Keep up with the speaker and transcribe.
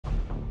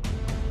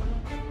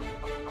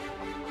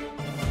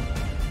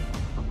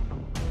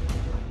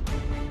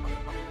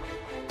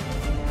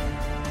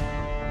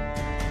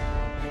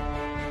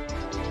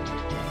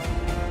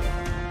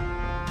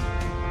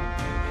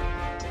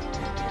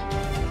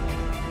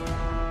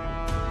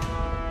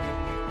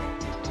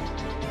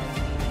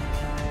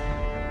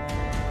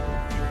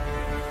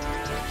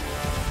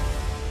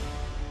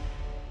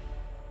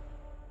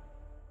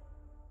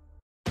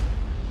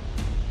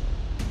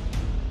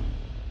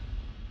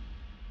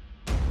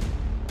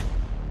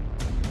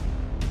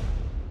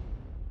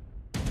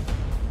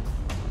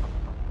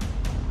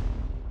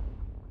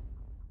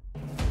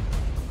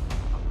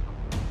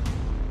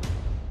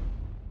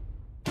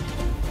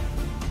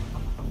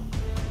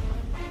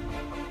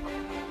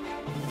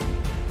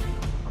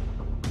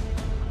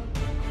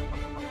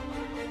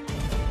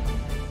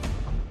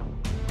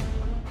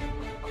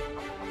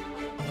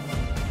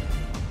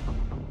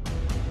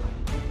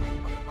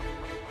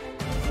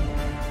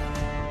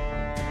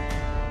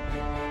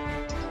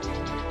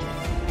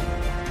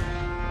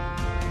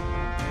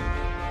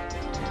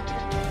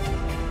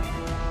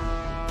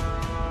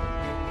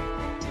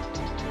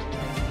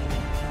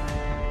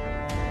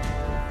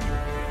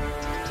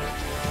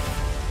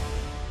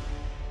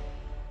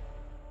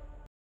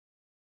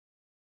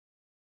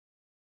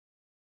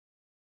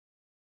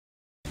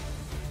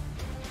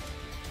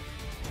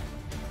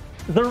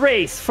The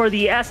race for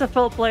the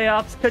SFL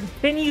playoffs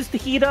continues to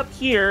heat up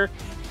here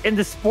in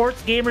the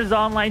Sports Gamers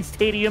Online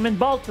Stadium in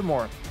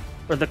Baltimore,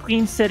 where the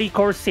Queen City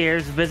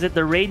Corsairs visit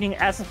the reigning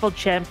SFL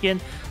champion,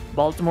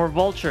 Baltimore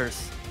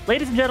Vultures.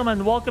 Ladies and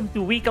gentlemen, welcome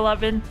to Week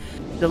 11,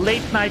 the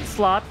late night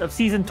slot of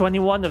Season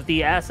 21 of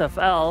the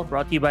SFL,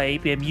 brought to you by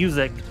APM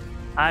Music.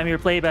 I'm your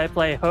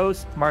play-by-play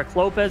host, Mark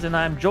Lopez, and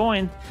I'm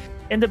joined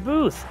in the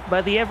booth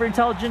by the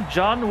ever-intelligent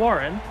John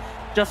Warren.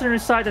 Justin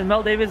Ruside and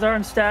Mel Davis are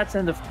on stats,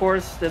 and of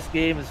course, this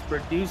game is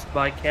produced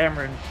by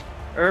Cameron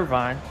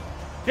Irvine.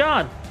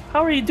 John,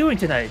 how are you doing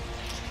tonight?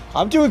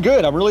 I'm doing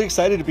good. I'm really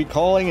excited to be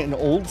calling an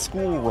old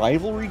school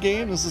rivalry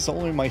game. This is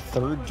only my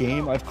third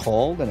game I've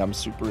called, and I'm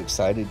super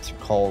excited to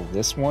call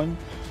this one.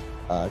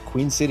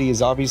 Queen City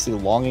is obviously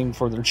longing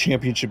for their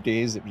championship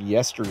days of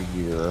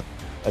yesteryear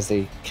as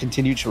they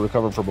continue to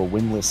recover from a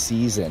winless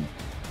season.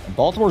 And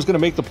Baltimore's going to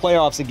make the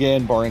playoffs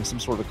again, barring some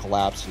sort of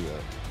collapse here.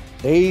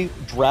 They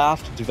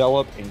draft,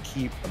 develop, and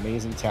keep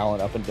amazing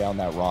talent up and down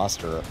that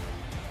roster.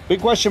 Big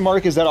question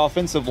mark is that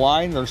offensive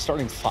line. They're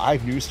starting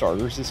 5 new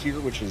starters this year,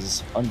 which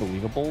is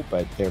unbelievable,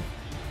 but they've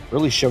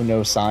really shown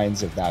no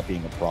signs of that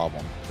being a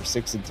problem. They're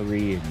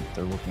 6-3, and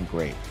they're looking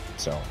great.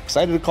 So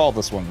excited to call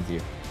this one with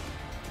you.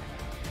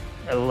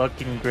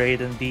 Looking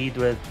great indeed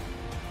with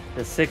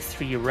the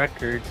 6-3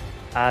 record,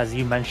 as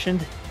you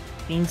mentioned.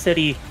 Queen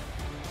City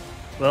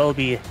will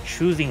be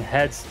choosing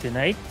heads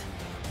tonight.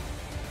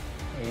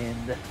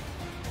 And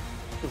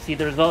we'll see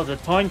the results of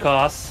the coin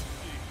toss.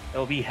 It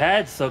will be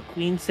heads, so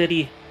Queen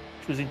City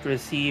choosing to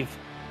receive.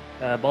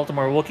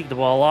 Baltimore will kick the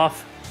ball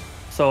off.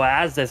 So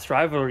as this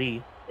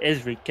rivalry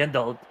is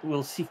rekindled,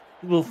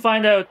 we'll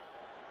find out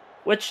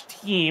which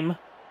team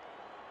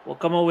will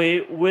come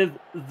away with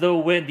the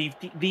win.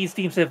 These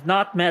teams have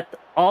not met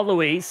all the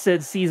way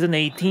since season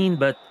 18,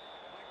 but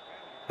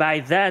by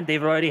then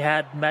they've already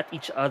met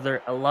each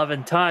other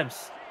 11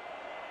 times.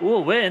 Who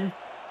will win?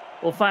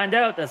 We'll find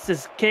out as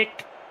this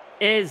kick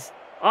is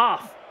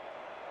off.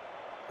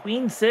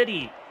 Queen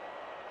City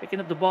picking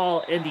up the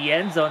ball in the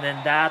end zone,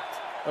 and that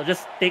will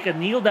just take a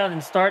kneel down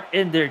and start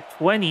in their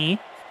 20.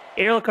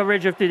 Aerial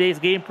coverage of today's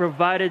game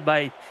provided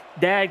by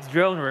Dags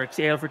Droneworks,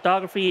 aerial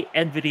photography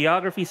and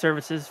videography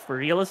services for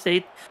real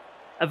estate,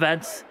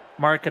 events,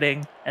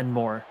 marketing, and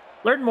more.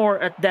 Learn more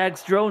at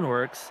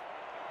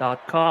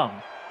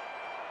dagsdroneworks.com.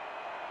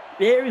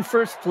 Very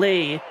first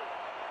play,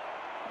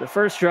 the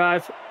first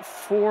drive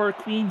for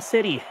Queen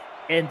City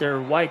in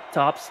their white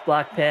tops,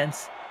 black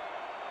pants.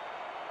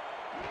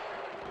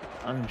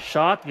 On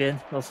shotgun,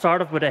 they'll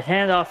start off with a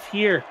handoff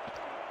here.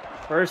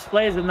 First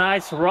play is a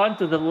nice run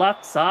to the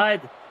left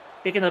side,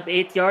 picking up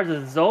 8 yards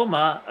of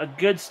Zoma. A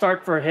good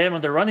start for him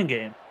on the running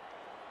game.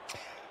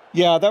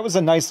 Yeah, that was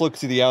a nice look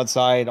to the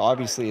outside.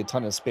 Obviously, a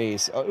ton of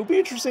space. It'll be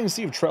interesting to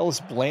see if Trellis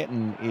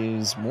Blanton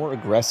is more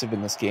aggressive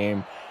in this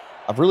game.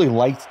 I've really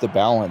liked the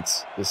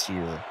balance this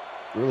year.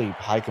 Really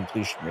high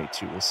completion rate,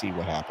 too. We'll see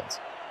what happens.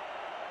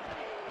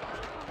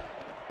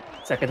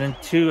 2nd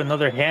and 2,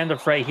 another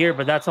handoff right here,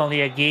 but that's only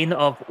a gain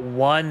of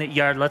 1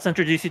 yard. Let's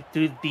introduce you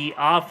to the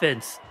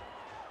offense.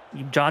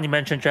 Johnny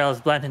mentioned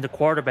Trellis Blanton, the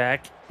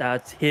quarterback.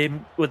 That's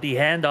him with the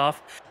handoff.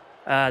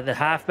 The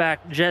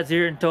halfback,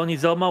 Jezir and Tony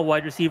Zoma.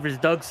 Wide receivers,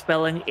 Doug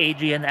Spelling,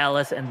 Adrian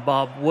Ellis, and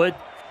Bob Wood.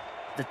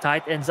 The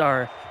tight ends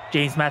are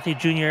James Matthew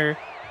Jr.,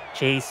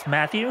 Chase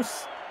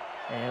Matthews.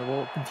 And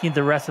we'll continue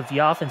the rest of the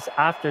offense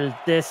after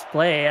this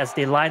play as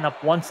they line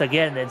up once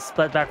again and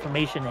split back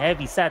formation,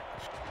 heavy set.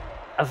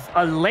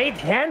 A late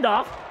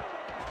handoff,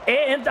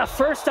 and the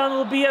first down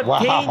will be a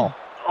gain.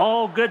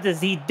 Oh, goodness.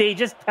 They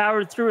just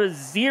powered through a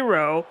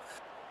 0.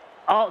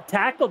 All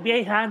tackled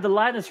behind the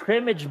line of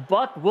scrimmage,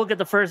 but we'll get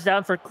the first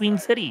down for Queen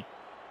City.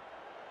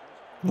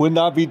 Would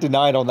not be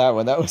denied on that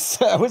one. That was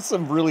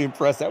some really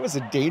impressive. That was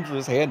a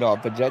dangerous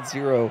handoff, but Jet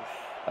Zero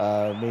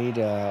made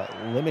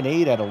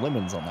lemonade out of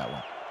lemons on that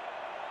one.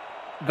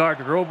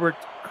 Guard Robert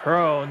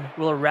Crone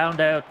will round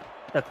out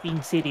the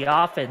Queen City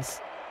offense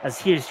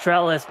as here's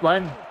Trellis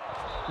Blanton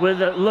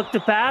with a look to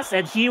pass,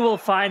 and he will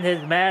find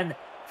his man.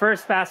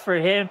 First pass for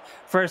him,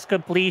 first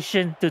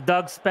completion to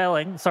Doug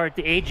Spelling,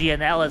 to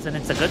Adrian Ellis, and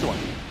it's a good one.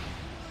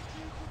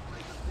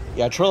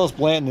 Yeah, Trellis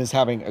Blanton is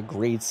having a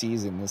great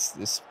season.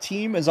 This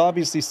team is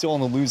obviously still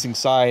on the losing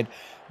side,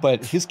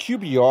 but his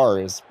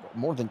QBR is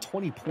more than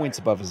 20 points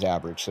above his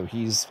average, so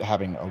he's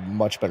having a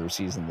much better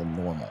season than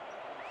normal.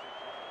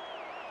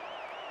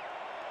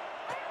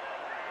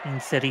 Queen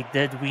City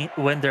did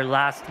win their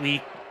last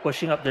week,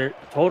 pushing up their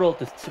total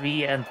to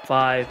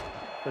 3-5.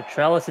 So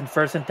Trellis in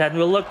 1st and 10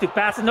 will look to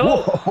pass.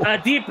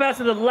 A deep pass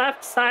to the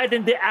left side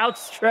in the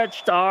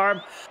outstretched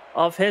arm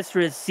of his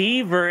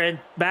receiver, and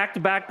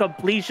back-to-back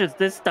completions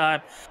this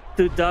time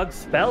to Doug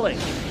Spelling.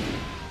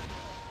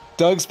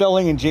 Doug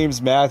Spelling and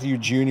James Matthew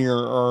Jr.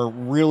 are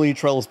really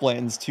Trellis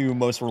Blanton's 2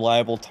 most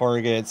reliable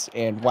targets.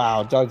 And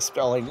wow, Doug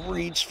Spelling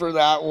reached for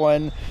that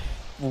one,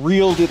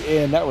 reeled it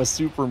in. That was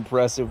super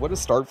impressive. What a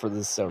start for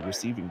this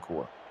receiving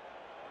core.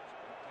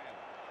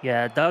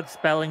 Yeah, Doug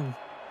Spelling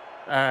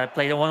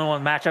played a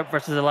 1-on-1 matchup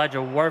versus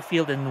Elijah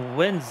Warfield and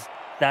wins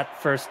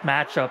that first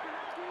matchup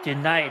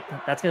tonight.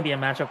 That's going to be a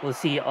matchup we'll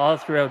see all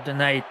throughout the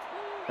night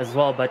as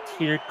well. But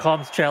here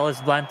comes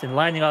Charles Blanton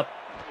lining up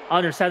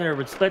under center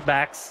with split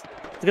backs.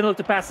 He's going to look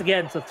to pass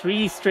again. So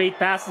 3 straight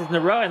passes in a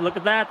row. And look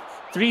at that.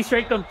 3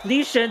 straight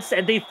completions.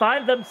 And they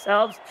find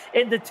themselves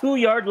in the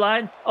 2-yard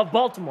line of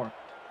Baltimore.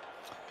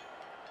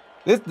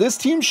 This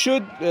team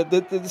should,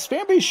 this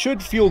fan base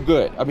should feel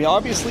good. I mean,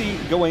 obviously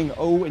going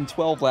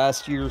 0-12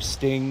 last year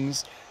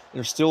stings.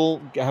 They're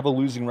still have a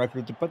losing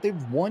record, but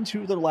they've won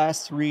 2 of their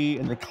last 3,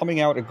 and they're coming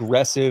out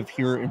aggressive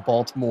here in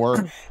Baltimore.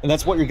 And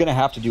that's what you're going to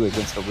have to do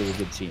against a really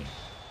good team.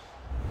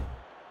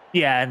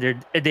 Yeah,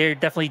 and they're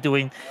definitely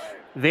doing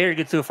very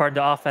good so far in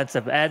the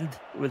offensive end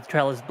with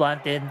Trellis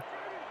Blanton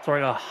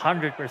throwing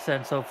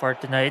 100% so far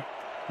tonight.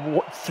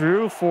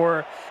 Through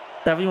for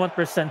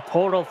 71%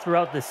 total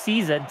throughout the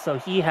season, so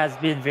he has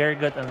been very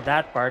good on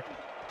that part.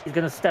 He's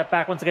going to step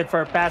back once again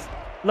for a pass.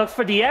 Looks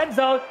for the end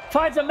zone,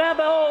 finds a man,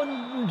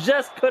 oh,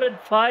 just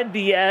couldn't find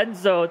the end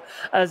zone,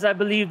 as I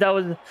believe that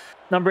was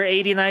number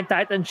 89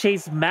 Titan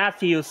Chase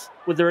Matthews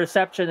with the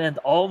reception and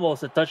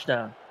almost a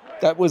touchdown.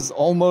 That was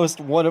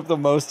almost one of the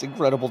most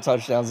incredible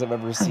touchdowns I've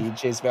ever seen.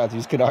 Chase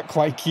Matthews could not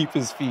quite keep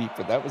his feet,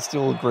 but that was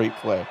still a great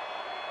play.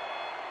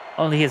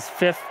 Only his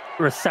 5th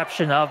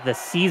reception of the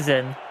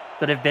season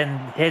could have been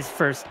his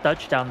first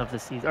touchdown of the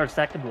season, or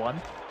second one.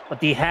 But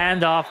the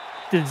handoff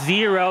to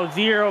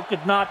Zero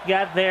could not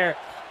get there.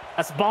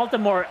 As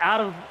Baltimore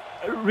out of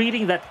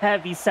reading that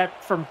heavy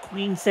set from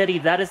Queen City,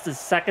 that is the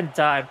second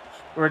time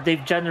where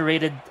they've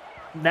generated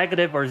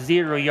negative or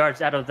 0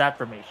 yards out of that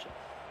formation.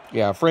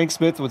 Yeah, Frank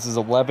Smith was his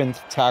 11th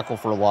tackle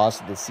for a loss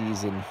of the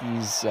season.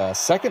 He's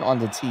second on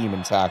the team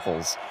in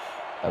tackles.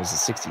 That was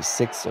the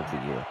 66th of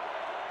the year.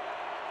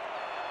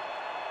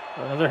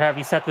 Another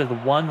heavy set with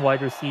 1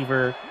 wide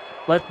receiver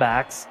split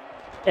backs.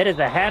 It is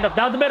a handoff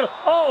down the middle.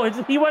 Oh,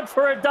 he went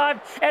for a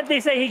dive, and they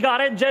say he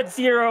got in. Jet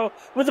Zero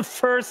with the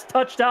first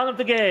touchdown of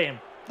the game.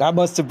 That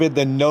must have been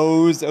the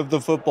nose of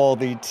the football,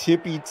 the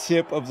tippy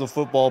tip of the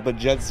football, but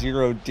Jet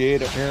Zero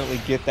did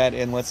apparently get that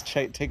in. Let's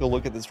take a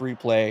look at this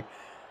replay.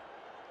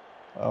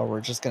 Oh,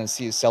 we're just going to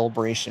see a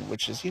celebration,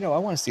 which is, I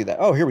want to see that.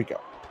 Oh, here we go.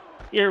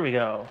 Here we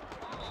go.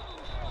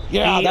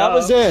 Yeah, that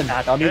was in.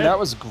 I mean, that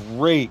was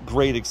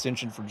great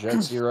extension for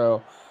Jet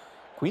Zero.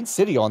 Queen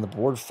City on the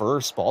board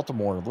first.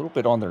 Baltimore a little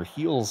bit on their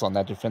heels on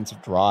that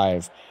defensive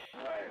drive.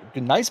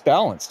 Good, nice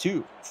balance,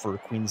 too, for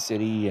Queen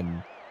City,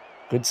 and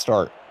good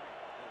start.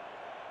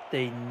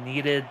 They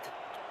needed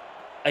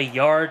a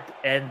yard,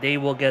 and they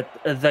will get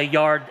the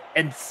yard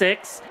and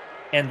 6.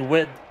 And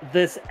with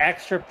this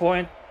extra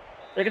point,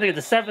 they're going to get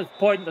the 7th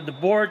point on the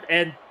board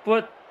and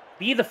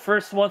be the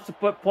first ones to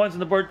put points on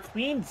the board.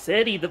 Queen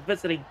City, the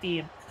visiting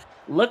team,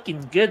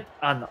 looking good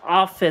on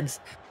offense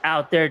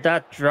out there.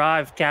 That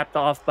drive capped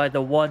off by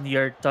the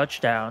 1-yard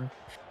touchdown.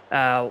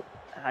 At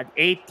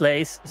 8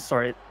 plays.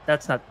 Sorry,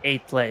 that's not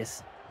 8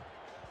 plays.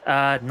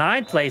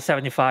 9 plays,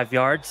 75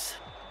 yards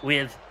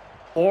with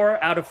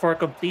 4 out of 4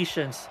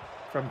 completions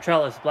from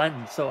Trellis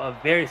Blanton. So a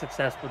very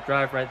successful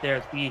drive right there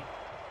as we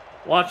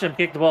watch them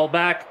kick the ball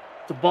back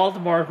to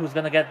Baltimore, who's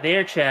going to get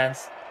their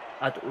chance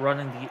at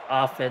running the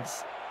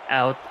offense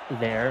out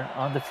there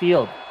on the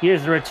field.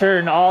 Here's the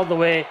return all the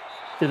way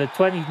to the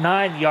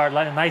 29-yard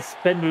line. A nice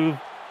spin move,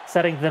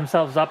 setting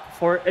themselves up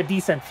for a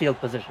decent field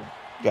position.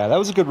 Yeah, that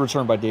was a good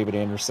return by David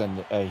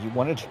Anderson. He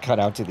wanted to cut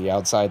out to the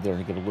outside there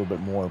and get a little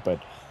bit more,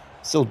 but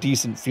still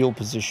decent field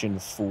position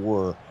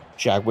for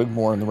Jack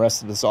Wigmore and the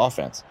rest of this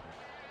offense.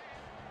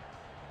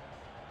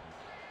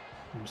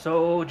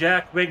 So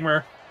Jack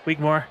Wigmore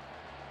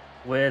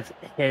with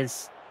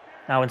his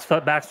now in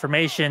split backs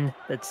formation,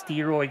 that's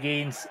Steroid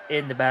Gaines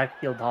in the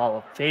backfield, Hall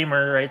of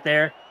Famer right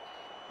there.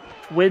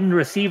 Twin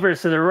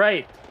receivers to the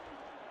right.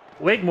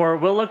 Wigmore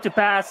will look to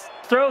pass,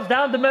 throws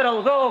down the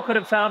middle. Could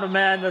have found a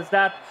man as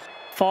that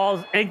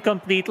falls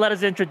incomplete. Let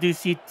us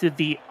introduce you to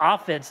the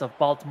offense of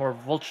Baltimore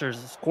Vultures,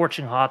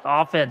 scorching hot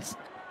offense.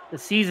 The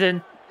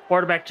season,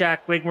 quarterback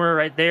Jack Wigmore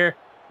right there.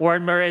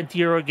 Warren Murray and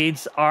Steroid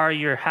Gaines are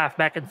your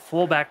halfback and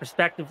fullback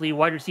respectively.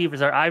 Wide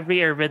receivers are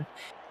Ivory Irvin,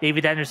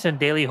 David Anderson,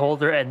 Daley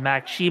Holder, and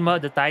Max Shima.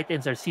 The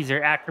Titans are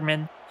Caesar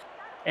Ackerman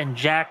and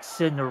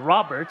Jackson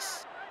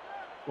Roberts.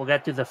 We'll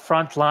get to the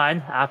front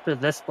line after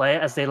this play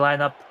as they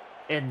line up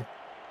in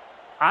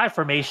I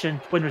formation.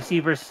 Twin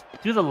receivers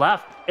to the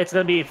left. It's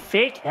going to be a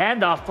fake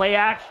handoff, play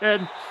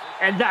action,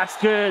 and that's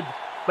good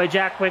by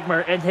Jack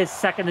Wigmore. And his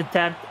second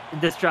attempt in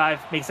this drive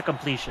makes a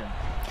completion.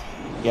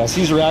 Yeah,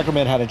 Caesar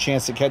Ackerman had a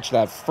chance to catch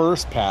that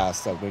first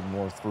pass that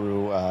Wigmore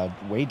threw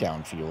way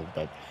downfield,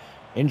 but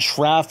in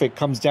traffic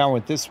comes down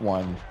with this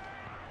one.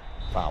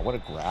 Wow, what a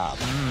grab.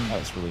 That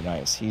was really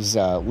nice. He's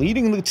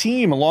leading the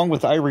team along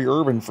with Ivory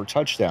Urban for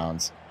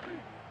touchdowns.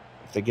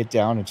 If they get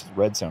down into the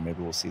red zone,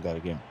 maybe we'll see that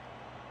again.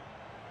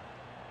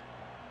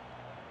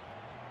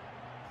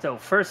 So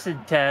 1st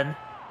and 10,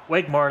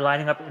 Wigmore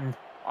lining up in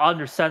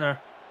under center.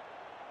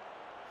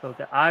 So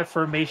the I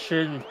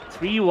formation with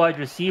 3 wide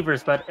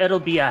receivers, but it'll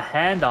be a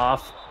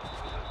handoff.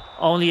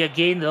 Only a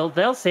gain.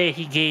 They'll say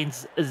he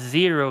gains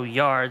 0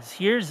 yards.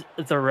 Here's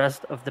the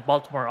rest of the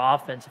Baltimore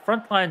offense.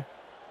 Front line,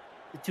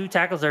 the 2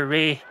 tackles are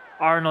Ray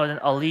Arnold and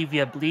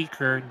Olivia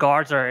Bleeker.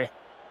 Guards are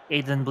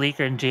Aiden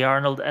Bleeker and Jay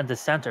Arnold, and the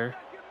center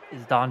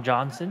is Don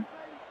Johnson.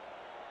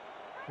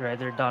 Right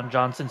there, Don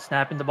Johnson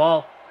snapping the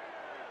ball.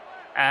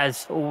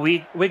 As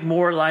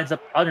Wigmore lines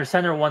up under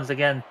center once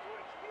again.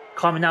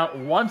 Coming out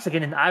once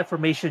again in I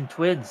formation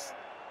twins.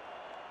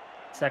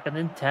 2nd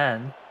and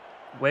 10.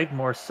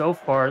 Wigmore so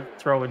far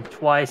throwing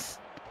twice.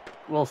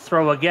 Will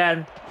throw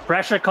again.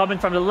 Pressure coming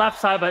from the left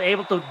side, but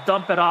able to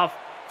dump it off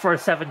for a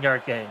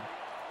 7-yard gain.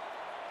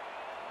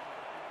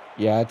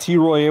 Yeah,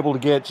 T-Roy able to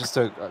get just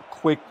a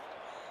quick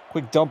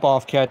dump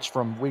off catch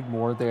from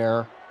Wigmore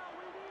there,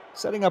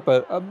 setting up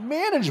a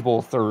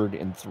manageable 3rd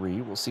and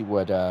 3. We'll see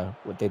what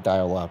they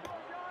dial up.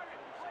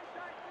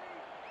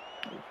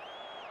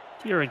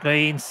 T-Roy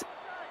gains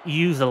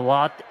used a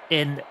lot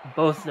in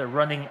both the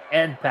running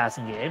and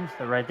passing games.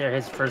 So right there,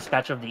 his first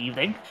catch of the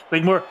evening.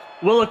 Wigmore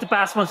will look to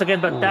pass once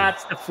again, but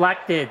that's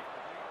deflected.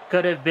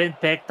 Could have been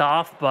picked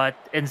off, but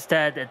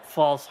instead it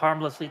falls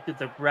harmlessly to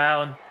the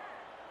ground.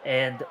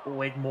 And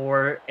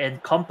Wigmore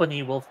and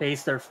company will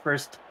face their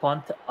first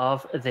punt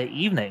of the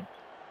evening.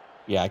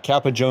 Yeah,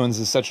 Kappa Jones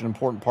is such an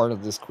important part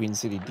of this Queen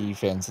City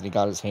defense, and he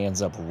got his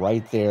hands up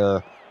right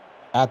there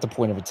at the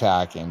point of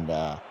attack, and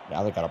now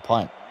they got a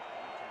punt.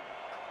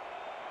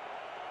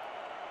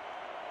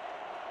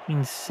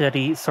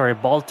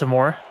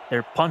 Baltimore.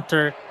 Their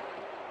punter,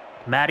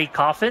 Matty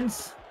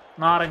Coffins,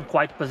 not in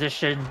quite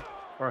position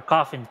for a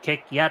coffin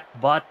kick yet,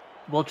 but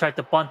we'll try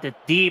to punt it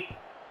deep.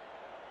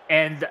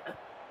 And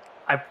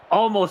I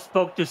almost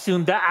spoke too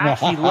soon. That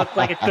actually looked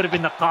like it could have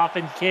been a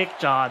coffin kick,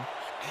 John.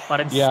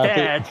 But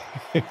instead,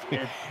 it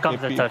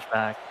comes a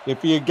touchback.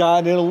 If he had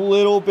gotten it a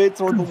little bit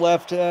toward the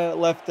left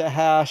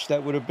hash,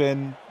 that would have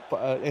been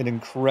an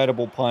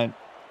incredible punt.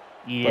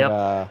 Yep.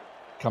 But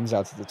comes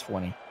out to the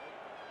 20.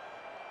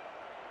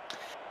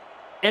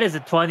 It is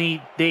a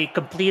 20. They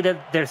completed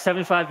their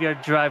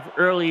 75-yard drive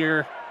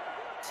earlier.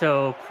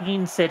 So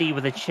Queen City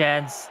with a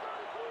chance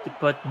to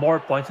put more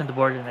points on the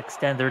board and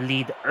extend their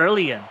lead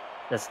early in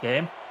this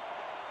game.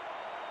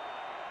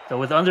 So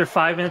with under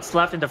 5 minutes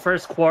left in the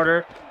first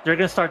quarter, they're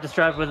going to start this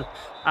drive with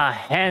a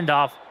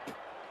handoff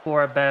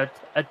for about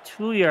a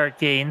 2-yard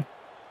gain.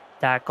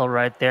 Tackle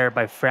right there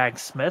by Frank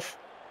Smith.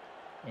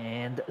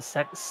 And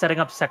setting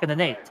up 2nd and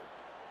 8.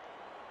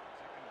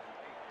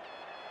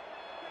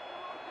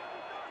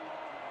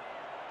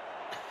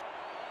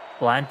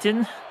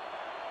 Blanton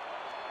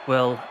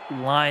will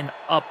line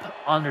up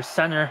under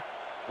center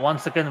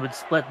once again with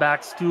split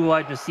backs, 2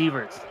 wide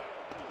receivers.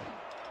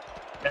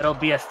 It'll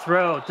be a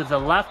throw to the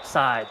left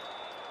side.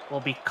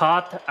 Will be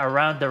caught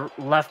around the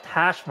left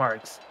hash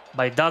marks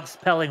by Doug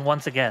Spelling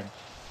once again.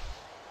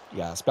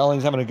 Yeah,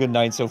 Spelling's having a good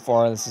night so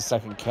far. This is the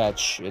 2nd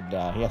catch.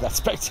 And he had that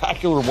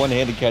spectacular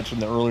one-handed catch from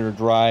the earlier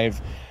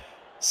drive.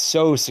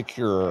 So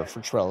secure for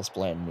Trellis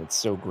Blanton. It's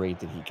so great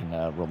that he can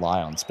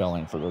rely on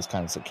Spelling for those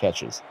kinds of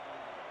catches.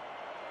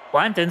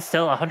 Blanton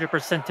still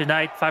 100%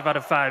 tonight, 5 out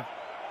of 5,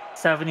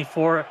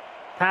 74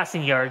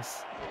 passing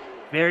yards.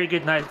 Very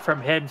good night from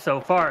him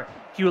so far.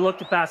 He will look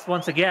to pass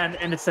once again,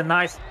 and it's a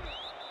nice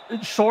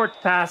short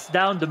pass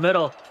down the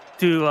middle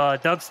to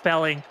Doug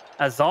Spelling,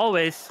 as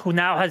always, who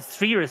now has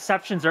 3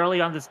 receptions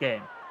early on this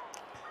game.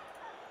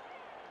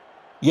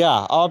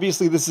 Yeah,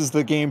 obviously this is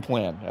the game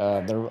plan.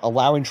 They're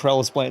allowing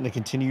Trellis Blanton to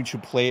continue to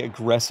play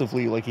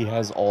aggressively like he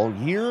has all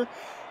year,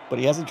 but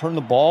he hasn't turned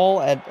the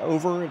ball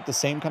over at the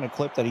same kind of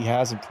clip that he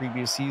has in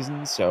previous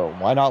seasons, so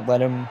why not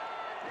let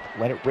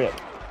it rip?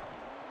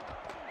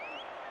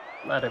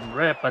 Let him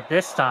rip, but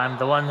this time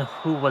the one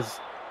who was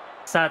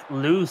set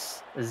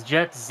loose is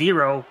Jet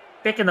Zero,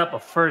 picking up a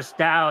first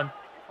down.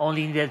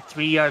 Only needed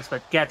 3 yards,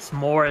 but gets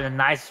more and a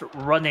nice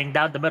running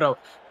down the middle.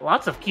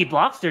 Lots of key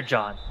blocks there,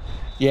 John.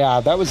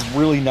 Yeah, that was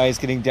really nice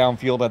getting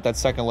downfield at that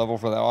 2nd level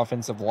for the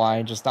offensive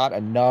line. Just not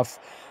enough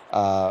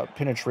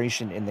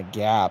penetration in the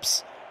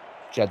gaps.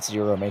 Jet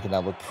Zero making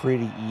that look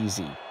pretty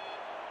easy.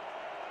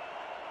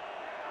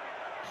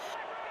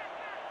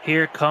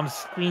 Here comes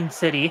Queen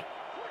City.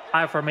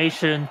 High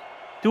formation.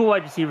 2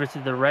 wide receivers to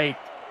the right.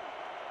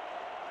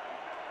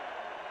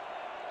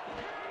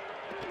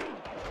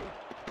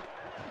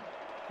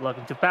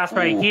 Looking to pass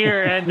right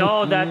here. And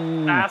that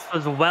pass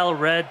was well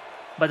read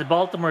by the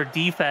Baltimore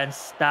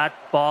defense. That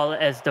ball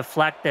is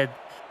deflected.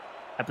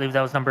 I believe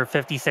that was number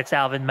 56,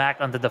 Alvin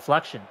Mack, on the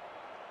deflection.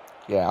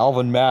 Yeah,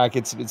 Alvin Mack,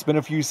 it's been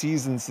a few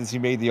seasons since he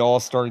made the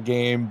All-Star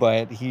game,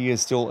 but he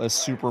is still a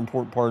super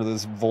important part of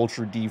this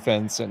Vulture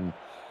defense and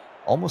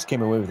almost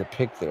came away with a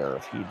pick there.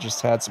 If he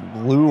just had some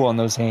glue on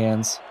those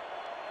hands,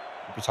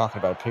 we'd be talking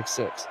about a pick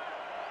 6.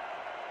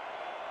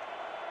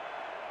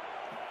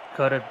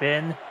 Could have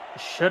been,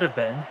 should have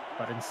been,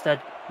 but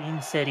instead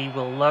Queen City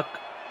will look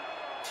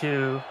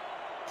to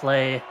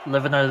live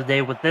another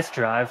day with this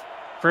drive.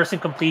 First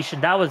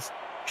incompletion. That was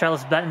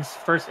Trellis Blanton's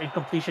first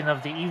incompletion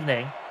of the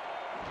evening.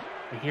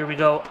 Here we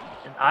go.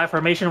 In I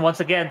formation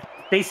once again.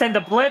 They send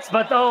a blitz,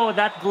 but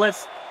that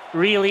blitz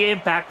really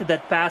impacted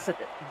that pass.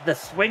 The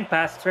swing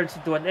pass turns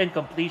into an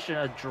incompletion,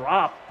 a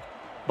drop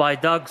by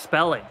Doug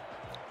Spelling.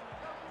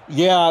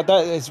 Yeah,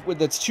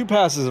 that's two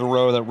passes in a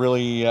row that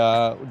really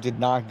did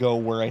not go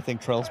where I think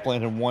Trails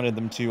Planted wanted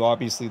them to.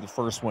 Obviously, the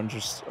first one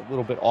just a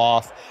little bit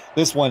off.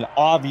 This one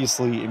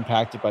obviously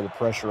impacted by the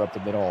pressure up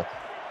the middle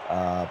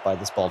by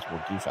this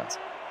Baltimore defense.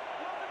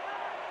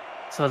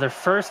 So their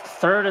first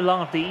third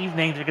along of the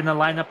evening, they're gonna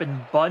line up in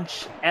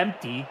bunch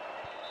empty,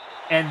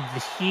 and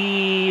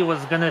he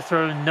was gonna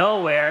throw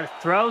nowhere.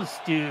 Throws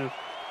to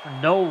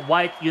no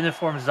white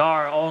uniforms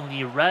are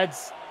only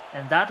reds,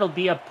 and that'll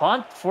be a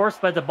punt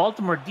forced by the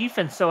Baltimore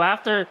defense. So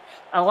after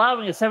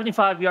allowing a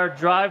 75-yard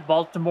drive,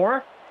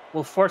 Baltimore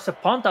will force a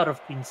punt out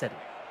of Queen City.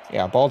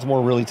 Yeah,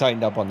 Baltimore really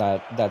tightened up on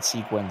that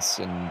sequence,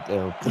 and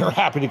they're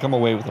happy to come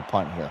away with a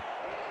punt here.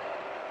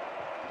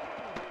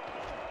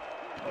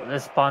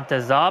 This punt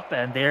is up,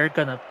 and they're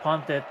gonna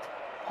punt it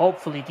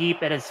hopefully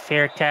deep. It is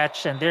fair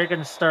catch, and they're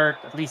gonna start,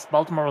 at least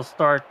Baltimore will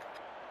start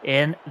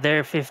in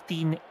their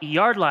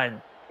 15-yard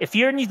line. If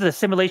you're new to the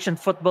Simulation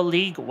Football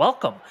League,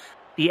 welcome.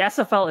 The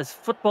SFL is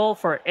football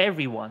for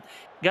everyone.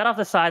 Get off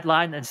the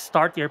sideline and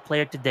start your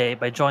player today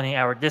by joining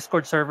our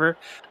Discord server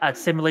at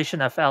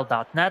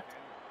simulationfl.net.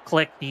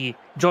 Click the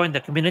Join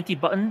the Community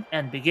button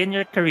and begin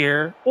your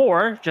career,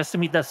 or just to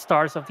meet the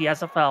stars of the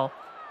SFL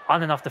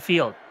on and off the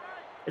field.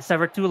 It's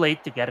never too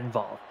late to get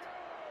involved.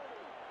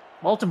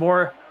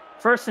 Baltimore,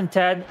 1st and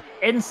 10,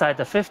 inside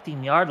the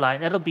 15-yard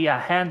line. It'll be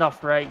a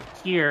handoff right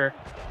here.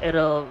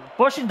 It'll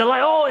pushing the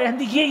line. Oh, and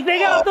they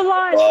got off the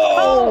line.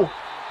 Oh,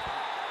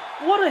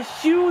 what a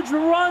huge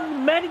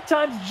run. Many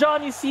times,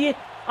 John, you see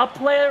a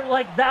player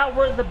like that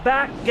where the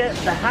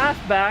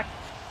halfback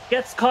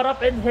gets caught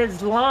up in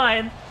his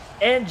line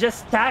and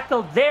just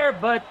tackled there.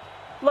 But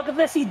look at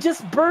this. He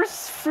just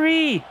bursts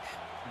free.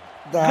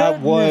 That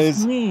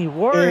was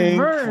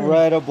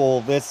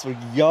incredible. Murray. This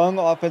young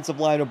offensive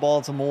line of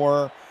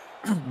Baltimore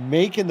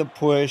making the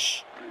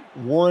push.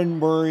 Warren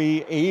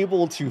Murray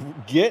able to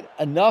get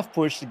enough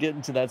push to get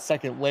into that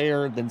second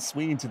layer, then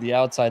swinging to the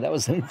outside. That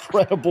was an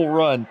incredible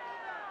run.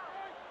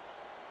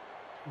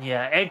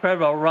 Yeah,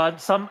 incredible run.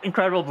 Some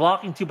incredible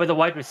blocking too by the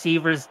wide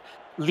receivers,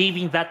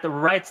 leaving the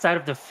right side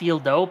of the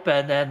field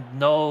open and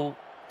no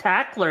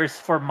tacklers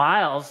for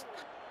miles.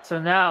 So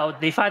now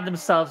they find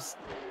themselves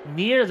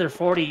near their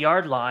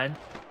 40-yard line.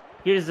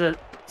 Here's a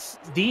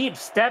deep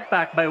step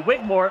back by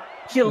Wigmore.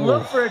 He'll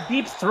look for a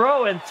deep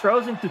throw and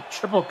throws into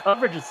triple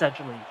coverage,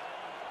 essentially.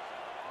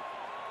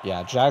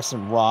 Yeah,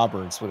 Jackson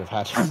Roberts would have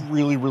had to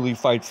really, really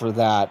fight for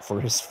that for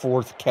his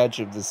 4th catch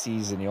of the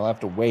season. You'll have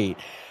to wait.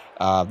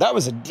 That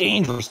was a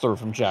dangerous throw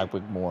from Jack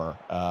Wigmore.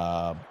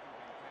 I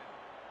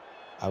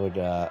would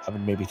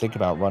maybe think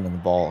about running the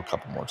ball a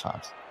couple more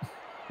times.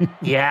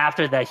 Yeah,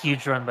 after that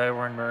huge run by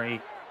Warren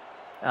Murray.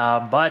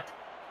 But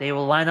they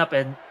will line up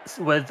and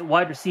with 3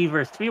 wide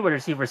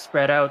receivers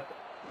spread out,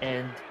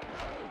 and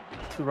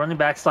 2 running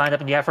backs lined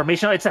up in the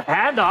formation. It's a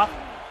handoff,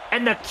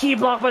 and the key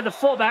block by the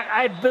fullback.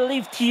 I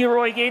believe T.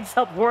 Roy Gaines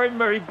helped Warren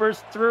Murray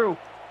burst through.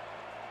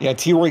 Yeah,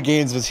 T. Roy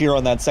Gaines was here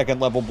on that second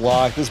level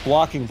block. This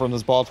blocking from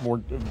this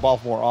Baltimore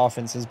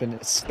offense has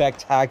been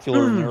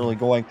spectacular in the early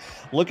going.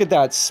 Look at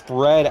that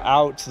spread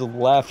out to the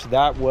left.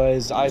 That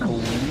was, I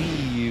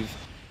believe,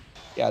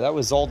 that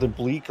was Alden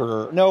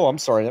Bleeker. No, I'm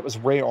sorry. That was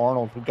Ray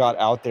Arnold who got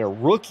out there.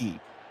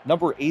 Rookie,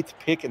 number 8th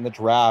pick in the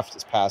draft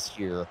this past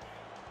year,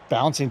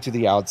 bouncing to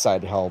the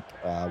outside to help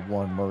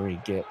Warren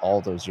Murray get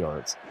all those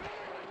yards.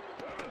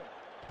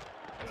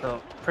 So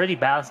pretty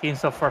balanced game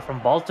so far from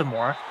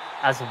Baltimore,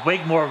 as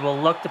Wigmore will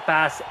look to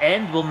pass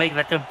and will make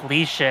the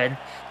completion.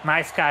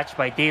 Nice catch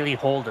by Daly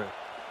Holder.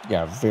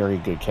 Yeah, very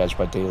good catch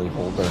by Daly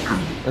Holder.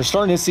 They're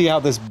starting to see how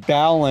this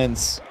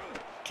balance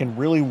can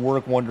really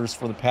work wonders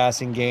for the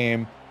passing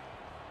game.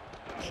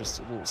 Just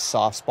a little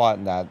soft spot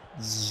in that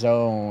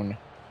zone.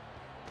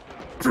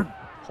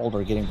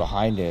 Holder getting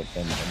behind it,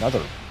 and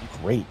another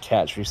great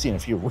catch. We've seen a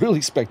few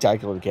really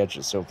spectacular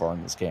catches so far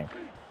in this game.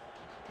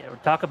 Yeah, we're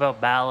talking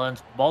about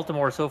balance.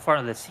 Baltimore so far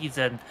in the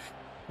season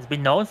has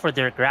been known for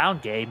their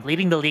ground game,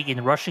 leading the league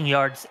in rushing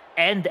yards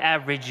and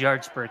average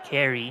yards per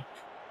carry.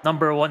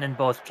 Number 1 in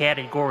both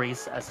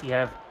categories, as you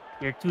have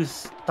your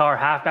 2-star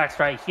halfbacks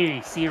right here.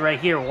 You see right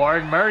here,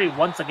 Warren Murray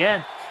once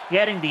again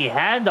getting the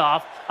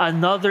handoff,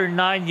 another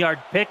 9-yard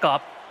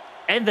pickup.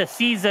 End the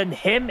season,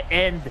 him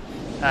and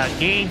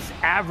Gaines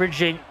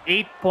averaging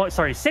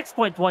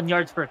 6.1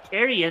 yards per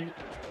carry, and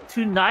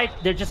tonight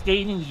they're just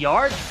gaining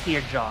yards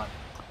here, John.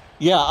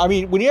 Yeah, I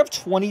mean, when you have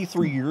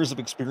 23 years of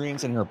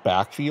experience in your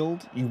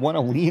backfield, you want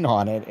to lean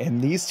on it. And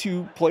these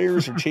 2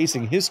 players are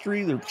chasing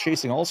history. They're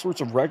chasing all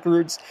sorts of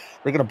records.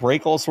 They're going to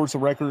break all sorts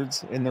of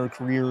records in their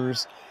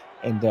careers.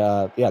 And,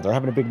 they're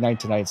having a big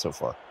night tonight so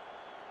far.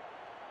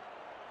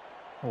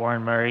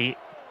 Warren Murray,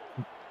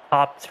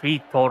 top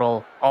 3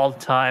 total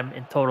all-time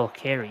in total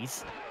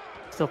carries.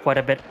 Still quite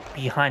a bit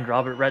behind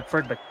Robert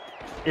Redford, but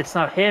it's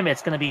not him.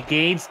 It's going to be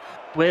Gaines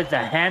with the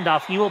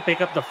handoff. He will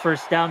pick up the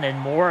first down and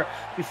more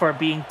before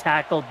being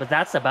tackled, but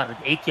that's about an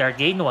 8-yard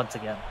gain once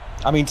again.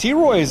 I mean,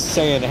 T-Roy is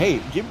saying,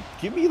 hey,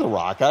 give me the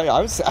rock.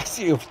 I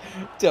see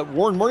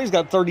Warren Murray's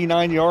got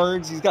 39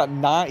 yards. He's got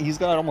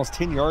almost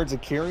 10 yards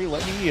of carry.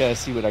 Let me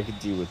see what I can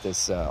do with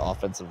this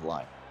offensive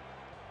line.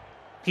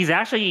 He's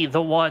actually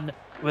the one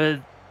with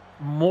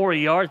more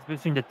yards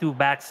between the two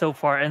backs so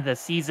far in the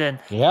season,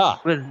 Yeah.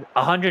 with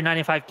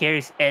 195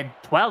 carries and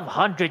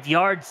 1,200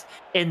 yards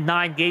in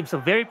 9 games. So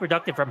very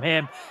productive from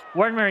him.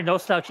 Werner, no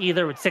slouch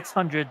either, with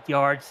 600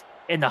 yards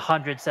and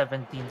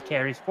 117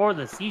 carries for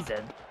the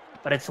season.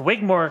 But it's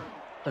Wigmore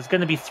who's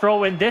going to be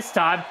throwing this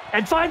time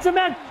and finds a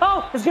man.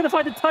 Oh, he's going to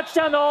find a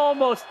touchdown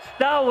almost.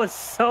 That was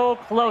so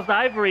close.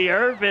 Ivory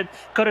Urban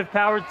could have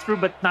powered through,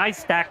 but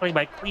nice tackling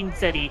by Queen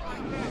City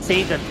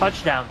saved a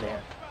touchdown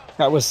there.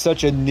 That was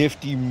such a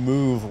nifty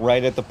move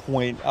right at the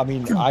point. I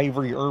mean,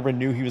 Ivory Urban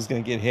knew he was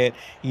going to get hit.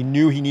 He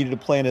knew he needed to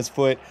plant his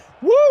foot.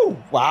 Woo!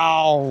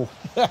 Wow.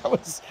 That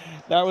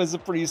was a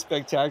pretty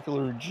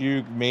spectacular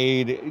juke.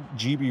 Made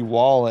GB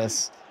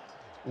Wallace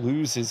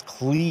lose his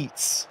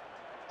cleats.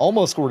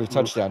 Almost scored a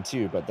touchdown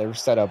too, but they're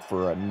set up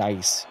for a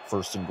nice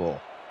 1st and goal.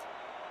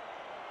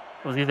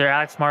 It was either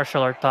Alex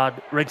Marshall or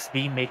Todd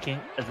Rigsby making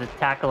the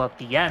tackle at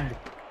the end.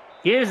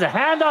 Here's a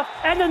handoff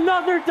and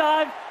another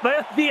dive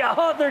by the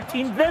other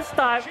team. This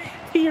time,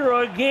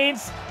 Hero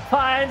Gaines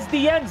finds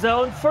the end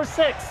zone for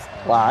 6.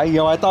 Wow,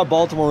 I thought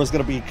Baltimore was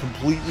going to be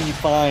completely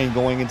fine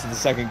going into the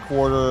second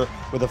quarter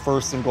with a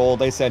 1st and goal.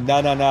 They said, no,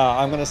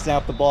 I'm going to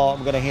snap the ball.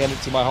 I'm going to hand it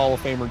to my Hall of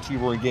Famer,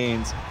 T-Roy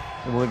Gaines,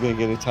 and we're going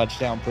to get a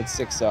touchdown, put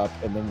 6 up,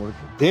 and then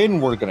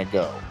we're going to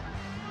go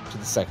to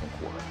the second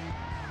quarter.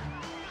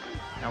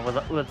 Now,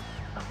 with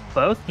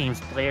both teams'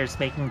 players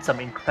making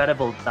some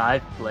incredible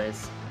dive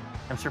plays,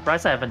 I'm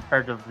surprised I haven't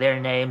heard of their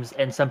names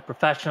in some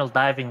professional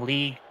diving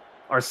league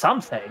or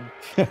something.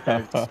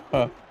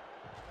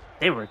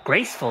 They were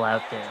graceful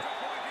out there.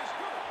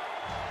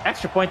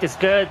 Extra point is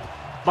good.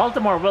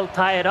 Baltimore will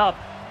tie it up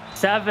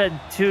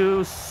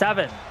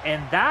 7-7.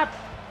 And that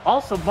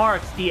also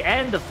marks the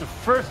end of the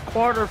first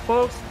quarter,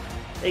 folks.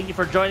 Thank you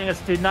for joining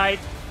us tonight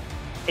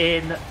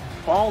in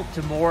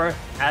Baltimore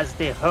as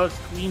they host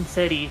Queen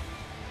City.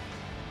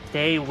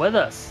 Stay with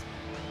us.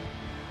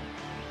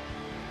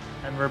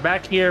 And we're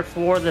back here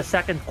for the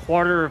second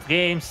quarter of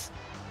games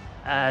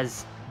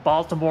as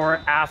Baltimore,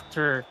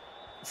 after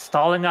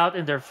stalling out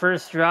in their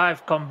first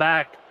drive, come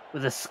back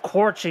with a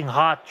scorching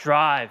hot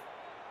drive.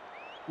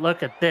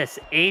 Look at this,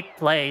 8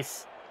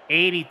 plays,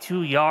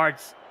 82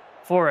 yards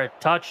for a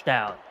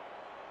touchdown.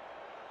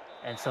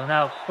 And so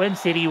now Queen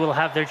City will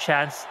have their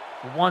chance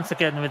once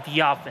again with the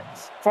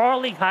offense. For all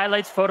league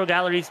highlights, photo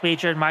galleries,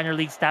 major and minor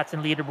league stats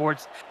and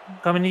leaderboards,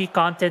 community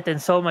content,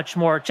 and so much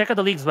more, check out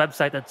the league's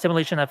website at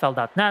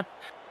simulationfl.net,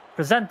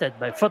 presented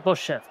by Football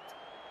Shift.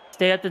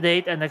 Stay up to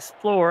date and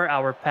explore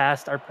our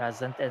past, our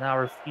present, and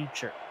our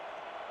future.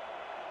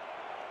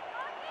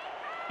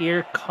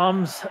 Here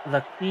comes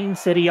the Queen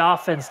City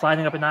offense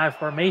lining up in I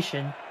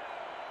formation.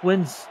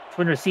 Twin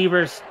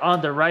receivers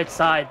on the right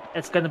side.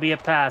 It's going to be a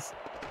pass.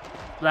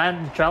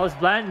 Travis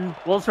Blanton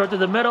will throw to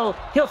the middle.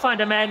 He'll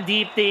find a man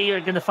deep. They are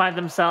going to find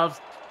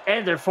themselves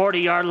in their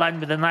 40-yard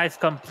line with a nice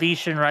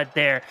completion right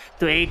there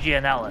to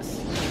Adrian Ellis.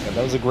 Yeah,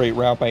 that was a great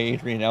route by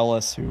Adrian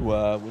Ellis, who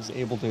was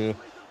able to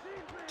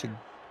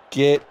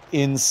get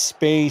in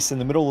space in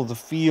the middle of the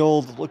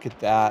field. Look at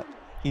that.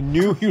 He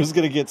knew he was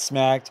going to get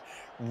smacked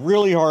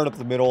really hard up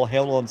the middle,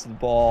 held onto the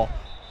ball.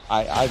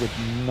 I would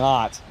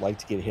not like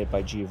to get hit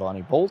by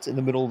Giovanni Bolt in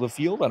the middle of the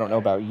field. I don't know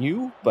about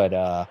you,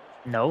 but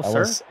no,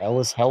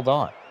 Ellis held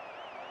on.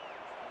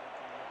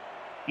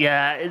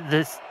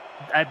 Yeah,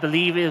 I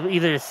believe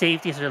either the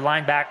safeties or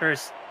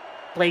linebackers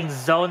playing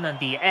zone on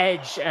the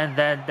edge, and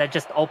then that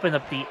just opened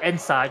up the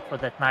inside for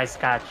that nice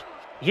catch.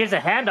 Here's a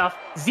handoff.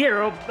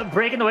 Zero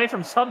breaking away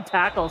from some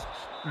tackles.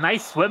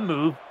 Nice swim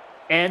move,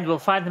 and will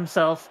find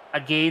himself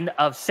a gain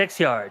of 6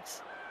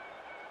 yards.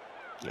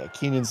 Yeah,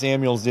 Keenan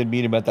Samuels did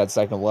meet him at that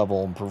second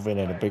level and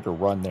prevented a bigger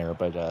run there,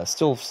 but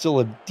still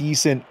a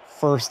decent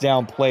first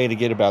down play to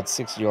get about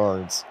 6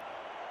 yards,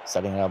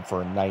 setting it up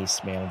for a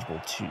nice, manageable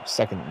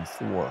 2nd and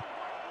 4.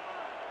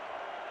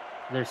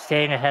 They're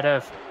staying ahead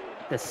of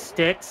the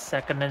sticks.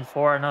 2nd and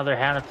 4, another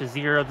handoff to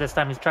Zero. This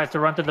time he tries to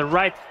run to the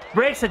right,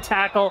 breaks a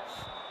tackle,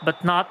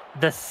 but not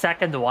the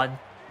second one,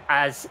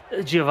 as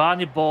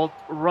Giovanni Bolt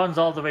runs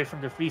all the way from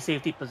the free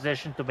safety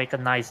position to make a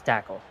nice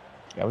tackle.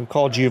 Yeah, we've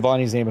called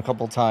Giovanni's name a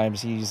couple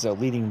times. He's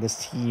leading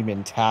this team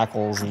in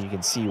tackles, and you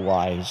can see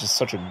why. He's just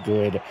such a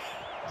good,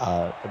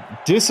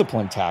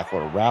 disciplined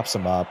tackler. Wraps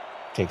him up,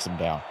 takes him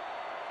down.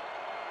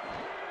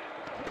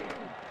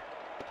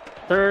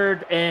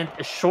 3rd and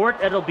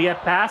short. It'll be a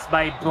pass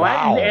by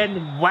Blanton,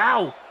 and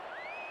wow,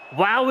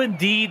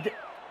 indeed.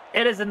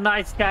 It is a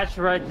nice catch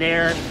right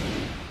there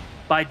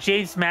by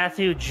James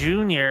Matthew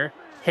Jr.,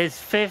 his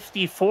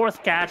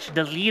 54th catch,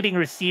 the leading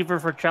receiver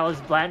for Travis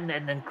Blanton,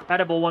 an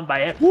incredible one by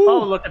him. Woo.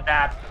 Oh, look at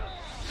that.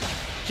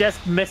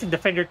 Just missing the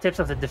fingertips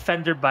of the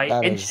defender by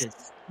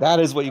inches.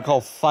 That is what you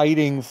call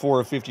fighting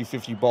for a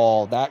 50-50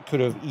 ball. That could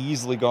have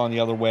easily gone the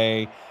other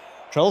way.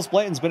 Travis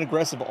Blanton's been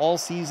aggressive all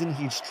season.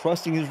 He's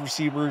trusting his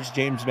receivers.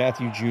 James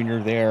Matthew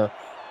Jr. there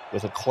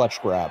with a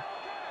clutch grab.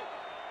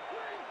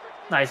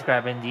 Nice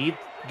grab indeed,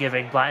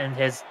 giving Blanton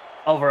his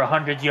over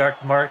 100-yard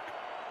mark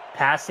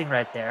passing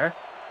right there.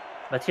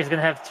 But he's going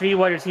to have 3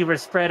 wide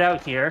receivers spread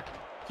out here.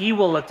 He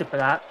will look to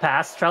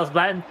pass. Charles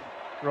Blanton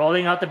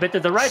rolling out the bit to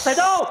the right side.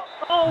 Oh,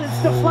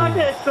 it's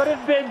deflected. It could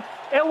have been.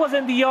 It was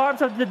in the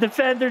arms of the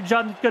defender.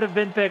 John could have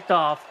been picked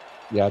off.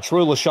 Yeah,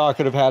 Troy LaShaw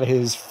could have had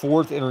his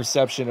 4th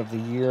interception of the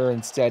year.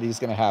 Instead, he's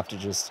going to have to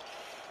just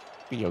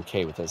be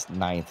okay with his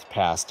 9th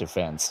pass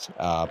defensed.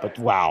 But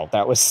wow,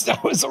 that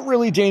was a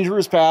really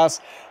dangerous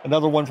pass.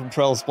 Another one from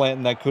Trellis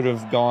Blanton that could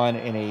have gone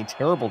in a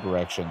terrible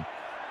direction.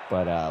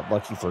 But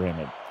lucky for him,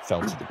 it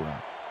fell to the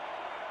ground.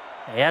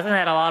 He hasn't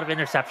had a lot of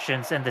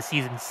interceptions in the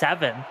season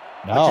 7,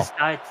 which is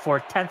tied for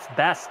 10th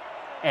best,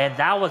 and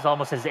that was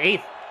almost his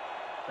 8th.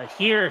 But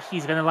here,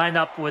 he's going to line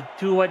up with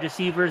 2 wide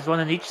receivers, 1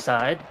 on each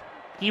side.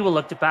 He will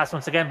look to pass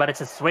once again, but it's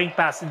a swing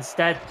pass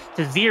instead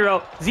to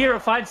Zero. Zero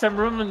finds some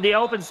room in the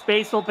open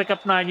space. Will pick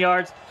up 9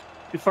 yards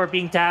before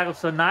being tackled.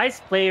 So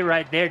nice play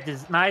right there.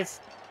 Nice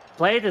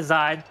play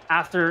design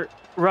after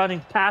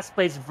running pass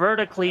plays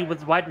vertically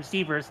with wide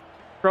receivers.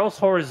 Throws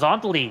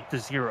horizontally to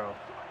Zero.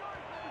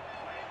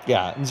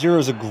 Yeah, and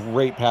Zero's a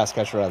great pass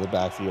catcher out of the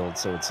backfield,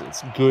 so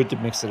it's good to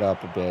mix it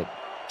up a bit,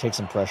 take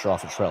some pressure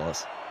off of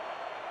Trellis.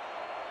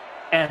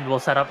 And we'll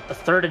set up a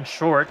 3rd and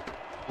short,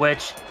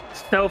 which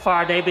so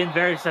far they've been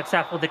very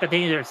successful. They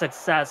continue their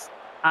success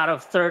out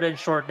of 3rd and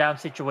short down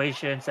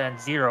situations, and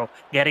Zero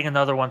getting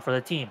another one for the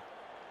team.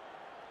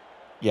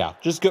 Yeah,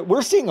 just good.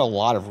 We're seeing a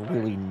lot of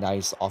really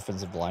nice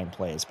offensive line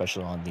play,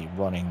 especially on the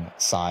running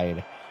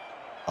side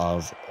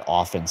of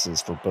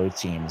offenses for both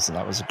teams, and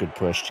that was a good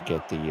push to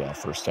get the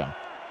first down.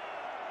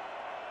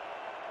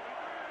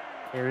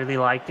 They really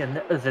like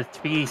the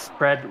 3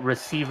 spread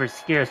receivers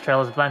here as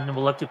Trellis Blanton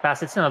will look to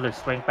pass. It's another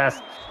swing pass,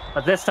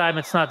 but this time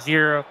it's not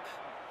Zero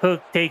who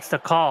takes the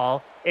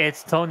call.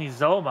 It's Tony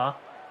Zoma,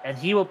 and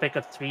he will pick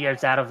up 3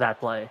 yards out of that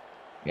play.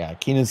 Yeah,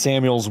 Keenan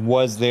Samuels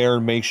was there.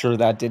 Make sure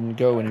that didn't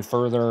go any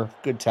further.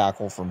 Good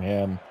tackle from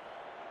him.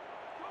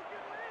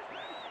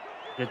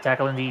 Good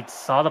tackle indeed.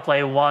 Saw the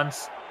play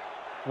once.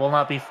 Will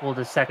not be fooled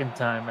the second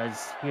time,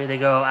 as here they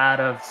go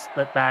out of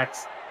split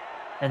backs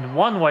and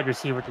 1 wide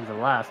receiver to the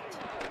left.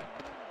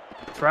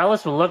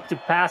 Trellis will look to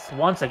pass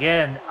once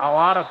again. A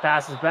lot of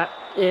passes back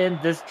in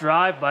this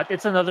drive, but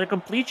it's another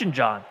completion,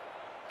 John.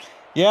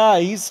 Yeah,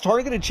 he's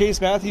targeted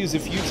Chase Matthews a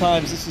few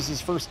times. This is his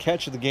first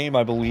catch of the game,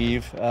 I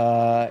believe.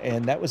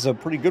 And that was a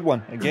pretty good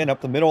one. Again,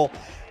 up the middle.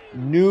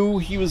 Knew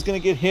he was going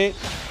to get hit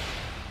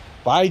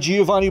by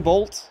Giovanni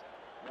Bolt.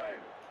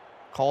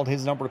 Called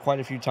his number quite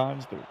a few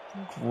times, but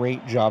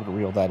great job to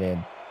reel that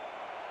in.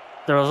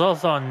 There was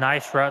also a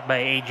nice route by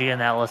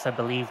Adrian Ellis, I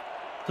believe,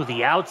 to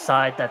the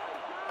outside that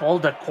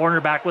pulled the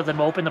cornerback with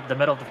him, opened up the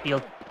middle of the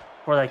field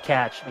for that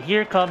catch. But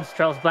here comes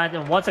Trellis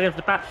Blanton once again for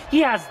the pass. He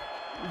has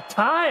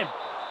time,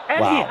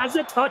 and he has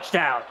a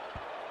touchdown.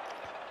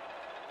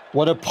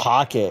 What a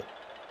pocket.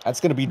 That's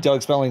going to be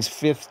Doug Spelling's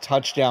 5th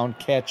touchdown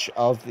catch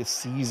of the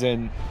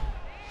season.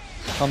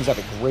 Comes at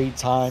a great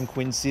time.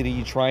 Quinn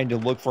City trying to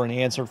look for an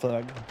answer for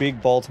that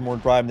big Baltimore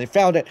drive, and they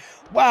found it.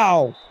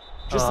 Wow.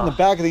 Just in the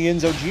back of the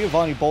end zone.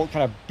 Giovanni Bolt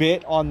kind of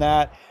bit on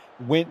that,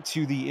 went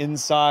to the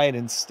inside.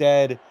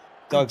 Instead,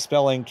 Doug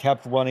Spelling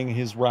kept running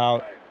his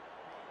route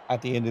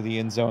at the end of the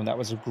end zone. That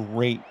was a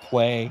great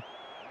play.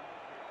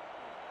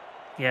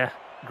 Yeah,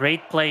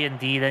 great play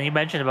indeed. And you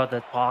mentioned about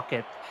that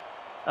pocket.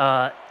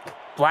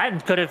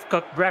 Blanton could have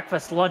cooked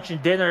breakfast, lunch,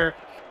 and dinner.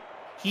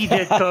 He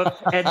did cook,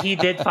 and he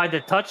did find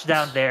a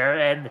touchdown there.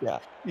 And yeah,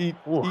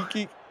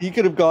 he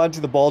could have gone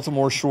to the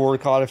Baltimore shore,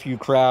 caught a few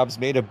crabs,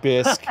 made a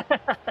bisque.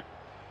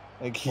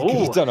 Like he could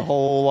have done a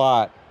whole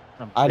lot.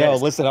 I know.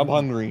 Listen, I'm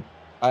hungry.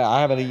 I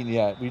haven't eaten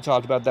yet. We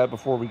talked about that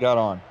before we got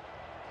on.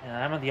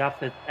 Yeah, I'm on the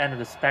opposite end of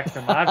the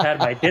spectrum. I've had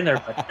my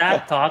dinner, but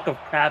that talk of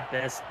crab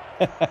bisque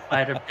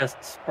might have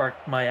just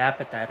sparked my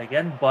appetite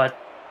again. But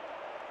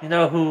you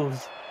know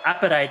whose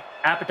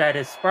appetite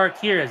is sparked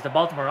here is the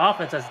Baltimore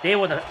offense, as they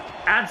want to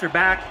answer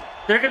back.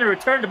 They're going to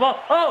return the ball.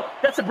 Oh,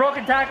 that's a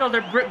broken tackle.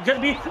 They're going to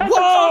be.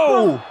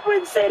 Whoa!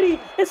 Quinn City,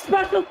 his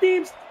special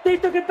teams. They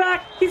took it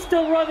back. He's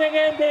still running,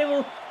 and they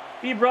will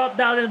be brought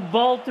down in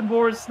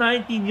Baltimore's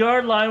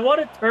 19-yard line. What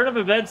a turn of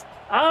events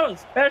out of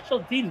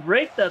special teams.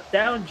 Break that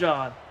down,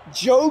 John.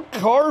 Joe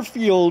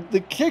Garfield, the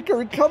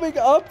kicker, coming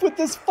up with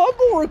this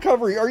fumble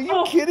recovery. Are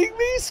you kidding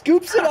me?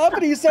 Scoops it up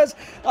and he says,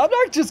 I'm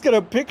not just going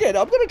to pick it.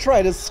 I'm going to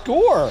try to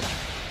score.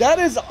 That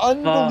is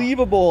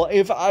unbelievable.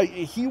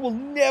 He will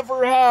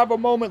never have a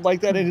moment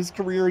like that in his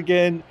career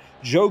again.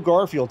 Joe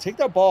Garfield, take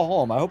that ball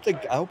home. I hope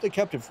they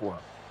kept it for him.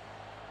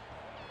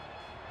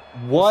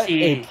 What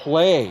a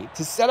play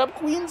to set up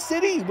Queen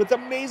City with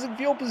amazing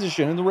field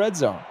position in the red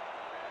zone.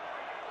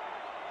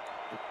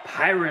 The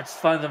Pirates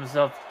find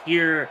themselves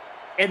here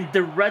in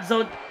the red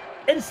zone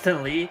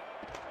instantly.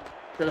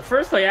 So the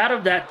first play out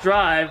of that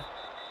drive,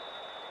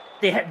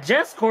 they had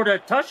just scored a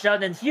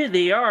touchdown, and here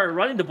they are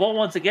running the ball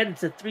once again.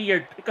 It's a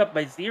 3-yard pickup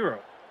by Zero.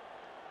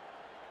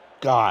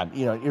 God,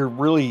 you're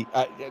really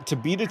to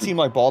beat a team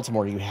like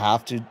Baltimore, you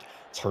have to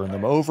turn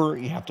them over.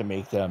 You have to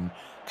make them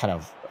kind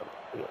of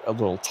a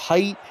little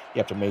tight. You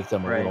have to make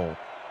them a little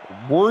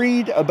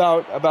worried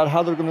about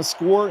how they're going to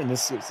score. And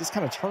this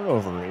kind of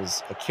turnover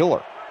is a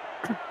killer.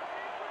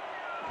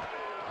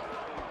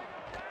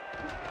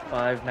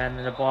 5-man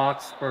in the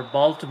box for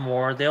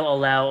Baltimore. They'll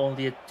allow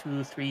only a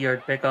 2-3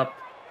 yard pickup.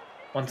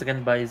 Once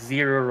again by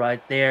Zero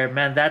right there.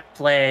 Man, that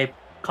play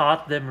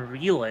caught them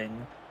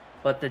reeling.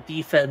 But the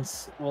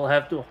defense will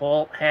have to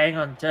hang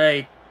on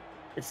tight.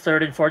 It's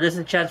 3rd and 4. This is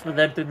a chance for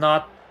them to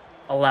not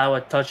allow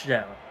a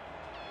touchdown.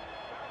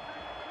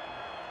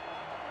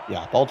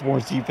 Yeah,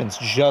 Baltimore's defense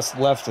just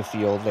left the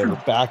field. They were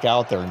back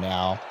out there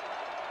now.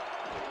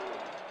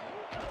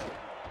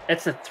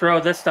 It's a throw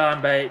this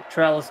time by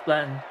Trellis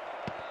Blanton.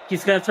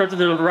 He's going to throw to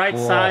the right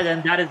side,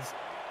 and that is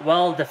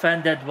well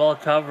defended, well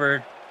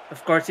covered.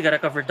 Of course, you got to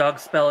cover Doug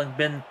Spelling.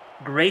 Been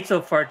great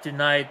so far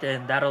tonight,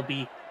 and that'll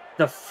be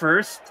the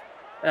first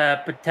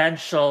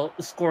potential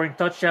scoring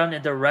touchdown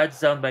in the red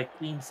zone by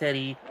Queen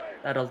City.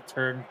 That'll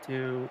turn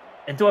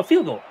into a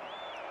field goal.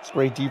 It's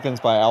great defense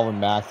by Alvin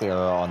Mack there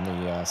on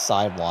the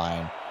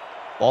sideline.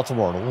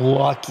 Baltimore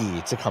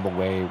lucky to come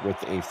away with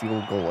a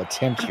field goal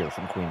attempt here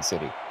from Queen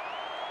City.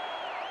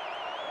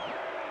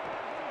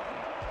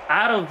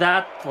 Out of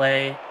that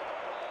play,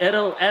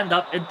 it'll end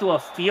up into a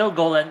field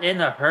goal and in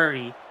a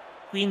hurry.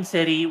 Queen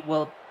City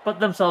will put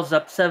themselves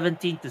up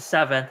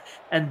 17-7.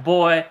 And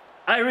boy,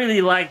 I really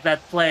like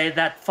that play,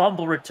 that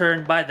fumble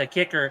return by the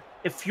kicker.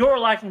 If you're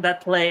liking that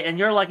play and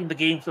you're liking the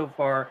game so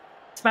far,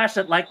 smash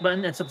that like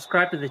button and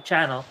subscribe to the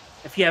channel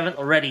if you haven't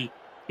already.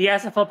 The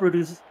SFL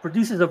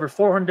produces over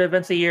 400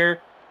 events a year,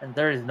 and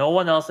there is no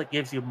one else that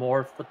gives you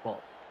more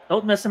football.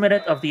 Don't miss a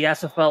minute of the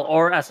SFL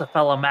or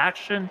SFLM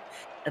action,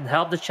 and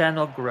help the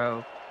channel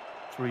grow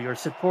through your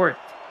support.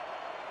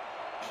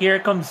 Here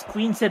comes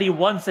Queen City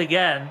once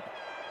again,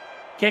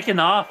 kicking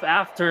off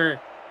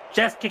after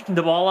just kicking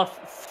the ball off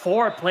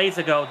 4 plays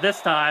ago. This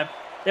time,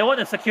 they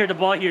want to secure the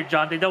ball here,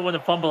 John. They don't want to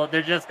fumble it.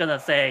 They're just going to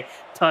say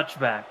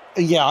touchback.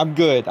 Yeah, I'm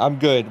good.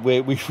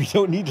 We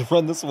don't need to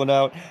run this one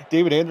out.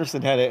 David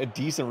Anderson had a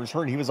decent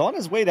return. He was on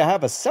his way to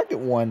have a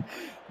second one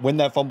when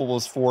that fumble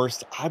was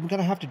forced. I'm going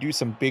to have to do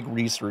some big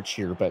research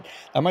here, but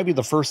that might be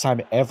the first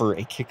time ever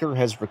a kicker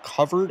has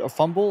recovered a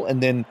fumble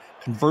and then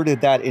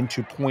converted that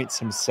into points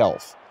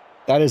himself.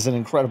 That is an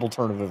incredible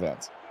turn of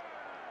events.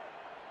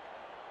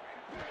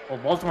 Well,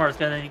 Baltimore is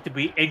going to need to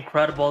be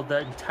incredible the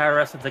entire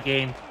rest of the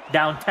game.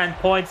 Down 10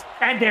 points,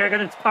 and they're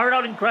going to start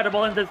out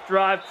incredible in this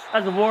drive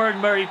as Warren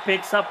Murray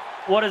picks up,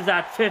 what is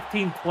that,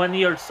 15,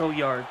 20 or so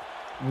yards.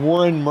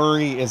 Warren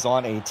Murray is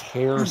on a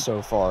tear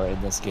so far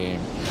in this game.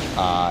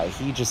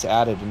 He just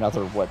added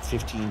another,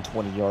 15,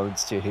 20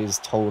 yards to his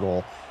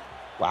total.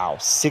 Wow,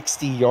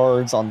 60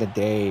 yards on the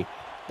day.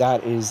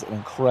 That is an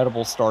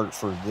incredible start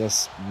for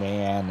this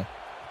man.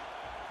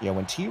 You know,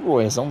 when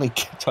T-Roy has only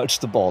touched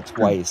the ball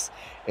twice,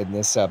 and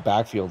this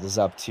backfield is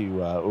up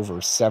to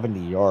over 70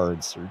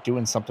 yards, they're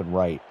doing something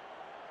right.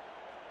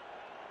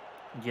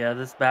 Yeah,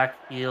 this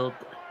backfield,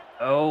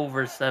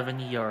 over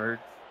 70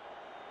 yards.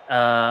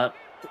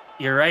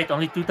 You're right,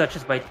 only 2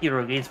 touches by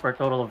T-Roy, gains for a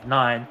total of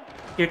 9.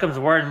 Here comes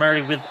Warren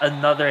Murray with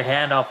another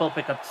handoff. He'll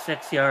pick up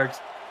 6 yards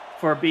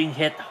for being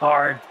hit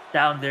hard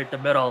down there at the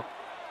middle.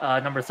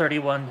 Number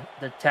 31,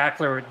 the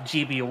tackler,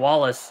 GB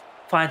Wallace,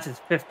 finds his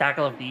 5th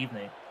tackle of the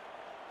evening.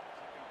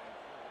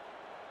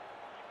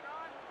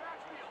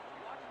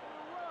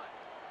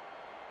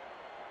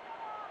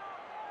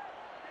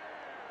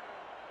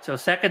 So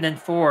 2nd and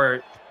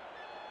 4,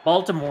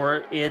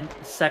 Baltimore in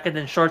 2nd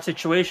and short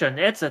situation.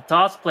 It's a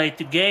toss play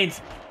to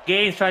Gaines.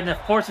 Gaines trying to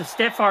force a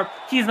stiff arm.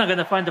 He's not going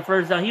to find the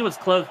first down. He was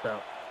close, though.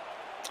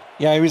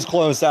 Yeah, he was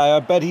close. I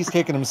bet he's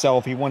kicking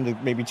himself. He wanted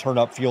to maybe turn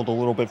upfield a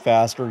little bit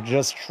faster,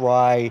 just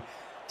try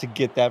to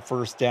get that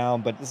first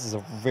down. But this is a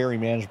very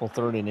manageable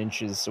 3rd and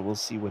inches, so we'll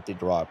see what they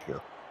draw up here.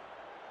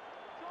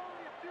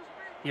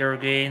 Here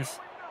Gaines,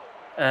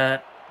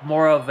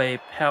 more of a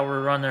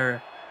power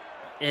runner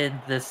in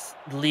this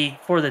league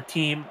for the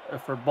team,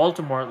 for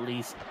Baltimore at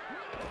least.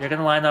 They're going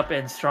to line up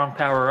in strong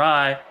power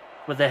I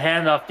with a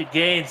handoff to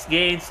Gaines.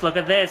 Gaines, look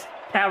at this.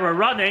 Power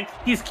running.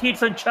 He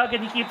keeps on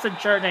chugging. He keeps on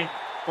churning.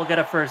 We'll get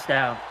a first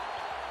down.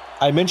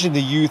 I mentioned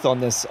the youth on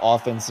this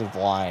offensive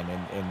line,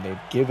 and they've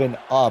given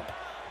up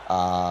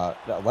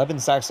 11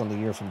 sacks on the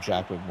year from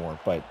Jack Wigmore,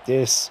 but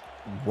this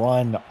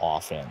run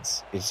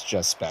offense is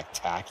just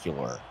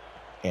spectacular,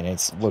 and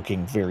it's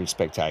looking very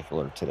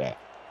spectacular today.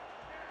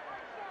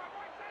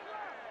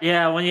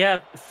 Yeah, when you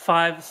have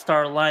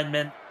 5-star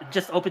linemen, it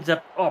just opens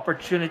up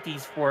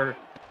opportunities for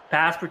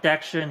pass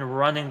protection,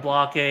 running,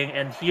 blocking,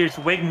 and here's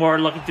Wigmore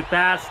looking to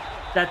pass.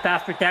 That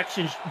pass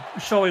protection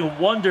showing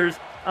wonders,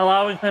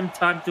 allowing him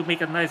time to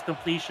make a nice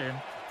completion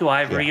to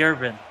Ivory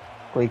Irvin.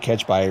 Great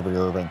catch by Ivory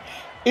Irvin.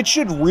 It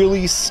should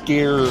really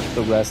scare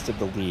the rest of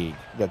the league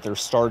that they're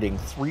starting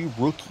 3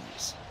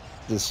 rookies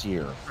this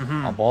year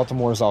on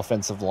Baltimore's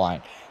offensive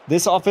line.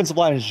 This offensive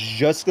line is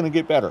just going to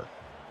get better.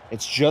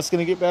 It's just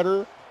going to get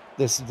better.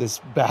 This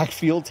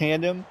backfield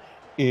tandem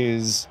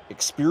is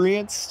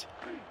experienced,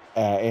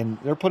 and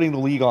they're putting the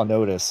league on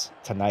notice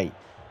tonight.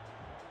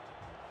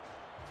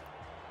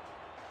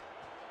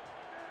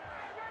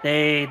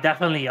 They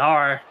definitely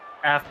are.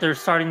 After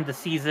starting the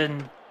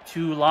season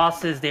 2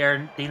 losses,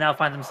 they now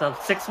find themselves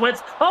 6 wins.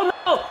 Oh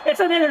no! It's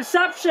an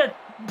interception!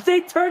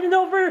 They turn it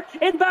over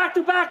in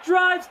back-to-back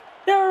drives.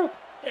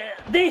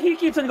 He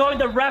keeps on going.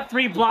 The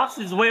referee blocks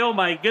his way. Oh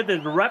my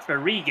goodness,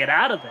 referee, get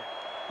out of there.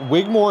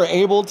 Wigmore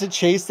able to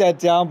chase that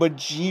down, but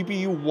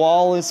GB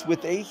Wallace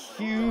with a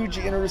huge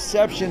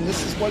interception.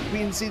 This is what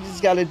Queen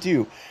City's got to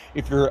do.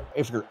 If you're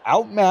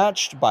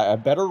outmatched by a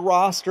better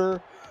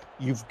roster,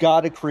 you've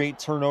got to create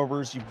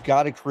turnovers. You've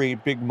got to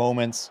create big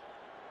moments.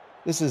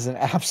 This is an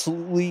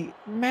absolutely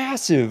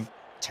massive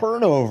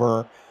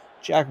turnover.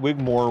 Jack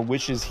Wigmore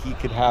wishes he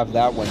could have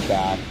that one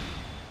back.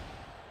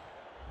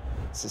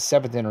 It's the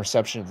 7th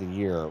interception of the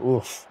year.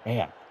 Oof,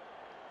 man.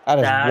 That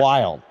is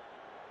wild.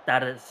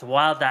 That is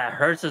wild. That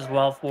hurts as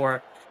well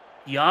for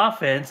the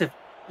offense. If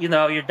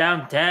you're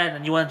down 10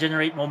 and you want to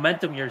generate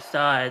momentum your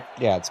side.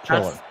 Yeah, it's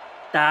killer.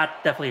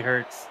 That definitely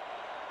hurts.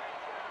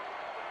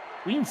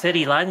 Queen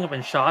City lining up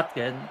in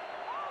shotgun,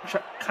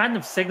 kind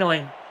of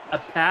signaling a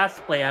pass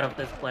play out of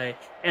this play.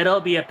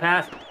 It'll be a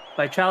pass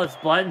by Chalice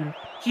Blunden.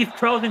 He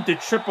throws into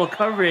triple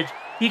coverage.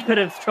 He could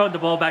have thrown the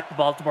ball back to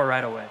Baltimore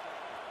right away.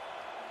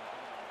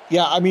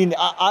 Yeah, I mean,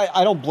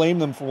 I don't blame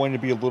them for wanting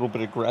to be a little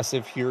bit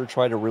aggressive here,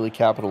 try to really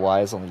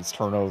capitalize on these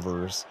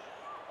turnovers.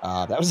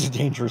 That was a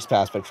dangerous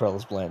pass by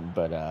Trellis Blunden,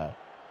 but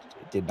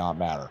it did not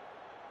matter.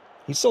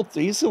 He's still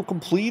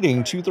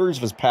completing 2/3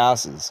 of his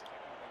passes,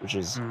 which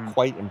is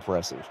quite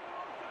impressive.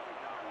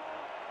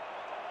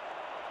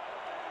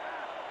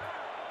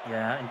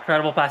 Yeah,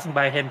 incredible passing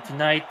by him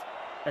tonight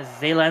as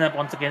they line up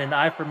once again in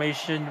I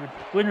formation with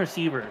twin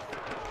receivers.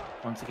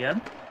 Once again,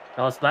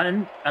 Trellis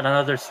Blunden at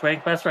another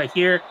swing pass right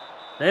here.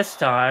 This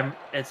time,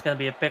 it's going to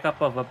be a pickup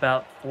of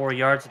about 4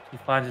 yards if he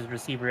finds his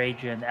receiver,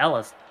 Adrian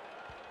Ellis.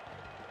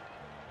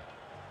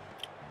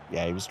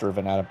 Yeah, he was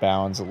driven out of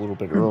bounds a little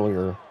bit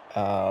earlier.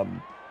 Yeah,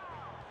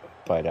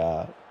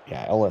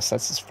 Ellis,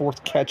 that's his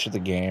 4th catch of the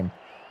game.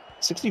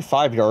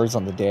 65 yards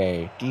on the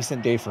day.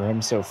 Decent day for him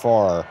so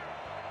far.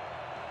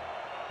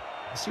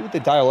 Let's see what they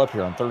dial up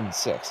here on 3rd and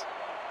 6.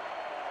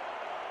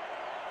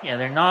 Yeah,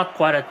 they're not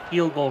quite at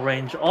field goal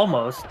range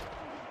almost.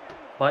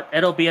 But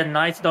it'll be a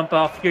nice dump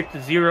off here to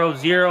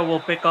 0-0. We'll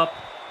pick up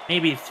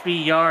maybe 3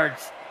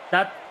 yards.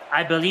 That,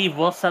 I believe,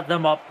 will set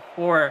them up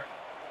for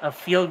a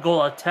field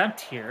goal attempt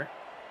here.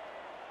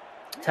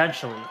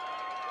 Potentially.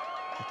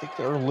 I think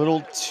they're a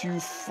little too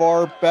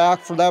far back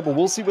for that, but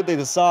we'll see what they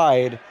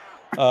decide.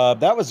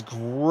 That was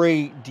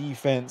great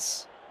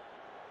defense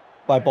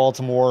by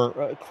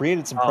Baltimore.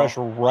 Created some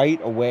pressure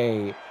right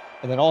away,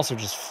 and then also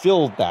just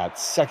filled that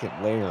second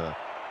layer.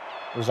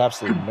 There's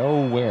absolutely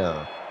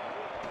nowhere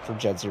for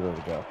Jet Zero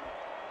to go.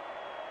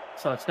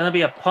 So it's going to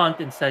be a punt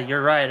instead.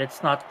 You're right.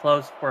 It's not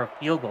close for a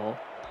field goal.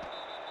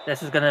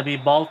 This is going to be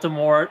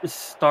Baltimore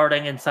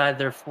starting inside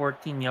their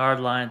 14-yard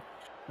line.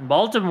 And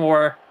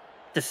Baltimore,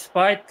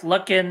 despite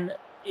looking,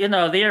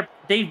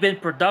 they've been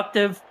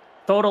productive.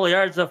 Total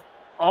yards of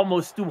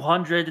almost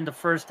 200 in the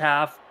first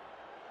half.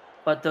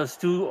 But those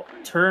 2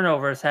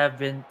 turnovers have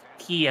been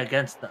key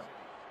against them.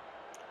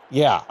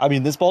 Yeah, I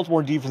mean, this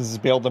Baltimore defense has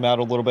bailed them out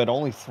a little bit.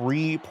 Only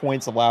 3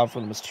 points allowed for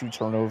them as 2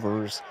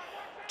 turnovers.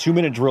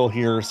 2-minute drill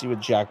here. See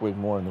what Jack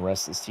Wigmore and the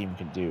rest of this team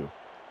can do.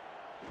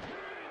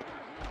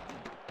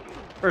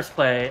 First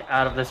play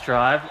out of this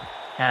drive.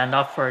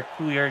 Handoff for a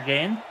 2-yard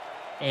gain.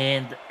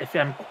 And if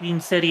I'm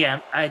Queen City,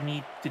 I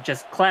need to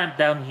just clamp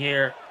down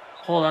here,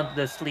 hold on to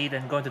this lead,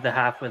 and go into the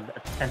half with a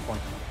 10-point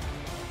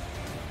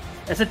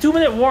lead. It's a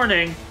 2-minute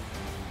warning.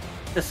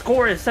 The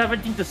score is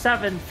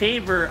 17-7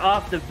 favor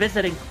of the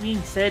visiting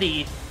Queen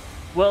City.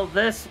 Will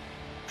this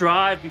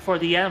drive before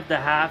the end of the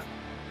half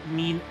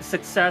mean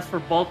success for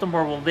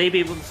Baltimore? Will they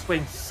be able to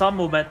swing some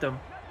momentum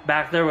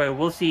back their way?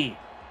 We'll see.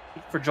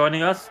 Thank you for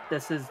joining us.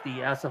 This is the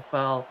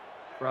SFL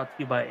brought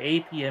to you by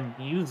APM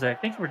Music.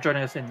 Thank you for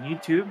joining us in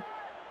YouTube.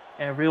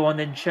 Everyone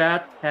in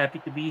chat, happy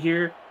to be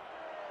here.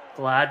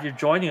 Glad you're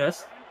joining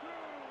us.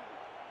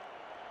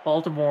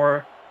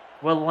 Baltimore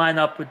will line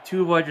up with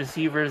 2 wide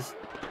receivers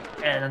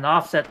and an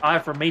offset I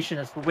formation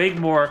as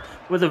Wigmore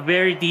with a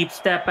very deep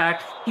step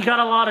back. He got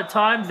a lot of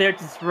time there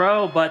to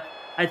throw, but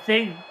I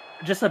think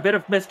just a bit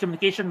of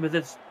miscommunication with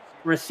his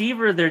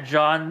receiver there,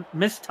 John,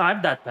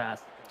 mistimed that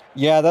pass.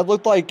 Yeah, that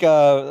looked like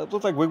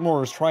Wigmore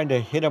was trying to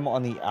hit him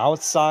on the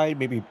outside,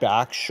 maybe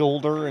back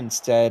shoulder,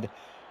 instead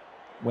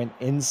went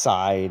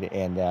inside,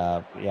 and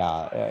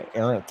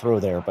errant throw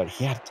there, but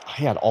he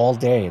had all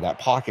day. That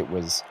pocket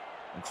was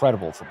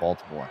incredible for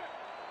Baltimore.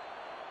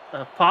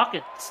 The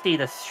pocket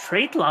stayed a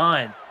straight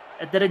line.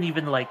 It didn't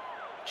even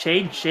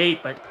change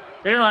shape, but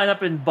they line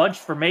up in bunch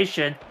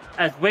formation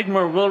as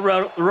Wigmore will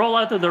roll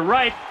out to the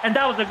right, and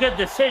that was a good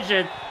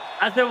decision.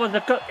 As there was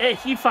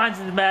he finds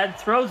his man,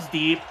 throws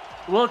deep,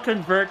 will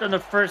convert on the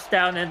first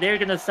down, and they're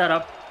gonna set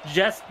up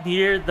just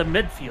near the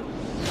midfield.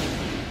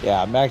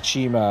 Yeah, Mac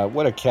Chima,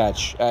 what a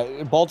catch.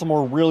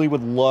 Baltimore really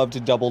would love to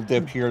double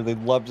dip here.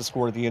 They'd love to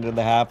score at the end of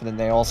the half, and then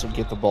they also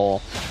get the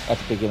ball at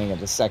the beginning of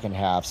the second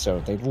half. So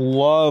they'd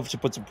love to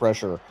put some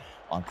pressure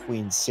on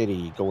Queen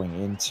City going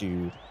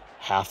into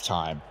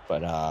halftime.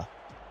 But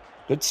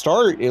good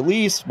start, at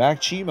least.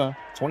 Mac Chima,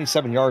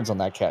 27 yards on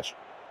that catch.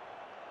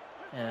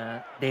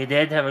 They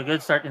did have a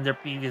good start in their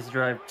previous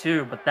drive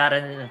too, but that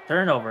ended in a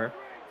turnover.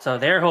 So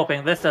they're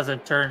hoping this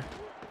doesn't turn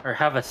or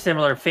have a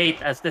similar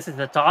fate, as this is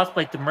a toss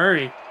play to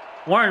Murray.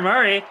 Warren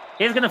Murray,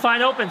 he's going to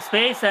find open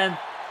space, and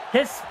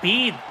his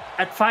speed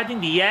at finding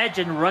the edge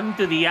and running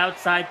to the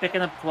outside,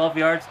 picking up 12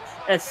 yards,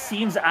 it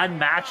seems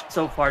unmatched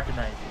so far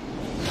tonight.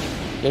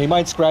 Yeah, you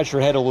might scratch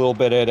your head a little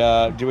bit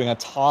at doing a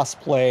toss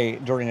play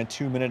during a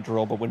 2-minute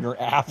drill, but when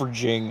you're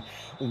averaging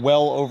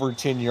well over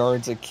 10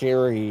 yards a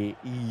carry,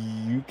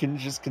 you can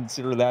just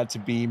consider that to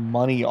be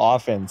money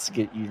offense.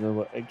 Get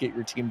your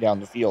team down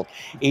the field.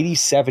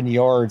 87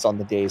 yards on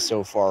the day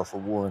so far for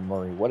Warren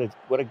Murray.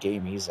 What a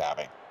game he's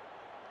having.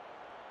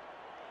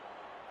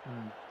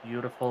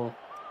 Beautiful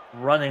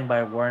running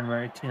by Warren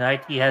Murray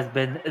tonight. He has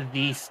been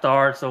the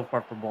star so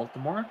far for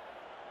Baltimore,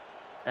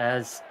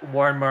 as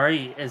Warren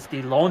Murray is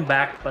the lone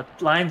back,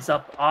 but lines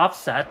up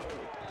offset.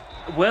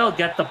 Will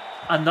get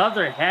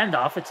another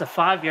handoff. It's a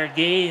 5-yard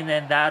gain,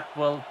 and that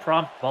will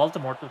prompt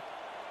Baltimore to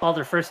call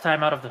their first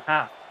time out of the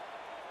half.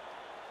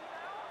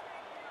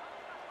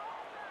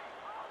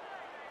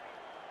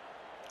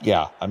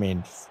 Yeah, I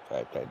mean,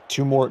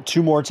 two more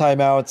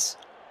timeouts.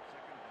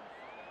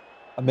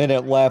 A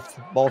minute left.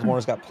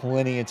 Baltimore's got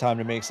plenty of time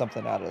to make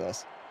something out of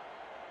this.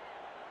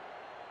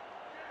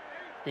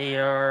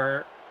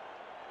 They're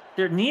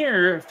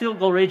near field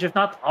goal range, if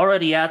not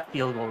already at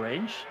field goal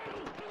range.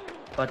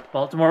 But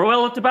Baltimore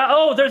will look to bat.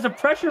 Oh, there's a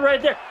pressure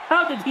right there.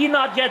 How did he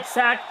not get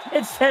sacked?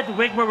 Instead,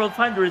 Wigmore will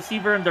find the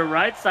receiver on the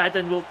right side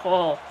and will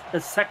call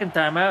the second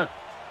timeout.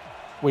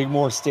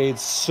 Wigmore stayed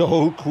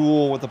so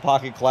cool with the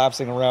pocket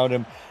collapsing around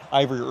him.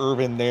 Ivory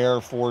Irvin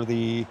there for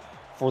the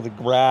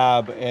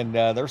grab, and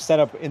they're set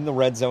up in the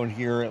red zone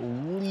here. At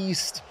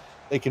least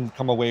they can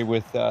come away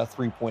with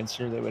 3 points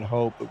here, they would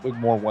hope. But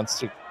Wigmore wants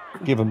to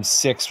give him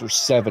 6 or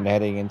 7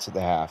 heading into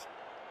the half.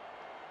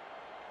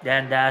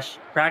 Dan Dash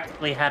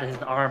practically had his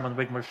arm on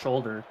Wigmore's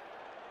shoulder.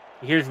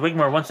 Here's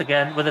Wigmore once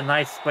again with a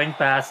nice swing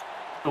pass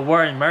to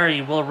Warren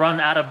Murray. Will run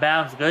out of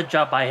bounds. Good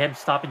job by him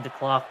stopping the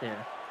clock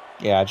there.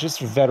 Yeah, just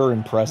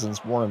veteran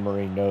presence. Warren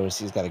Murray knows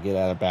he's got to get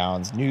out of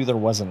bounds. Knew there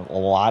wasn't a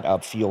lot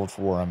upfield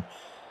for him.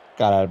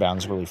 Got out of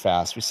bounds really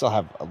fast. We still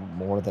have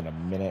more than a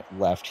minute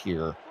left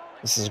here.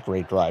 This is a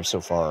great drive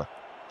so far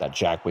that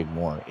Jack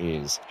Wigmore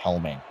is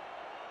helming.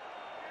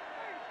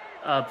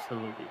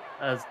 Absolutely.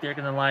 As they're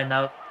going to line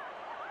out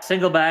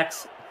single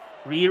backs,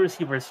 3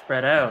 receivers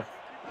spread out.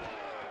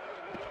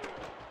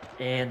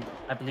 And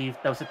I believe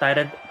that was a tight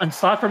end. On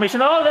slot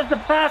formation. Oh, there's the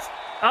pass.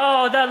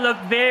 Oh, that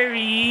looked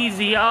very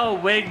easy. Oh,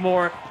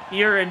 Wigmore,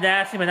 you're a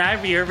nasty man.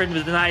 Ivory Irvin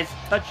with a nice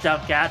touchdown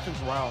catch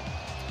as well.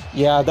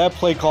 Yeah, that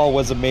play call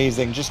was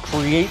amazing. Just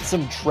create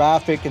some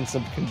traffic and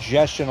some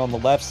congestion on the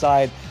left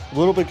side. A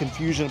little bit of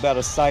confusion about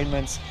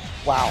assignments.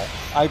 Wow,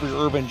 Ivory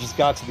Irvin just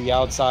got to the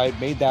outside,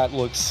 made that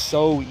look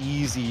so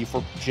easy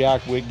for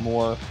Jack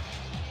Wigmore.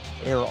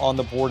 Here on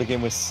the board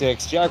again with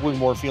 6. Jack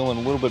Wigmore feeling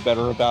a little bit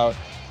better about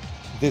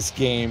this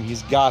game.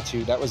 He's got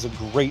to. That was a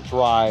great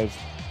drive.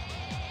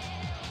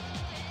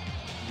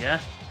 Yeah,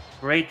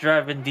 great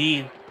drive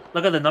indeed.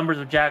 Look at the numbers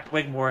of Jack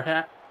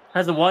Wigmore.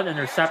 Has a 1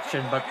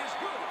 interception, but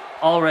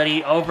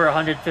already over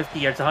 150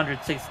 yards,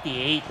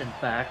 168 in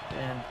fact.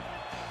 And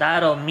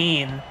that'll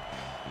mean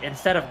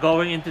instead of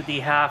going into the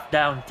half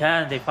down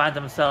 10, they find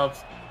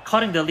themselves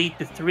cutting the lead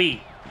to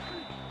 3.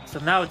 So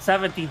now it's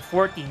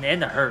 17-14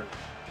 in a hurry.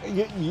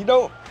 You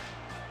know...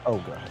 Oh,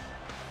 go ahead.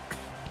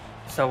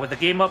 So with the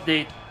game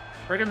update,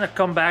 we're going to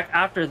come back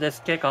after this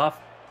kickoff.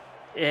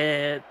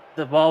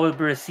 The ball will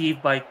be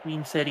received by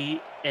Queen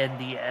City in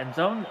the end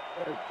zone.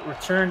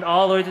 Returned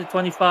all the way to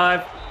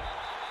 25.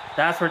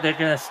 That's where they're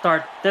going to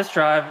start this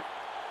drive.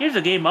 Here's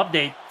a game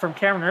update from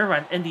Cameron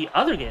Irvine in the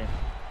other game.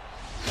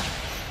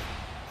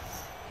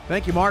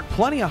 Thank you, Mark.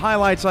 Plenty of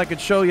highlights I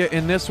could show you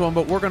in this one,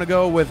 but we're going to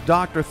go with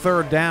Dr.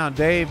 Third Down.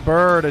 Dave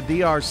Bird, a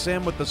DR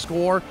Sim with the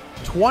score.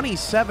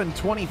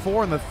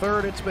 27-24 in the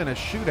third. It's been a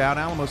shootout.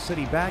 Alamo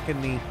City back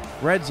in the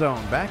red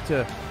zone. Back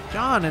to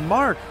John and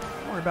Mark.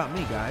 Don't worry about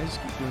me, guys.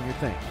 Keep doing your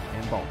thing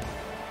in Baltimore.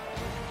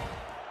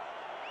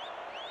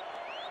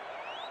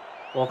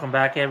 Welcome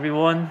back,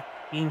 everyone.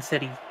 Queen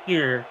City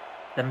here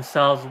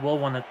themselves will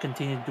want to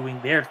continue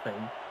doing their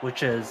thing,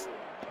 which is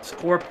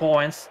score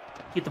points,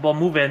 keep the ball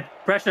moving.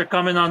 Pressure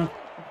coming on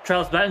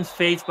Travis Benton's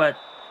face, but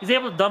he's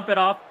able to dump it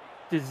off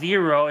to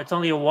 0. It's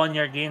only a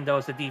 1-yard gain, though,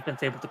 as the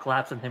defense able to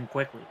collapse on him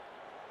quickly.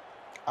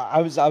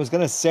 I was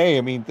going to say,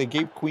 I mean, they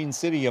gave Queen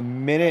City a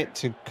minute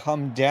to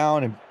come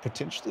down and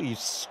potentially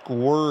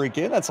score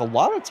again. That's a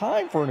lot of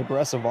time for an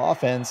aggressive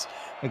offense,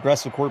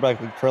 aggressive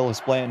quarterback like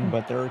Trellis Blanton,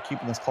 but they're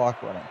keeping this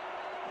clock running.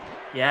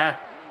 Yeah,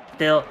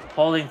 still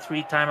holding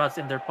 3 timeouts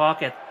in their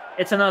pocket.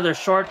 It's another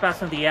short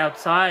pass on the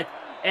outside,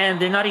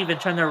 and they're not even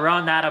trying to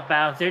run out of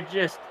bounds. They're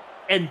just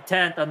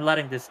intent on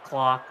letting this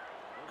clock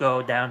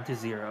go down to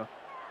 0.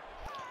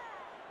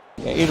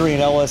 Yeah, Adrian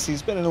Ellis,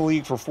 he's been in the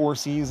league for 4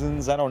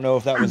 seasons. I don't know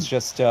if that was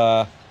just,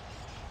 a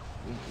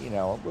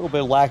little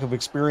bit of lack of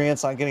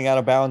experience on getting out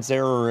of bounds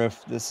there, or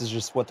if this is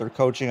just what they're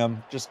coaching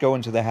him. Just go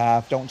into the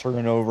half, don't turn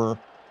it over.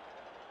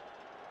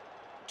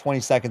 20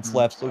 seconds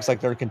left. Looks like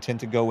they're content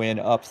to go in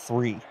up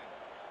 3. Yeah.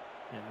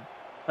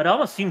 But it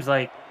almost seems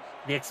like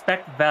the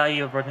expected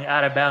value of running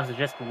out of bounds is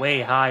just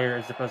way higher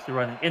as opposed to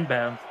running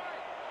inbounds.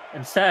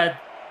 Instead,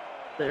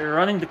 they're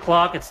running the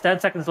clock. It's 10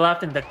 seconds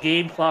left in the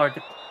game clock.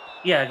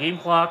 Game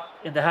clock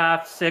in the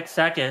half, 6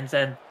 seconds,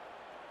 and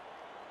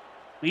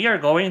we are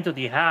going into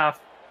the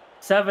half,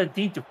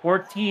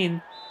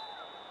 17-14,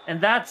 and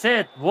that's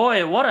it.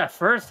 Boy, what a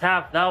first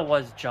half that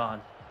was,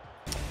 John.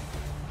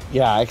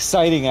 Yeah,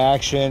 exciting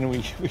action.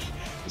 We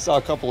saw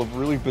a couple of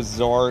really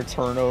bizarre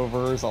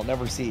turnovers. I'll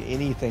never see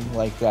anything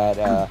like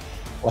that,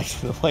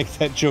 like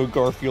that Joe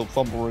Garfield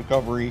fumble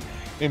recovery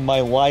in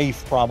my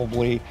life,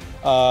 probably.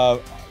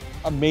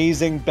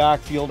 Amazing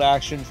backfield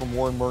action from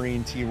Warren Murray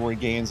and T-Roy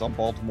Gaines on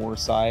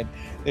Baltimore's side.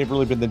 They've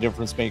really been the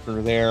difference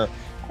maker there.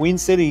 Queen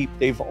City,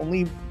 they've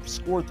only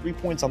scored 3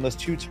 points on those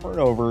 2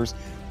 turnovers.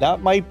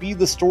 That might be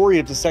the story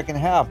of the second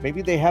half.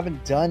 Maybe they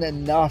haven't done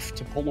enough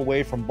to pull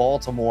away from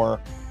Baltimore.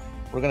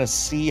 We're going to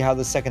see how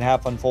the second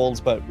half unfolds,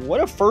 but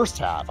what a first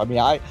half. I mean,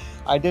 I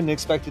didn't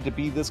expect it to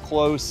be this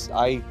close.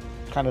 I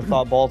kind of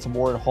thought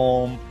Baltimore at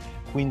home.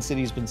 Queen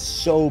City's been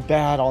so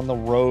bad on the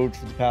road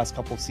for the past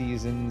couple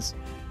seasons.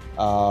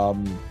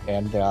 It's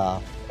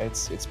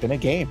been a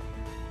game.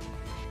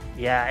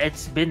 Yeah,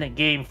 it's been a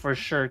game for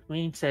sure.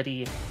 Queen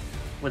City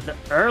with the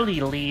early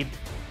lead,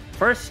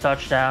 first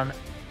touchdown,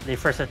 they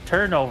first a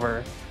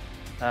turnover,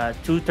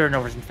 2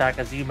 turnovers, in fact,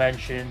 as you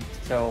mentioned.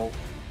 So,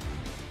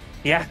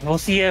 yeah, we'll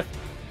see if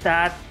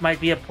that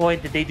might be a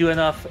point. Did they do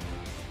enough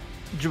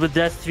with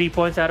just 3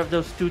 points out of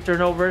those 2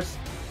 turnovers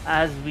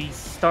as we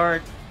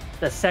start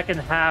the second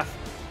half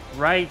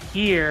right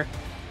here?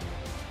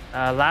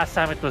 Last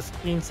time it was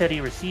Queen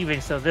City receiving,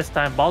 so this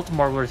time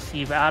Baltimore will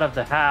receive out of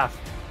the half.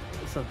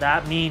 So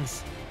that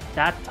means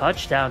that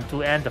touchdown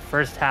to end the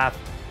first half,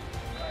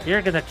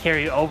 they're going to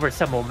carry over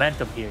some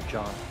momentum here,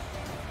 John.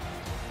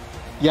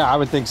 Yeah, I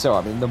would think so.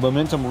 I mean, the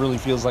momentum really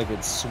feels like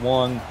it's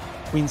swung.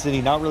 Queen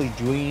City not really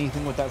doing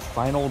anything with that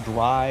final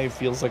drive.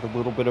 Feels like a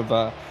little bit of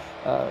a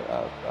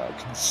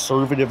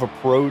conservative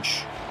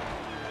approach.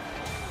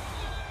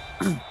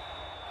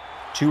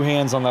 2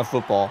 hands on that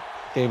football.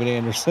 David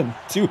Anderson,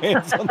 2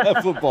 hands on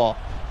that football.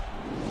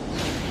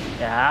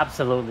 Yeah,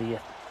 absolutely.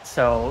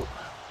 So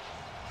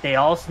they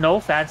also know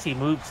fancy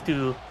moves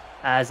too,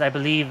 as I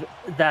believe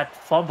that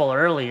fumble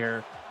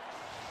earlier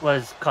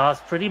was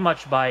caused pretty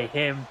much by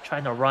him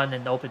trying to run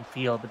in open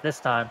field, but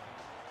this time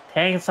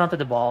hangs onto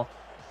the ball.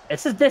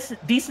 It's a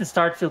decent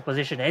start field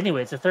position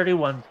anyway. It's a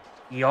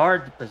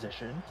 31-yard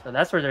position, so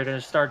that's where they're going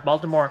to start.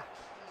 Baltimore,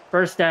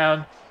 first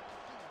down,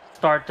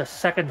 start the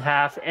second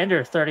half, and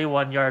their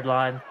 31-yard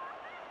line.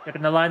 They're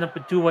going to line up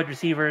with 2 wide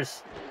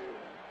receivers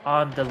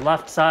on the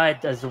left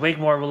side as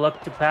Wigmore will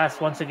look to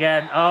pass once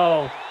again.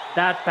 Oh,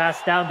 that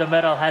pass down the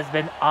middle has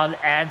been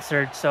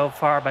unanswered so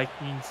far by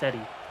Queen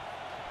City.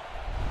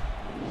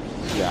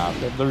 Yeah,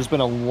 there's been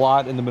a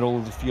lot in the middle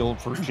of the field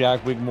for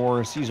Jack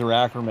Wigmore, Caesar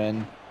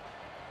Ackerman.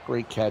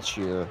 Great catch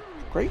here.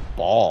 Great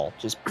ball.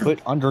 Just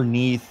put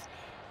underneath,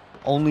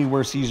 only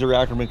where Caesar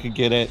Ackerman could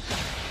get it.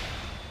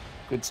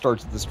 Good start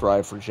to this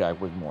drive for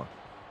Jack Wigmore.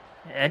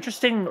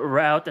 Interesting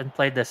route and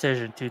play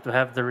decision to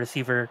have the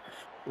receiver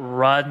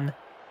run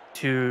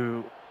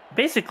to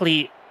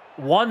basically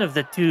one of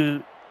the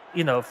 2,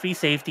 free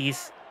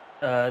safeties,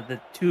 the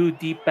 2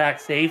 deep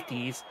back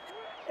safeties,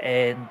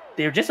 and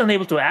they're just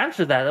unable to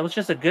answer that. That was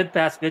just a good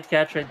pass, good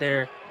catch right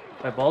there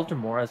by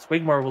Baltimore, as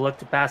Wigmore will look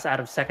to pass out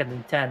of 2nd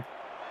and 10.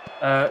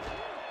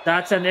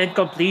 That's an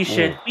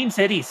incompletion. Queen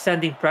City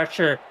sending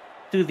pressure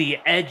to the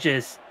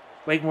edges.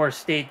 Wigmore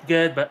stayed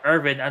good, but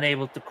Irvin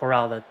unable to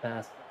corral that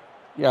pass.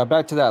 Yeah,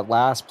 back to that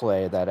last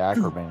play, that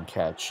Ackerman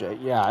catch.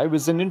 Yeah, it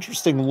was an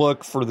interesting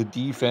look for the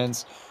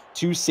defense.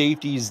 2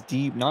 safeties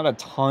deep, not a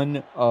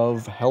ton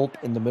of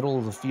help in the middle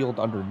of the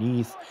field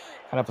underneath.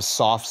 Kind of a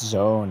soft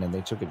zone, and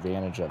they took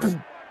advantage of it.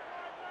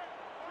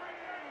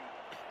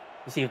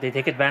 We'll see if they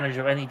take advantage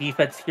of any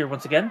defense here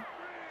once again.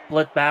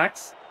 Split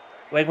backs.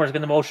 Wigmore's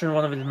going to motion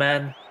one of his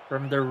men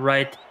from the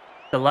right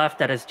to left.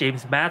 That is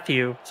James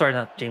Matthew. Sorry,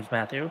 not James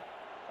Matthew.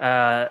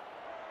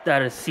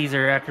 That is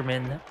Caesar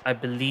Ackerman, I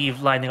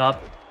believe, lining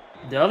up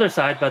the other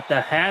side. But the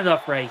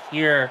handoff right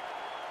here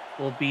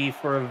will be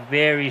for a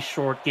very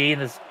short gain,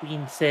 as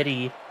Queen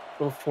City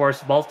will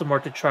force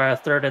Baltimore to try a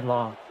 3rd and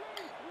long.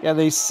 Yeah,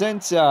 they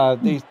sent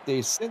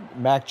they sent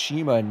Mac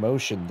Chima in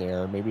motion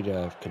there, maybe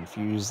to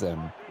confuse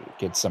them,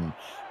 get some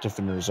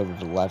defenders over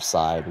to the left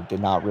side. It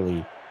did not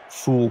really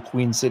fool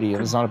Queen City.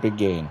 It was not a big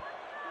gain.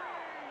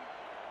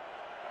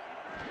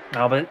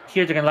 No, but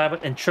here they're going to line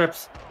up in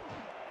trips.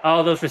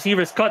 All those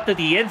receivers cut to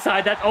the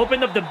inside. That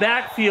opened up the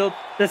backfield.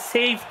 The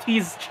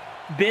safeties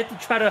bit to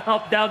try to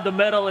help down the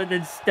middle, and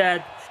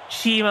instead,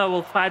 Chima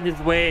will find his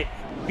way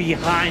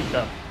behind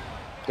them.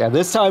 Yeah,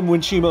 this time when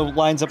Chima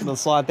lines up in the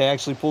slot, they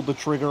actually pulled the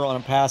trigger on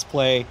a pass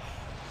play.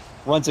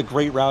 Runs a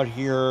great route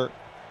here.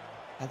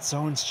 That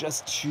zone's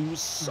just too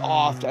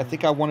soft. I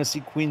think I want to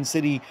see Queen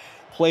City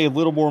play a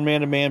little more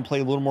man-to-man, play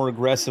a little more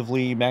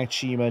aggressively. Mac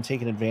Chima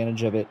taking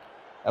advantage of it.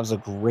 That was a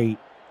great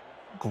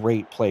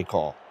play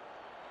call.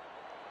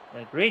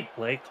 A great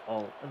play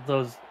call.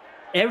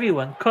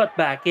 Everyone cut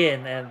back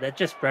in, and that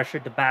just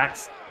pressured the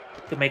backs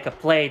to make a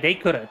play. They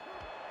couldn't.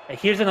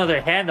 Here's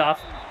another handoff.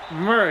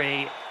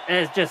 Murray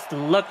is just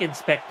looking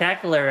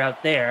spectacular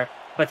out there,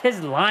 but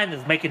his line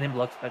is making him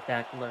look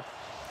spectacular.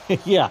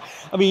 Yeah,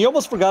 I mean, you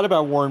almost forgot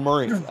about Warren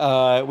Murray,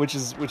 which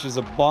is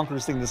a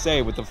bonkers thing to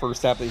say with the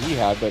first half that he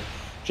had. But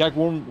Jack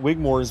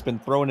Wigmore has been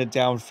throwing it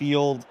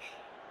downfield.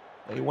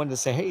 They wanted to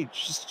say, hey,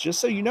 just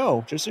so you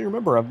know, just so you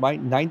remember, my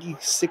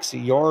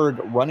 96-yard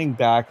running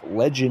back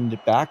legend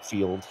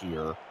backfield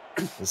here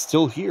is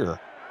still here,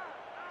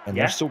 and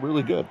they're still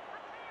really good.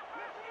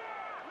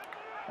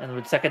 And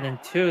with 2nd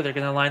and 2, they're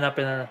going to line up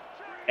in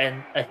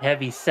a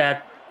heavy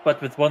set,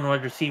 but with one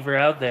wide receiver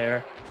out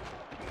there.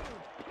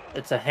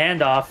 It's a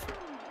handoff.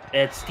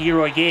 It's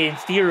Steroid Gaines.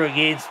 Steroid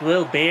Gaines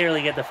will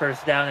barely get the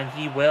first down, and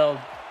he will.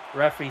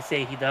 Referees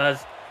say he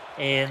does.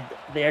 And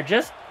they're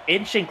just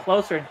inching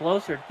closer and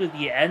closer to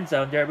the end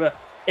zone. They're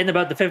in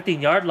about the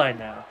 15-yard line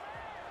now.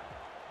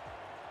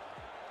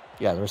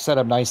 Yeah, they're set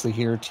up nicely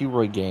here.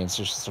 T-Roy Gaines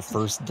is just a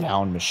first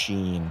down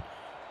machine.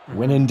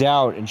 When in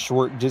doubt, in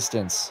short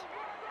distance,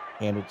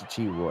 hand it to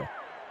T-Roy.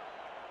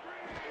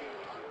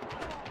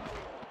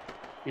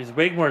 Here's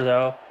Wigmore,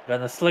 though.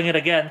 Gonna sling it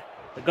again.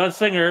 The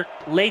gunslinger,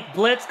 late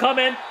blitz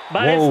coming,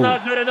 but It's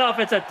not good enough.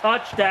 It's a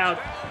touchdown.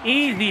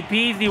 Easy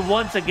peasy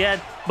once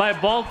again by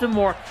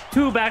Baltimore.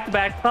 2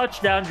 back-to-back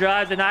touchdown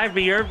drives, and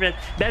Ivory Irvin,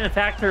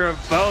 benefactor of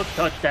both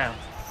touchdowns.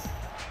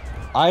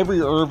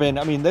 Ivory Irvin,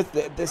 I mean,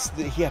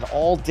 he had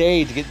all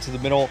day to get to the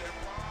middle.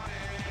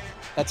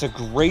 That's a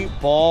great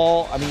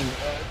ball. I mean,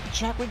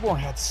 Jack Wigmore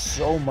had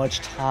so much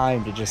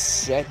time to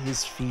just set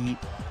his feet,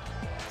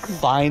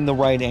 find the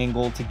right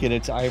angle to get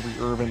it to Ivory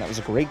Irvin. That was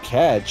a great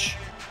catch.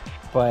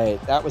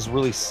 But that was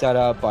really set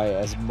up by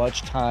as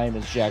much time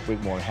as Jack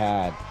Wigmore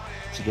had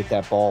to get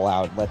that ball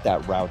out, let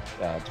that route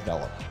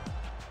develop.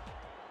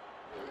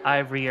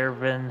 Ivory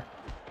Irvin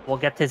will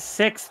get his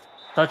 6th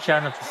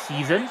touchdown of the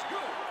season.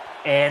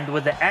 And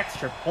with the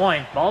extra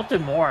point,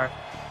 Baltimore,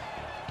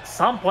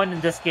 some point in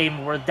this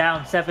game, were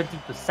down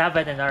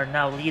 17-7 and are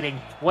now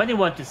leading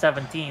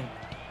 21-17.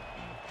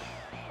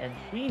 And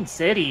Queen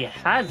City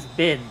has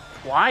been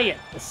quiet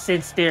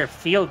since their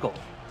field goal.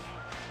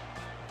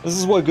 This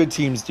is what good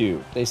teams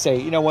do. They say,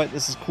 you know what,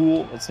 this is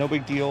cool. It's no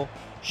big deal.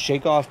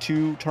 Shake off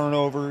 2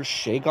 turnovers,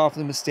 shake off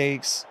the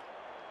mistakes,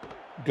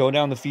 go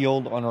down the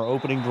field on our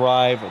opening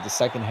drive of the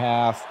second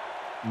half,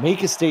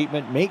 make a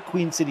statement, make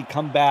Queen City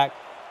come back.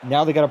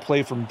 Now they got to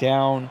play from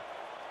down.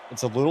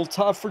 It's a little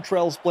tough for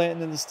Trellis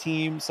Blanton and this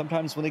team.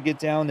 Sometimes when they get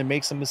down, they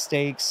make some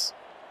mistakes.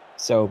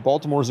 So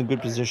Baltimore's in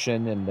good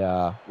position, and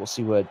we'll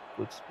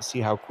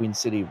see how Queen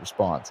City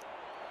responds.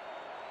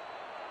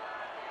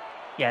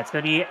 Yeah, it's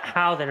going to be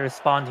how they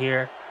respond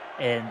here.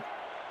 And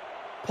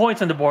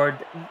points on the board,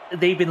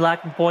 they've been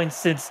lacking points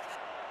since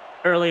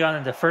early on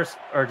in the first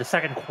or the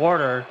second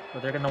quarter. So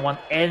they're going to want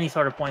any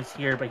sort of points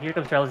here. But here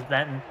comes Trellis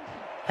Blanton.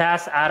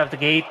 Pass out of the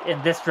gate in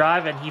this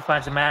drive, and he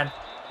finds a man.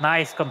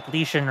 Nice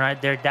completion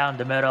right there down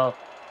the middle.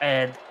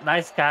 And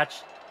nice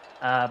catch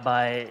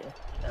by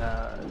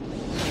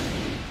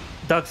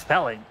Doug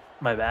Spelling.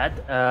 My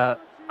bad.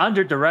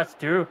 Under duress,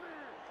 too.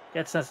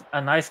 Gets us a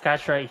nice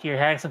catch right here,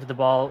 hangs onto the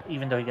ball,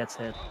 even though he gets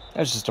hit.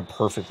 That's just a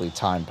perfectly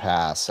timed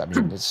pass. I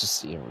mean, it's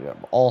just, you know, we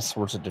have all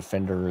sorts of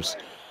defenders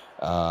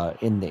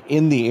in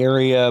the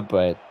area,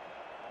 but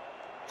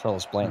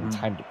Trellis Blanton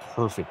timed it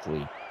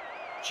perfectly.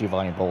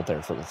 Giovanni Bolt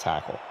there for the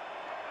tackle.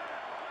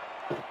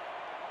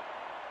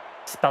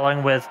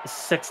 Spelling with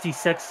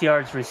 66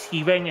 yards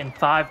receiving and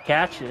 5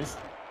 catches.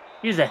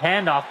 Here's a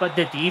handoff, but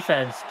the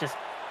defense just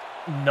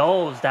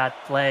knows that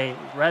play,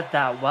 read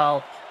that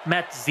well.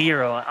 Met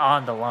 0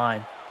 on the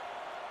line.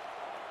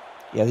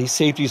 Yeah, these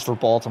safeties for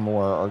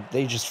Baltimore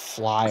they just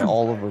fly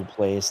all over the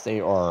place.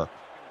 They are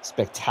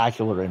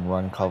spectacular in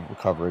run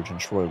coverage, and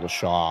Troy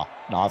LaShaw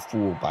not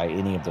fooled by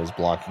any of those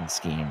blocking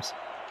schemes.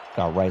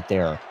 Got right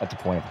there at the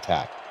point of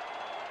attack.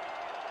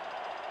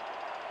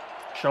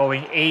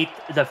 Showing 8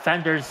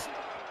 defenders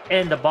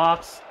in the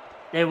box.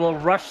 They will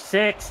rush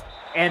 6,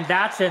 and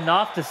that's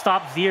enough to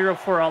stop 0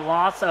 for a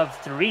loss of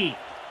 3.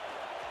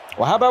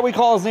 Well, how about we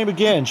call his name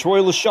again?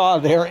 Troy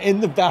LaShaw there in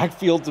the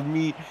backfield to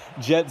meet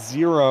Jet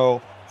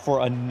 0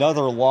 for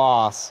another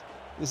loss.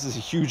 This is a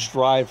huge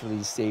drive for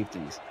these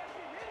safeties.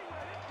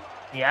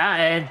 Yeah,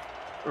 and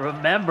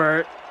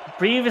remember,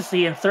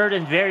 previously in 3rd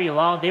and very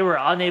long, they were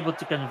unable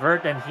to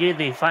convert, and here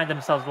they find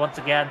themselves once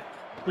again.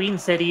 Queen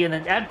City in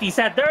an empty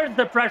set. There's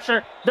the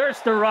pressure.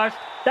 There's the rush.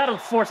 That'll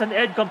force an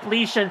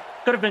incompletion.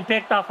 Could have been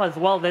picked off as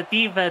well. The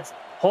defense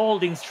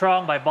holding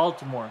strong by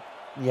Baltimore.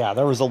 Yeah,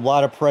 there was a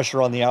lot of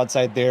pressure on the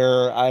outside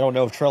there. I don't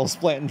know if Trellis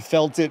Blanton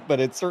felt it, but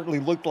it certainly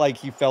looked like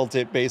he felt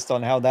it based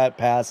on how that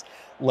pass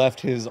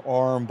left his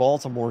arm.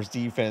 Baltimore's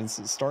defense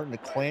is starting to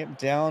clamp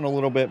down a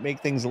little bit,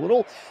 make things a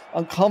little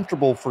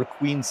uncomfortable for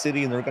Queen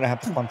City, and they're going to have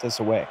to punt this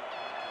away.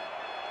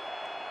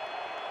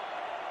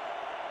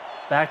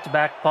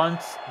 Back-to-back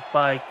punts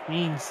by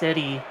Queen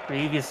City.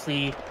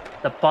 Previously,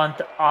 the punt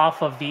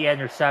off of the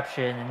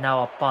interception, and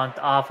now a punt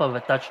off of a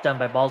touchdown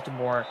by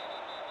Baltimore.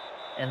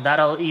 And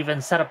that'll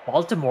even set up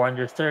Baltimore on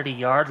their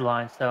 30-yard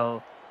line.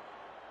 So,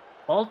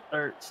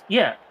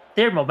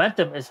 their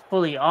momentum is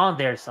fully on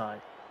their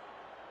side.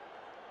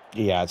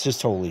 Yeah, it's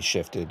just totally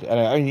shifted. And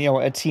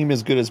a team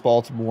as good as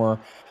Baltimore,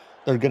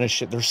 they're gonna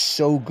shift. They're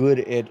so good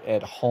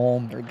at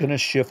home. They're gonna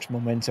shift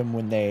momentum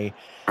when they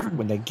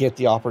get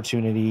the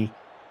opportunity.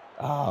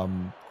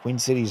 Queen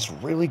City's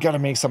really got to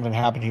make something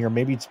happen here.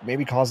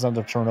 Maybe cause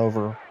another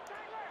turnover.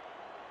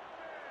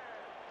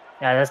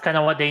 Yeah, that's kind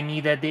of what they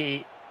needed.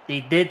 They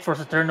did force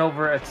a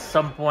turnover at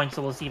some point,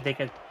 so we'll see if they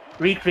can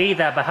recreate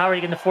that. But how are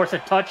you going to force a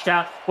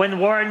touchdown when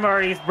Warren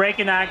Murray is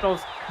breaking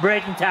ankles,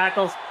 breaking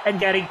tackles, and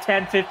getting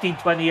 10, 15,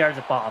 20 yards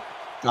a pop?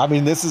 I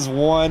mean, this is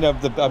one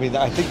of the. I mean,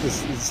 I think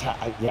this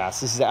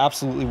is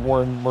absolutely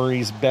Warren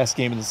Murray's best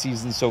game of the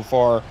season so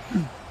far.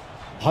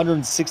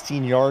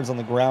 116 yards on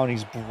the ground.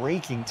 He's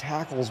breaking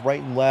tackles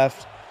right and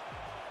left.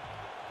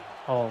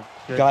 Oh,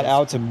 goodness. Got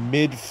out to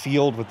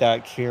midfield with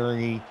that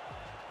carry.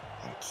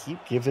 I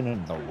keep giving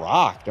him the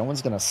rock. No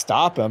one's going to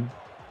stop him.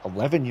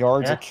 11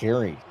 yards a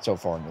carry so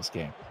far in this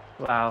game.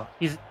 Wow.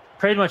 He's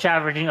pretty much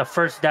averaging a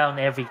first down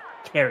every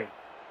carry.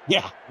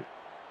 Yeah.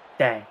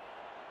 Dang.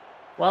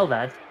 Well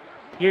then,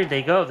 here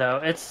they go though.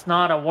 It's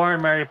not a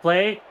Warren Murray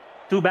play.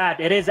 Too bad.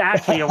 It is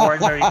actually a Warren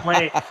Murray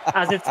play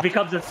as it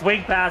becomes a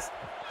swing pass.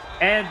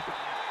 And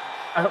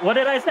what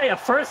did I say? A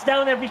first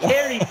down every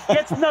carry.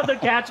 Gets another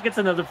catch, gets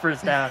another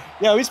first down.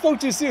 Yeah, we spoke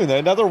too soon.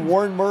 Another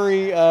Warren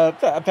Murray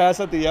pass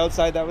at the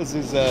outside. That was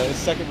his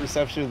second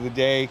reception of the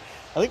day.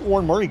 I think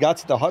Warren Murray got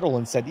to the huddle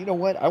and said, you know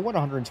what? I want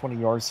 120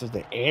 yards to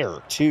the air,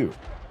 too.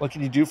 What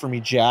can you do for me,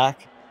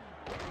 Jack?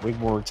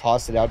 Wigmore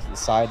tossed it out to the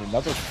side.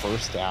 Another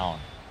first down.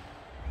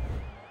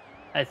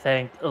 I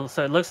think.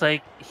 So it looks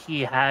like he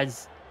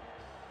has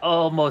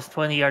almost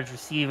 20 yards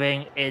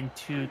receiving in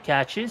 2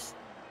 catches.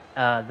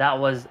 That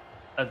was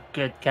a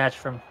good catch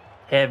from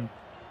him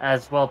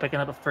as well, picking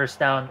up a first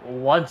down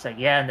once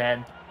again.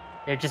 And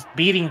they're just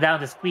beating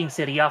down this Queen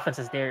City offense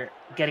as they're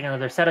getting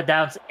another set of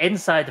downs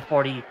inside the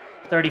 40,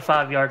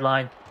 35-yard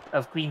line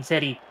of Queen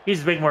City.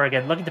 Here's Wigmore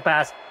again, looking to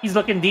pass. He's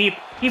looking deep.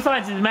 He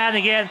finds his man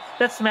again.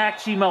 That's Mac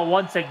Shima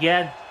once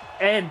again.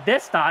 And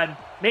this time,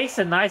 makes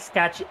a nice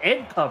catch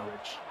in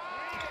coverage.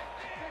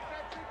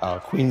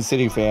 Queen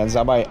City fans,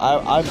 I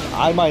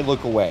might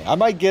look away. I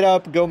might get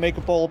up, go make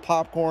a bowl of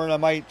popcorn. I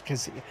might,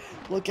 because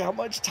look how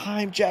much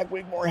time Jack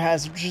Wigmore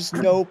has. There's just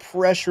no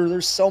pressure.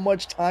 There's so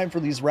much time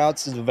for these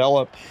routes to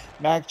develop.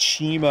 Mac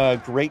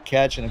Shima, great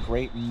catch and a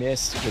great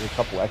miss to get a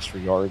couple extra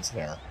yards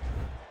there.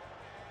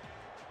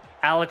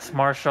 Alex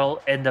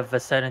Marshall in the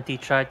vicinity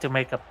tried to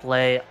make a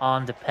play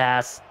on the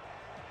pass,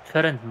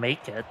 couldn't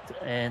make it,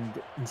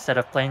 and instead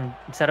of playing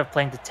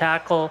the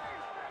tackle,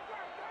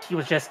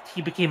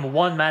 he became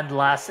one man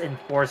less in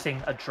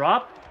forcing a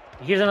drop.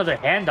 Here's another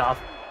handoff.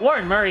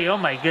 Warren Murray, oh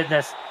my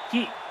goodness.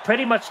 He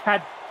pretty much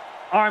had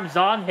arms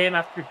on him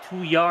after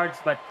 2 yards,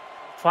 but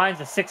finds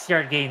a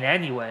 6-yard gain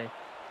anyway.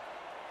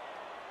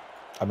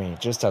 I mean,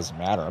 it just doesn't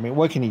matter. I mean,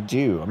 what can he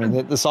do? I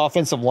mean, this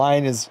offensive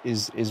line is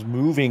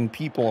moving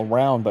people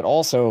around, but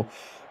also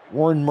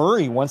Warren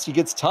Murray, once he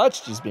gets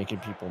touched, he's making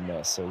people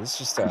miss. So this is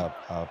just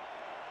a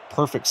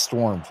perfect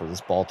storm for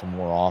this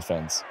Baltimore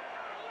offense.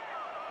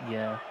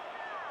 Yeah.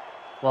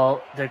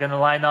 Well, they're going to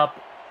line up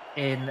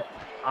in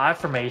I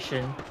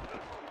formation.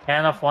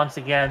 Handoff once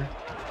again.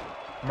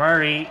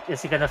 Murray,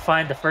 is he going to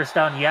find the first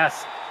down?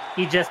 Yes.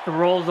 He just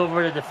rolls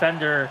over the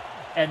defender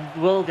and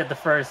will get the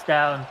first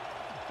down.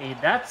 Hey,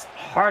 that's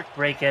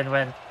heartbreaking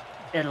when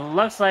it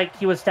looks like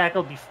he was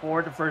tackled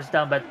before the first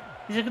down, but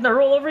he's going to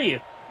roll over you.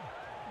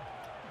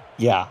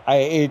 Yeah,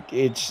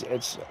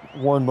 it's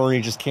Warren Murray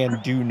just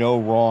can't do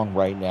no wrong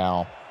right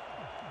now.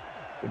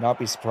 Would not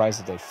be surprised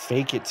if they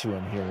fake it to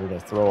him here to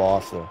throw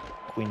off the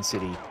Queen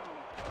City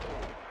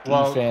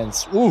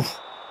defense. Oof.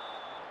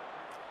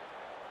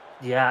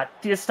 Yeah,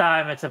 this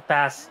time it's a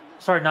pass.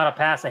 Sorry, not a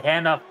pass, a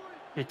handoff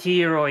to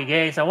T-Roy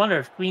Gaines. I wonder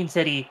if Queen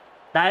City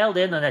dialed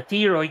in on a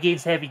T-Roy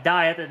Gaines heavy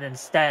diet, and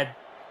instead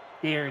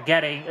they're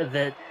getting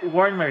the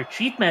Warren Murray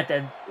treatment,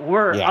 and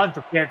we're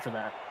unprepared for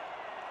that.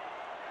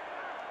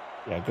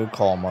 Yeah, good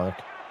call, Mark.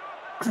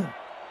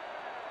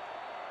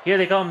 Here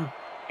they come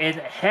in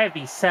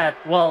heavy set.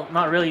 Well,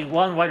 not really.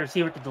 One wide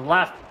receiver to the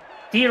left.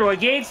 T-Roy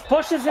Gaines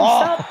pushes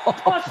himself,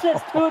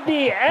 pushes to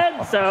the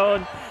end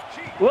zone.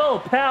 Will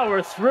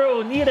power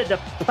through. Needed the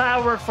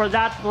power for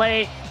that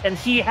play, and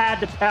he had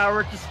the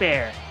power to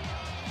spare.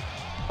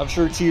 I'm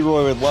sure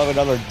T-Roy would love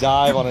another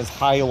dive on his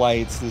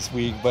highlights this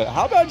week, but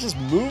how about just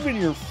moving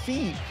your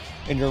feet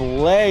and your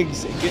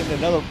legs and getting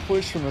another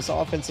push from this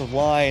offensive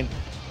line?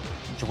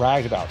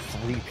 Dragged about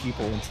 3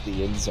 people into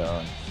the end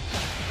zone.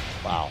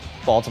 Wow.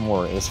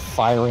 Baltimore is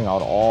firing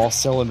on all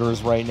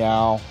cylinders right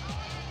now.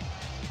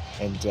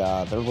 And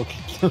they're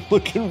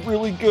looking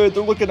really good.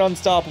 They're looking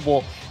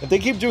unstoppable. If they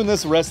keep doing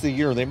this the rest of the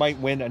year, they might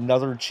win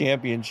another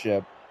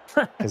championship,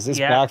 because this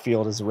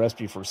backfield is a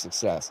recipe for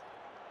success.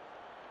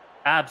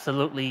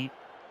 Absolutely.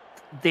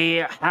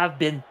 They have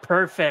been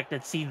perfect,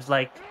 it seems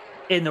like,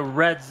 in the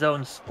red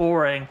zone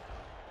scoring.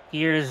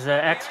 Here's an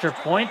extra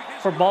point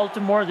for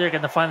Baltimore. They're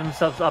going to find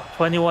themselves up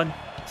 21-17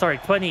 sorry,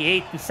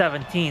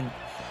 28-17.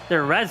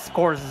 Their Reds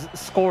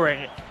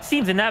scoring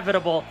seems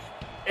inevitable.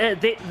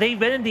 They've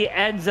been in the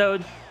end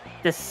zone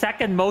the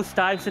second most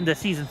times in the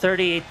season,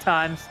 38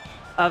 times.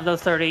 Of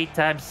those 38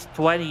 times,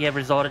 20 have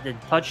resulted in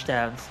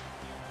touchdowns.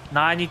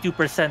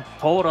 92%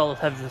 total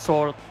have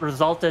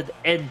resulted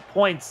in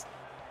points.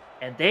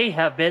 And they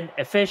have been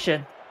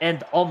efficient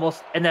and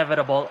almost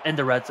inevitable in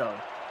the red zone.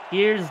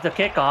 Here's the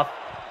kickoff.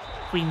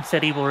 Queen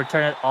City will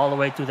return it all the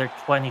way to their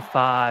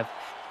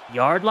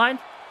 25-yard line.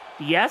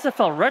 The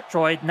SFL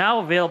Retroid, now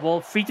available,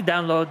 free to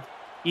download.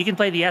 You can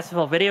play the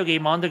SFL video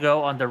game on the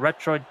go on the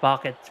Retroid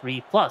Pocket 3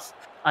 Plus,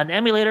 an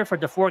emulator for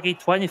the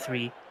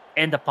 4K23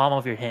 in the palm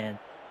of your hand.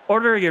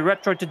 Order your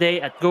Retroid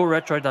today at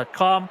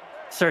goretroid.com,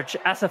 search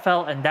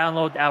SFL, and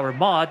download our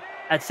mod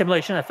at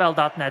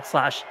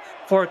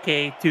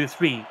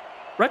simulationfl.net/4K23.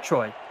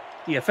 Retroid,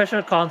 the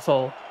official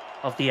console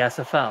of the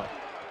SFL.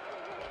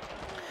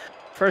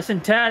 First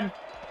and 10.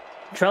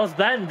 Trellis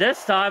Blanton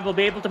this time will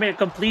be able to make a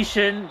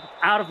completion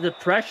out of the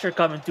pressure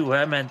coming to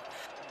him, and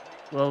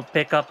will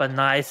pick up a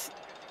nice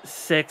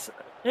 6,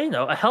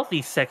 a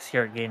healthy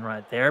 6-yard gain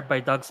right there by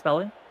Doug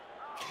Spelling.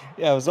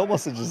 Yeah, it was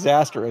almost a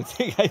disaster. I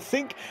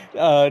think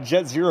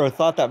Jet Zero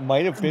thought that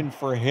might have been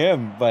for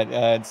him, but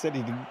instead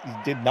he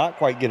did not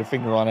quite get a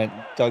finger on it.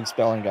 Doug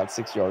Spelling got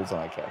 6 yards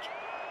on that catch.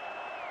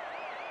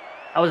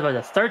 That was about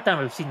the third time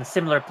we've seen a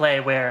similar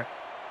play where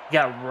he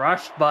got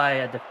rushed by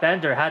a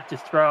defender, had to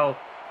throw,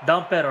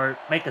 dump it, or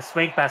make a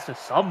swing pass to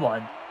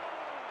someone.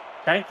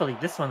 Thankfully,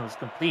 this one was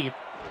complete.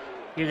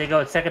 Here they go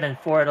at 2nd and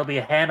 4. It'll be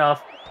a handoff.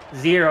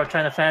 Zero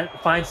trying to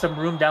find some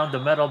room down the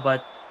middle,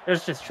 but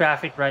there's just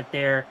traffic right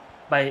there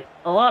by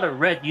a lot of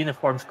red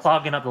uniforms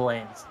clogging up the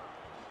lanes.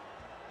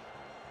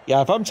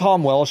 Yeah, if I'm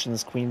Tom Welsh and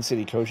this Queen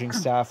City coaching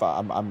staff,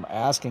 I'm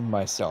asking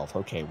myself,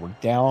 okay, we're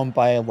down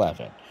by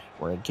 11.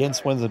 We're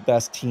against one of the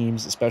best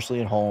teams,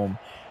 especially at home,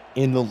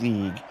 in the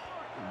league.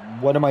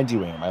 What am I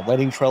doing? Am I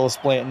letting Trellis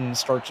Blanton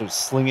start to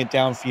sling it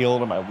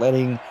downfield? Am I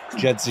letting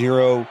Jet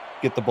Zero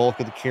get the bulk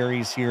of the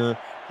carries here?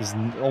 He's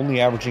only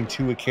averaging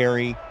 2 a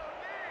carry.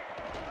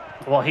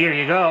 Well, here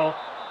you go.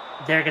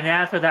 They're going to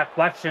answer that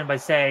question by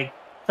saying,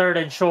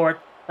 3rd and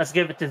short, let's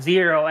give it to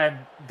Zero and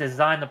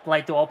design the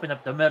play to open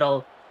up the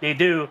middle. They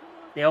do.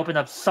 They open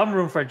up some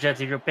room for Jet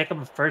Zero, pick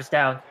them a first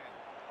down.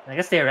 And I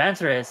guess their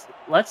answer is,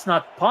 let's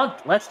not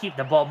punt. Let's keep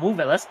the ball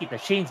moving. Let's keep the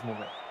chains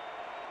moving.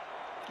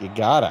 You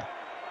gotta.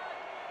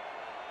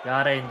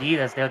 Gotta indeed,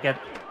 as they'll get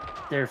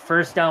their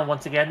first down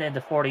once again in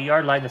the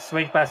 40-yard line. The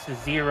swing pass to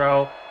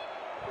Zero.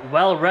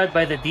 Well read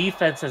by the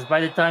defense, as by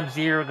the time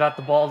Zero got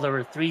the ball, there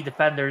were 3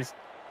 defenders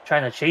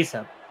trying to chase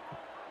him.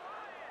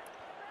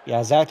 Yeah,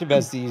 as active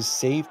as these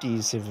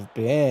safeties have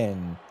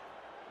been,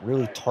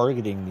 really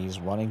targeting these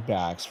running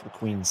backs for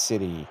Queen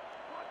City,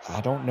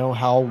 I don't know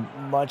how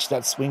much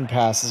that swing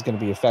pass is going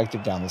to be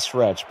effective down the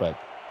stretch, but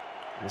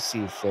we'll see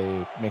if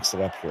they mix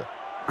it up here.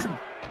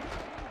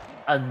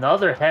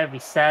 Another heavy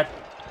set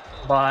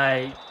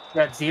by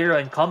Jet Zero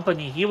and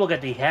company. He will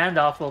get the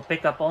handoff, will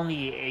pick up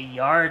only a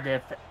yard,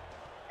 if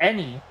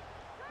any,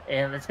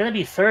 and it's going to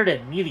be 3rd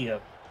and medium.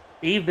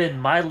 They've been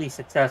mildly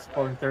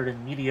successful in 3rd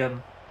and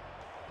medium.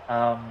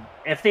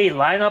 If they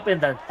line up in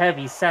that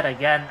heavy set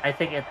again, I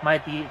think it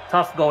might be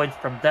tough going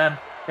from them.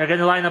 They're going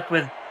to line up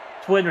with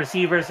twin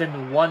receivers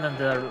and one on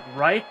the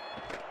right.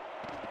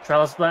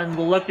 Trellis Blanton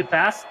will look to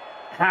pass.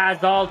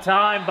 Has all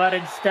time, but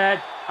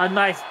instead, a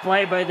nice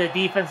play by the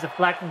defense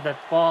deflecting that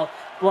ball.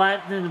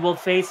 Blanton will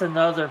face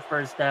another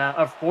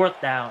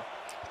 4th down.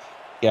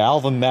 Yeah,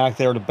 Alvin Mack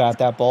there to bat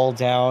that ball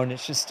down.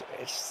 It's just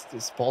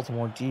this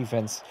Baltimore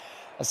defense.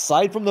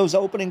 Aside from those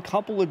opening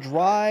couple of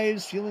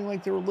drives, feeling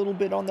like they're a little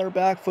bit on their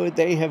back foot,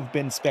 they have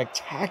been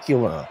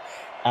spectacular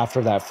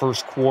after that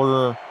first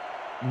quarter.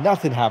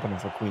 Nothing happening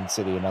for Queen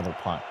City, another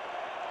punt.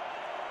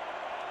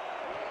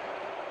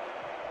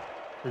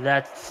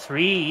 That's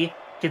 3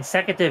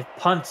 consecutive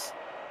punts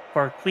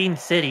for Queen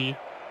City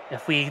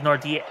if we ignore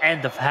the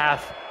end of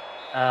half.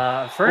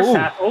 First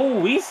half,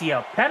 we see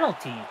a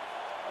penalty.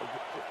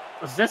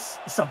 Was this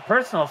some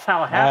personal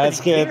foul happening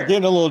It's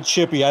getting a little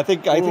chippy. I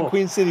think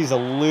Queen City's a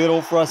little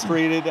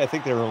frustrated. I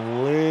think they're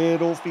a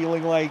little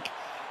feeling like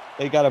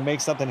they got to make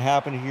something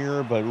happen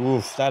here, but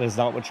oof, that is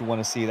not what you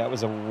want to see. That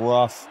was a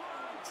rough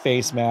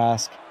face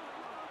mask.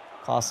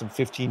 Cost them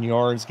 15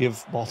 yards,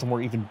 give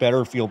Baltimore even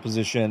better field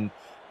position.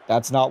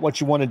 That's not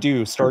what you want to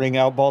do. Starting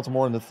out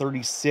Baltimore in the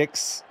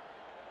 36,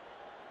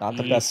 not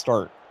the best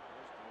start.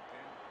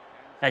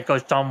 Head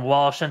coach Tom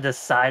Walsh on the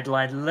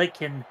sideline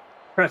looking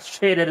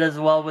frustrated as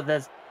well with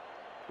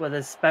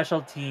his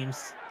special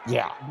teams.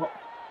 Yeah.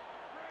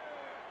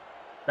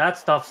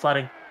 That's tough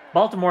sledding.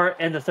 Baltimore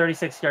in the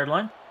 36-yard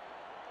line.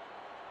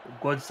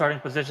 Good starting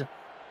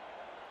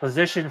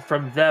position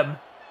from them.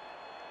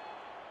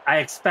 I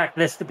expect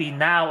this to be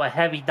now a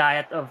heavy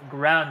diet of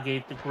ground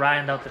game to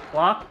grind out the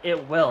clock.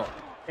 It will.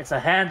 It's a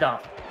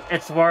handoff.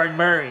 It's Warren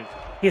Murray.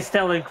 He's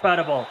still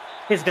incredible.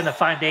 He's going to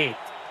find 8.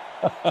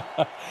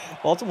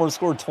 Baltimore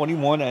scored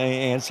 21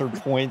 answered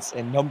points,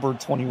 and number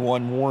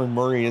 21, Warren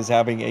Murray, is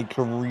having a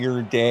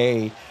career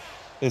day.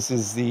 This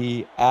is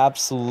the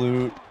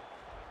absolute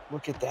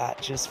Look at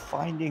that. Just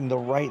finding the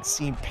right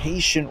seam,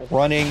 patient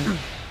running,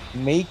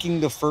 making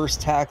the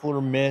first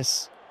tackler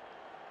miss.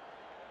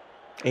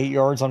 8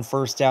 yards on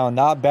first down.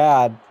 Not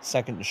bad.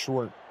 Second and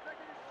short.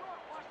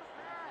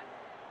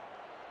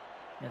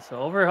 Yeah, so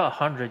over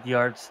 100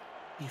 yards.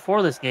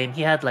 Before this game,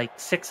 he had like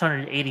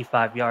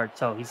 685 yards.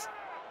 So he's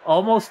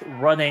almost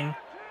running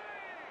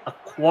a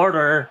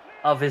quarter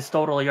of his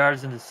total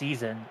yards in the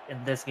season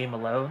in this game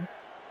alone.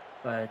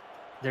 But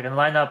they're going to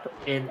line up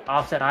in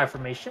offset I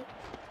formation.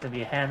 It's going to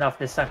be a handoff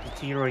this time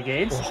to T-Roy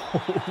Gaines.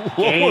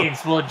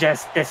 Gaines will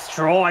just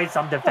destroy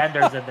some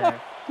defenders in there.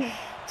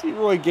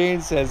 T-Roy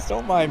Gaines says,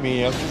 don't mind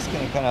me. I'm just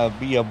going to kind of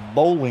be a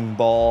bowling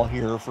ball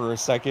here for a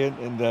second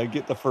and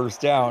get the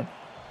first down.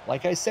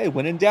 Like I say,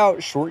 when in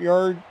doubt, short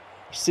yard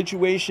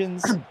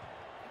situations,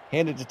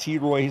 hand it to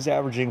T-Roy. He's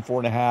averaging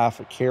 4.5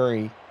 a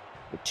carry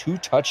with 2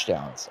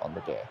 touchdowns on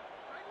the day.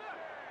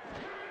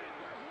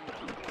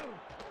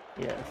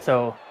 Yeah,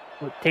 so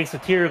it takes the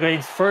T-Roy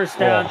Gaines first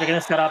down. They're going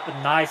to set up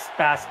a nice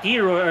pass.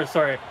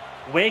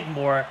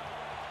 Wigmore.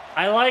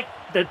 I like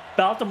the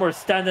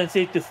Baltimore's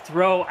tendency to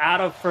throw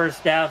out of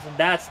first downs, and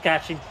that's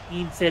catching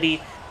Queen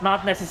City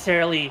not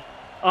necessarily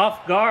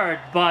off guard,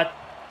 but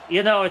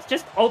you know, it's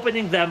just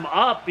opening them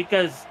up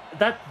because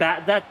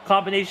that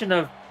combination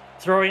of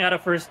throwing out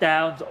of first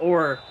downs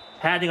or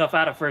handing off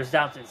out of first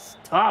downs is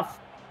tough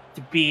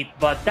to beat.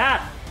 But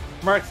that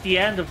marks the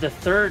end of the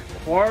third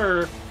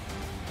quarter.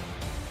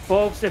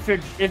 Folks, if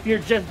you're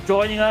just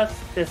joining us,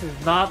 this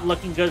is not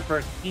looking good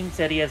for Queen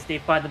City as they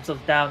find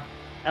themselves down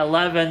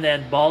 11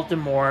 and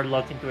Baltimore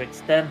looking to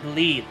extend the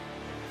lead.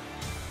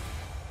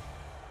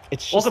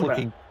 It's just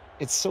looking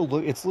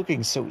it's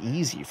looking so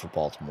easy for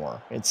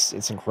Baltimore.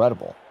 It's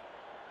incredible.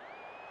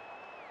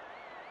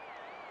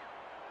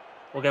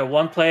 We'll get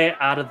one play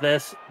out of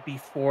this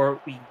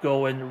before we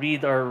go and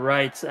read our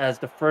rights, as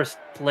the first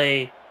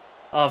play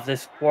of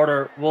this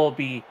quarter will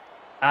be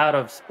out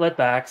of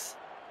splitbacks.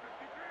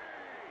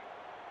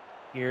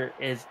 Here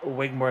is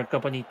Wigmore and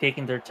company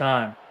taking their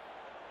time.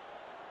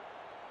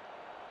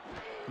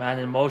 Man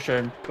in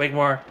motion.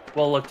 Wigmore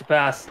will look to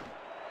pass.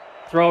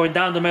 Throwing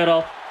down the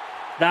middle.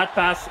 That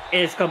pass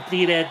is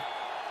completed.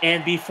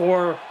 And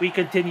before we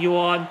continue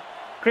on,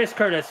 Chris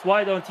Curtis,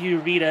 why don't you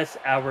read us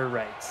our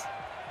rights?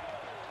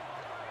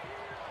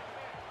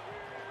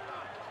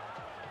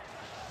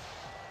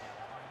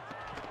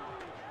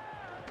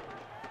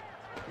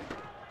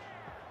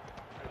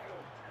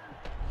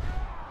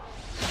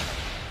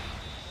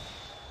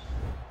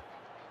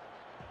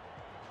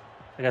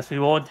 I guess we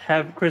won't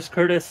have Chris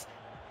Curtis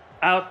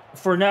out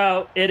for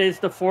now. It is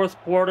the fourth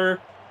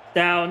quarter,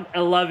 down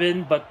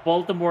 11, but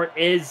Baltimore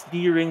is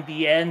nearing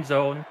the end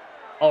zone,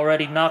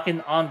 already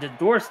knocking on the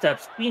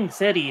doorsteps. Queen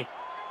City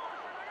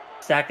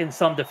sacking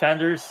some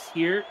defenders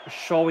here,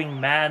 showing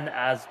man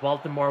as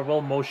Baltimore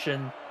will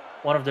motion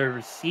one of their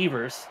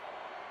receivers,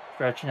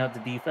 stretching out the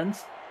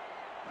defense.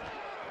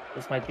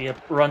 This might be a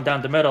run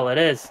down the middle. It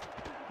is.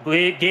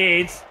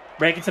 Gaines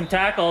breaking some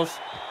tackles,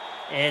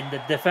 and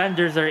the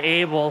defenders are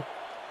able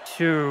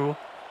to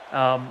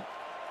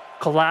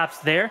collapse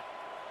there.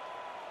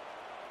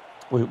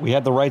 We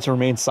had the right to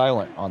remain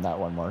silent on that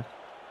one, Mark.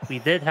 We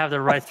did have the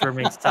right to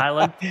remain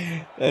silent.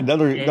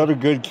 Another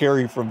good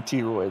carry from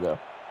T-Roy, though.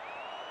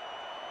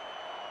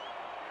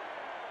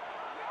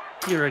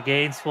 T-Roy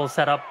Gaines will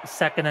set up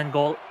second and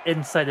goal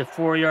inside the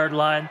 4-yard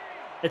line.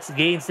 It's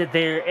Gaines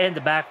there in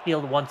the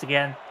backfield once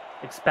again,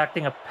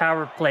 expecting a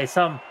power play,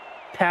 some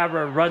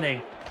power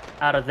running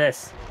out of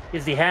this.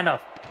 Is the handoff.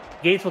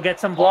 Gaines will get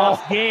some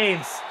blocks.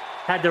 Gaines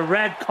had the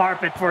red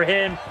carpet for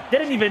him.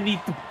 Didn't even need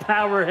to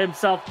power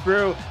himself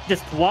through.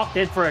 Just walked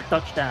in for a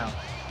touchdown.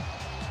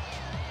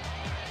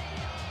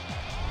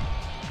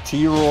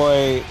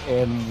 T-Roy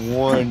and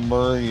Warren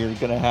Murray are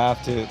going to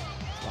have to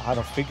how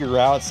to figure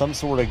out some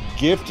sort of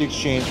gift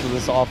exchange for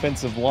this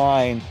offensive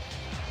line.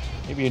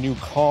 Maybe a new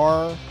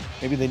car.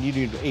 Maybe they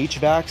needed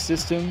HVAC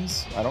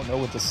systems. I don't know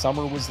what the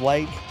summer was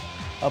like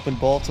up in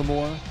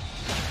Baltimore.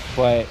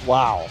 But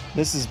wow,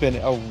 this has been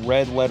a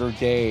red letter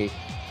day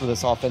for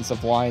this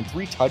offensive line.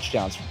 3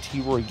 touchdowns for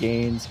T-Roy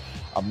Gaines.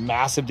 A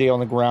massive day on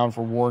the ground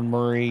for Warren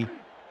Murray.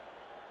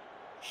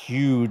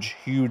 Huge,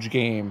 huge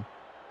game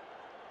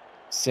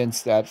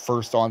since that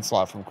first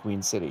onslaught from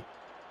Queen City.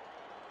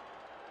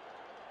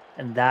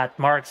 And that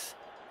marks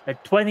the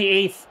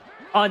 28th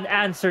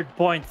unanswered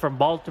point from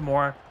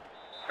Baltimore.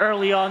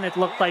 Early on, it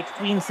looked like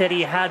Queen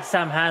City had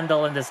some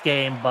handle in this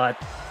game, but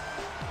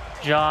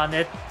John,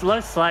 it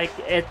looks like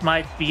it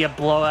might be a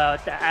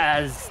blowout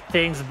as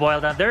things boil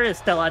down. There is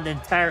still an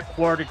entire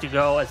quarter to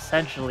go,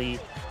 essentially,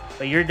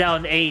 but you're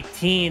down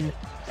 18,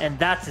 and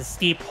that's a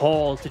steep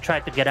hole to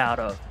try to get out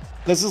of.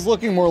 This is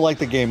looking more like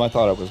the game I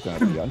thought it was going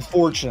to be,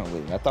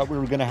 unfortunately. I thought we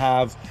were going to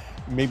have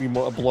maybe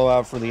more a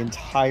blowout for the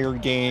entire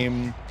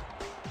game.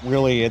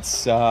 Really,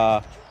 it's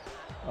a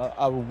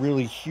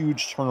really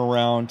huge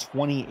turnaround.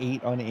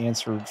 28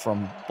 unanswered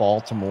from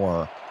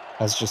Baltimore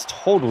has just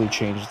totally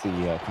changed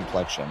the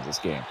complexion of this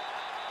game.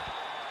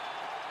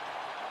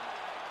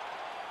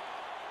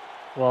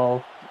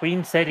 Well,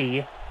 Queen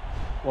City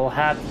will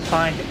have to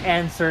find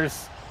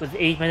answers with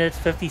 8 minutes,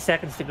 50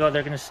 seconds to go.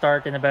 They're going to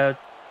start in about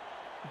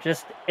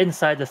just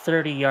inside the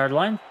 30-yard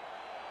line.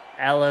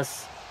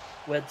 Ellis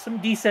with some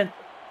decent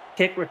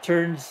kick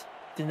returns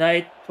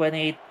tonight,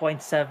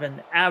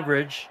 28.7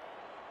 average.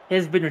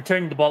 He's been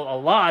returning the ball a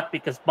lot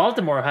because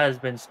Baltimore has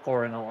been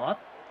scoring a lot.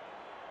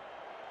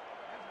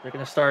 They're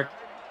going to start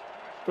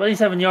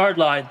 27-yard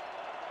line.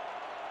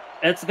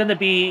 It's going to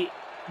be,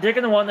 they're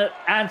going to want to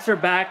answer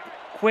back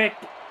quick.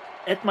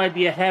 It might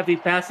be a heavy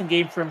passing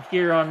game from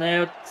here on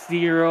out.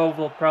 Zero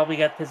will probably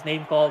get his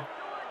name called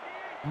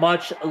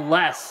much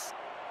less.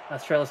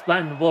 Trellis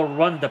Blanton will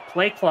run the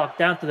play clock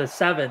down to the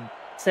 7,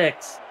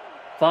 6,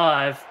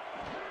 5.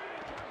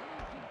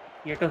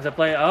 Here comes the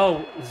play.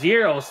 Oh,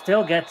 Zero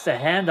still gets the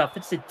handoff.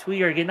 It's a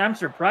 2-yard gain. I'm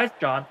surprised,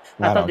 John.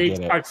 I thought they'd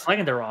start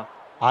slinging the rock.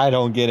 I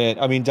don't get it.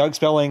 I mean, Doug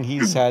Spelling,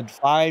 he's had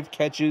 5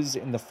 catches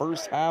in the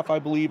first half, I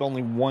believe,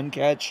 only 1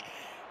 catch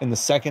in the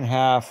second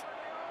half.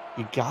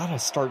 You gotta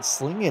start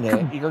slinging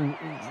it. You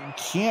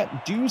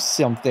can't do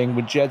something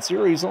with Jet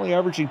Zero. He's only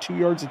averaging 2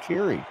 yards a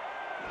carry.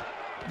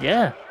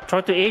 Yeah,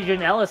 throw to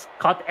Adrian Ellis,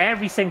 caught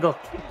every single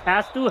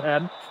pass to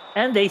him,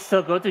 and they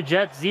still go to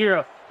Jet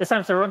Zero. This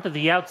time it's a run to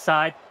the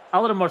outside.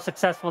 A little more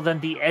successful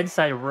than the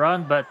inside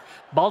run, but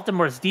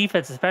Baltimore's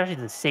defense, especially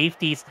the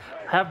safeties,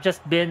 have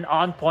just been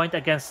on point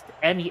against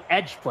any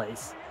edge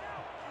plays.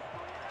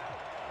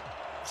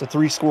 It's a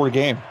 3-score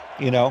game,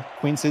 you know.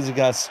 Queen City's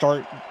got to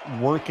start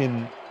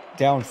working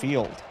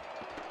downfield.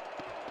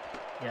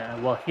 Yeah,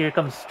 well, here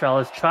comes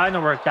Trellis trying to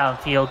work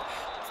downfield,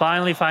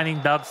 finally finding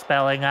Doug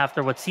Spelling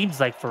after what seems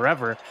like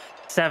forever.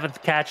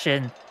 7th catch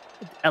in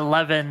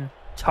 11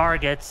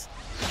 targets.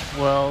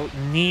 Will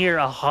near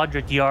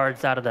 100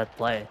 yards out of that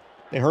play.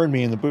 They heard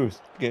me in the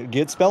booth.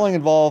 Get Spelling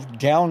involved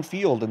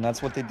downfield, and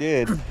that's what they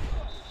did.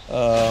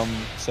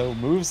 So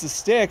moves the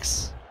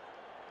sticks,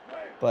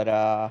 but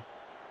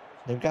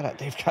they've got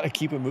to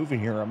keep it moving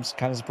here. I'm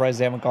kind of surprised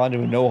they haven't gone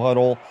to a no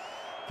huddle,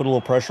 put a little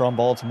pressure on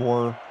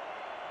Baltimore,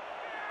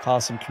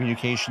 cause some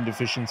communication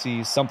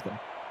deficiencies, something.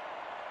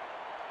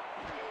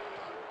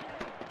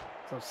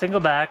 So single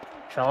back,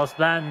 Charles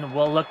Blanton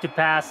will look to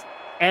pass.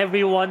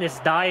 Everyone is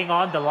dying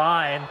on the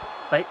line.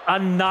 Like a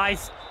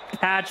nice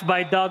catch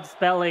by Doug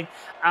Spelling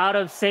out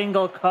of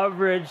single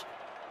coverage.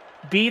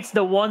 Beats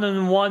the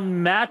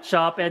one-on-one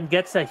matchup and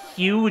gets a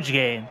huge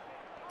gain.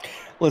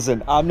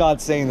 Listen, I'm not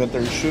saying that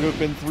there should have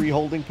been 3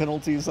 holding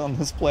penalties on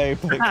this play,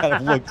 but it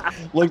kind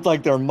of looked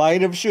like there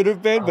might have should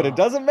have been, but it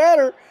doesn't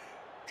matter.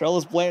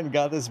 Trellis Blanton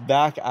got this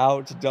back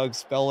out to Doug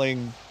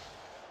Spelling.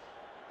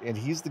 And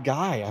he's the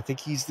guy. I think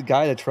he's the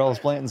guy that Trellis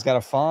Blanton's got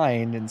to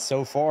find. And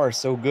so far,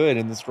 so good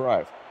in this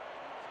drive.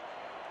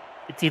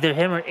 It's either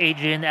him or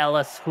Adrian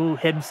Ellis, who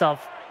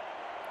himself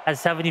has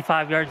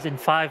 75 yards in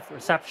 5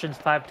 receptions,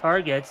 5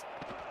 targets.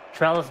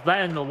 Trellis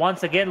Blanton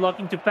once again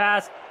looking to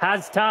pass.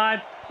 Has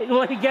time.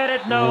 Will he get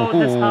it? No,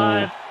 this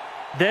time.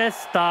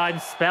 This time,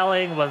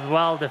 Spelling was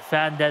well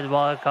defended,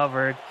 well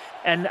covered.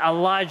 And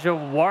Elijah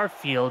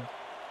Warfield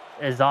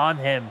is on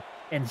him.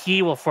 And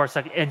he will force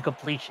an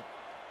incompletion.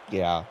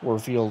 Yeah,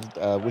 Warfield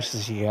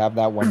wishes he had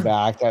that one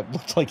back. That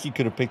looked like he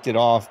could have picked it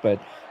off, but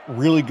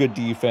really good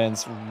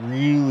defense,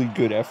 really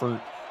good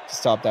effort to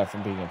stop that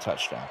from being a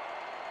touchdown.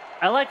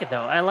 I like it,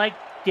 though. I like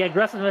the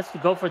aggressiveness to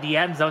go for the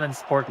end zone and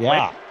sport quick.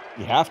 Yeah,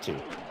 you have to.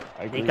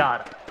 I agree. They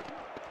got it.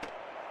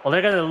 Well,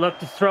 they're going to look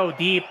to throw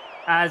deep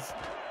as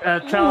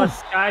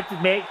Trellis tried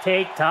to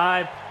take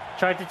time,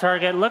 tried to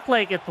target. Looked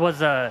like it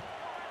was a...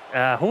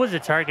 who was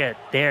the target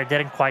there?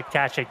 Didn't quite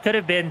catch it. Could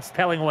have been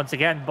Spelling once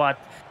again, but...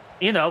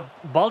 You know,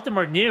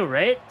 Baltimore knew,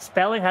 right?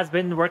 Spelling has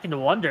been working the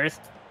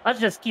wonders. Let's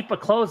just keep a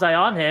close eye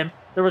on him.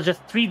 There was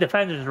just 3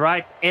 defenders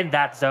right in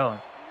that zone.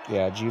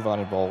 Yeah,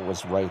 Giovanni Bolt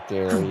was right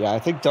there. Yeah, I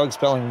think Doug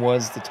Spelling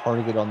was the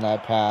target on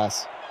that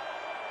pass.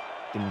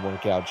 Didn't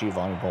work out.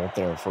 Giovanni Bolt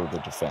there for the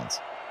defense.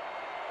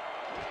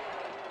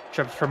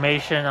 Trips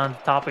formation on the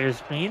top of your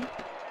screen.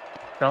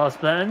 Trellis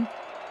Blanton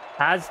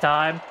has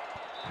time.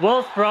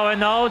 Will throw it.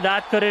 No,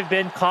 that could have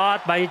been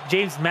caught by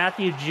James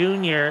Matthew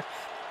Jr.,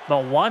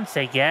 but once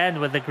again,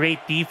 with a great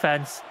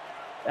defense,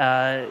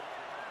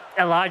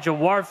 Elijah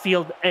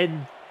Warfield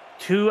in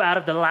 2 out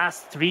of the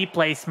last 3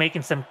 plays,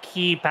 making some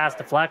key pass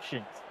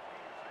deflections.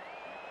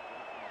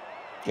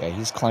 Yeah,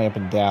 he's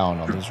clamping down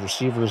on these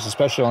receivers,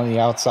 especially on the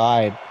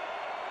outside.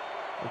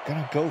 We're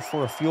going to go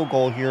for a field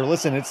goal here.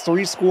 Listen, it's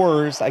 3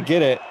 scores. I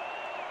get it.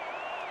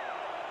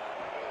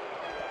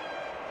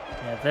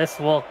 Yeah, this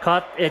will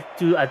cut it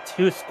to a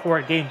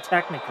 2-score game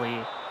technically.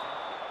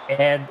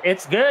 And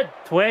it's good.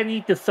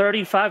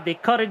 20-35. They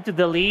cut into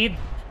the lead.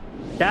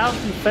 Down to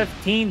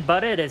 15,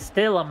 but it is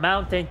still a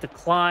mountain to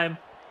climb.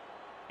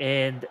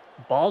 And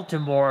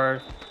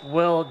Baltimore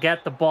will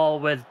get the ball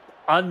with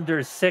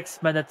under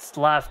 6 minutes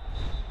left,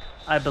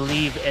 I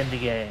believe, in the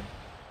game.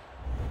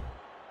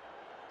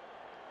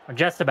 Or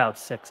just about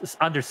 6. It's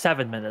under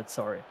 7 minutes,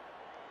 sorry.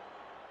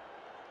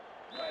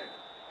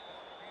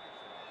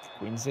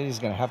 Queen City's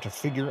going to have to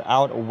figure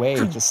out a way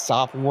to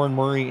stop Warren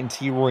Murray and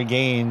T-Roy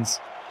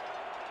Gaines.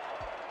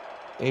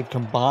 They've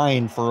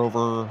combined for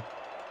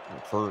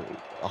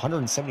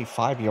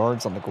 175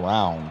 yards on the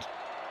ground.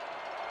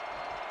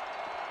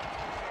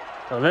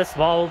 So this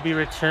ball will be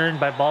returned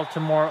by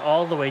Baltimore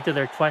all the way to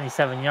their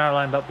 27-yard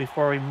line. But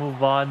before we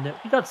move on,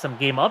 we got some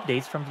game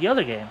updates from the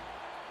other game.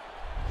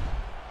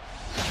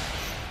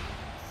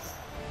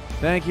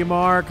 Thank you,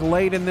 Mark.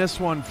 Late in this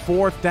one,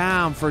 4th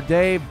down for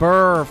Dave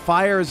Burr.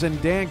 Fires and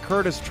Dan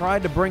Curtis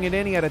tried to bring it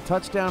in. He had a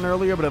touchdown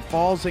earlier, but it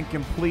falls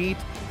incomplete.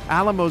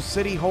 Alamo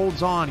City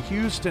holds on.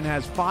 Houston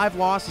has 5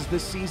 losses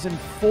this season.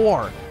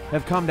 4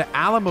 have come to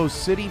Alamo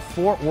City,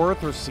 Fort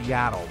Worth, or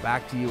Seattle.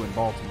 Back to you in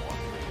Baltimore.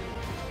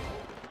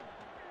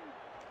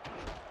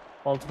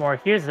 Baltimore,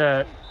 here's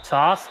a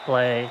toss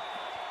play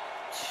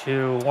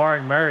to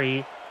Warren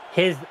Murray.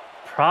 His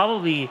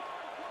probably...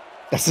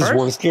 That's his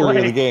worst carry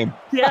of the game.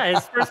 Yeah,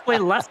 his first play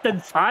less than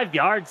 5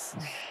 yards.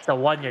 It's a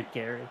 1-yard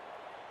carry.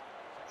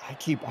 I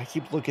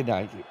keep looking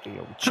at,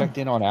 checked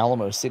in on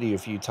Alamo City a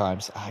few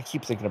times. I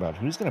keep thinking about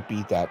who's going to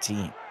beat that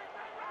team.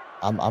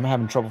 I'm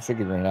having trouble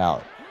figuring it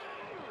out.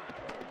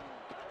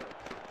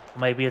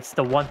 Maybe it's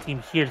the one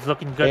team here is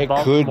looking good. It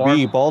Baltimore. Could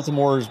be.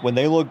 Baltimore's, when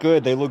they look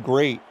good, they look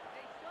great.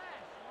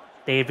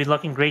 They've been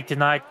looking great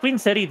tonight. Queen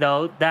City,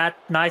 though, that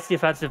nice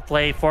defensive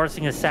play,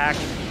 forcing a sack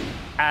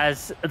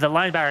as the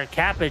linebacker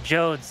Kappa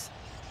Jones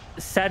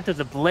sent to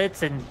the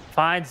blitz and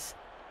finds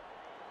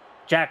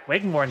Jack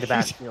Wigmore in the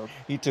backfield.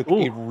 He took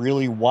a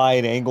really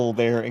wide angle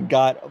there and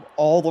got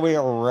all the way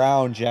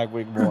around Jack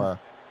Wigmore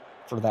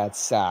for that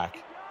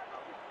sack.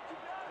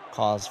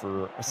 Cause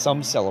for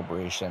some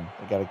celebration.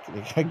 They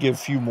gotta give a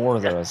few more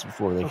of those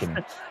before they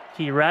can.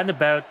 He ran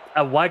about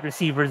a wide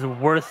receiver's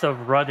worth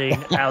of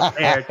running out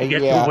there to get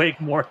to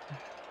Wigmore.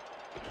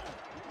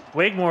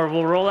 Wigmore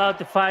will roll out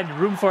to find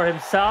room for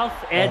himself,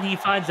 and he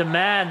finds a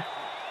man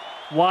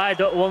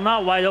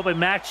not wide open.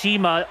 Mac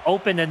Chima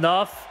open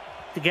enough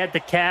to get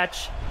the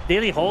catch.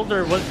 Daly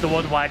Holder was the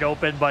one wide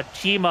open, but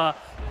Chima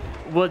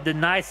with the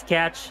nice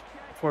catch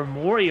for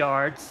more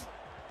yards,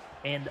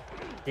 and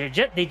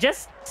they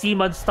just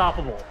seem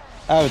unstoppable.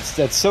 Oh,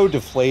 that's so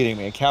deflating,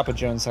 man. Kappa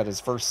Jones had his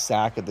first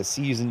sack of the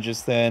season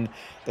just then.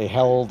 They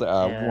held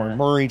Warren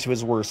Murray to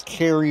his worst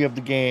carry of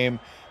the game,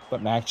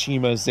 but Mac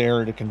Chima's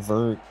there to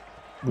convert,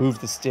 move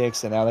the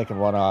sticks, and now they can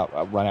run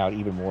out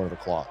even more of the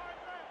clock.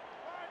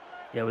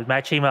 Yeah, with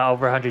Mac Chima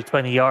over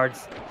 120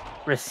 yards,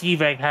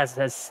 receiving has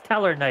a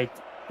stellar night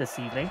this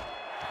evening.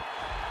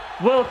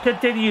 We'll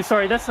continue.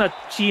 Sorry, that's not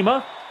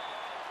Chima.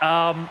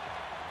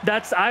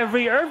 That's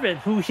Ivory Irvin,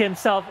 who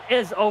himself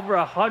is over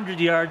 100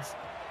 yards.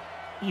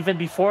 Even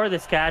before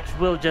this catch,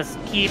 we'll just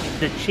keep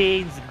the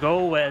chains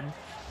going,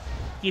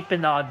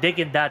 keeping on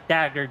digging that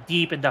dagger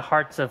deep in the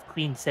hearts of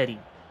Queen City.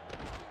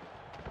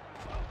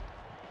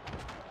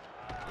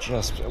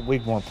 Just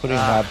Wigmore putting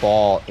that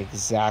ball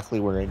exactly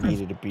where it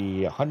needed to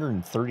be.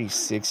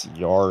 136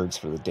 yards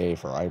for the day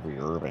for Ivory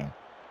Irvin.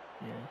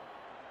 Yeah.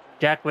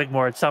 Jack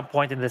Wigmore at some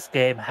point in this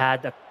game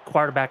had a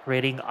quarterback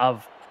rating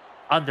of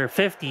under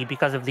 50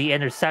 because of the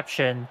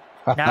interception.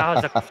 Now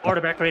has a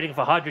quarterback rating of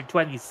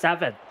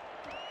 127.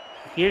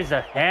 Here's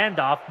a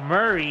handoff.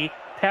 Murray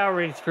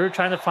powering through,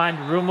 trying to find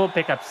room. Will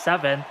pick up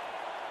 7.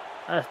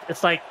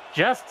 It's like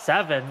just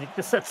 7.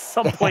 Just at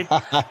some point,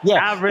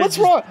 average. What's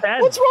wrong?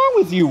 10. What's wrong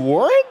with you,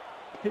 Warren?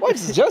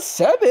 What's just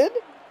 7?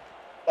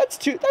 That's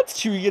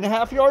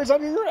 2.5 yards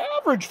under your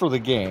average for the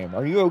game.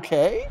 Are you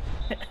okay?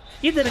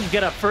 You didn't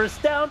get a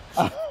first down.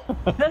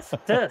 That's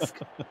disc.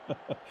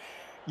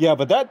 Yeah,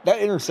 but that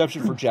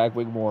interception for Jack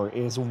Wigmore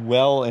is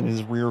well in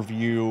his rear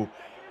view.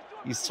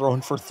 He's thrown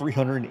for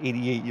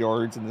 388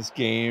 yards in this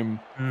game,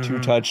 2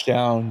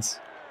 touchdowns.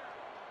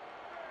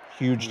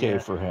 Huge day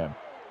for him.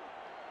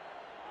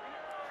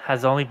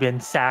 Has only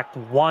been sacked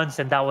once,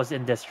 and that was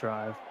in this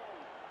drive.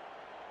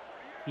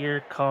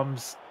 Here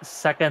comes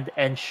 2nd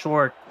and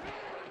short.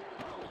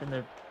 And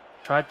they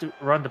try to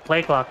run the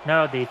play clock.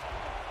 No,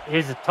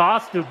 here's a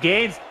toss to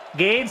Gaines.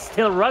 Gaines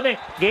still running.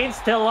 Gaines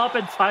still up,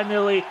 and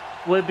finally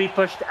will be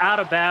pushed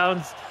out of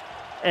bounds.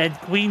 And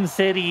Queen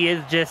City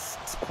is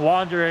just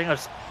squandering,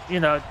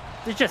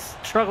 they're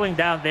just struggling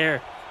down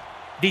there.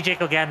 DJ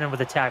Kilgannon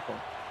with a tackle.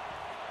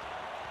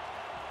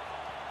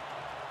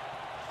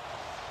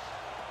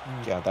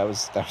 Yeah, that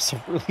was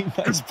a really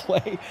nice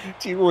play.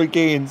 T-Roy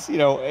Gaines, in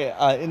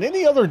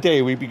any other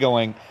day, we'd be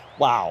going,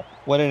 wow,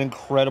 what an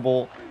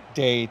incredible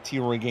day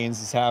T-Roy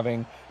Gaines is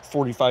having.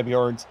 45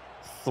 yards,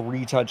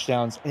 3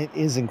 touchdowns, and it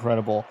is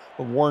incredible.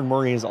 But Warren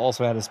Murray has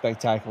also had a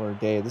spectacular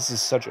day. This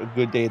is such a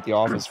good day at the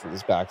office for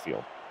this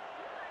backfield.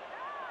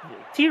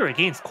 T-Roy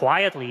Gaines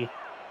quietly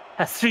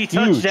has 3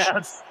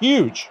 touchdowns.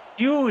 Huge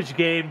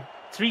game.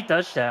 3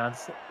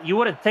 touchdowns. You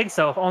wouldn't think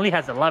so. Only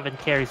has 11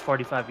 carries,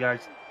 45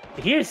 yards.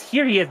 Here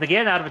he is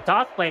again out of a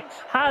toss play.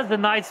 Has a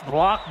nice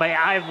block by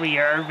Ivory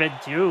Irvin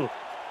too.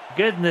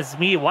 Goodness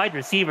me, wide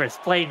receivers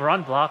playing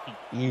run blocking.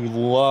 You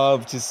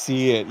love to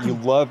see it. You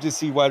love to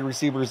see wide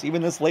receivers,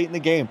 even this late in the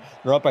game.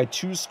 They're up by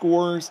 2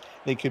 scores.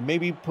 They could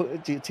maybe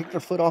take their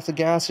foot off the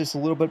gas just a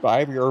little bit.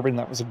 By Ivory Irvin,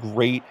 that was a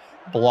great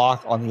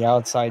block on the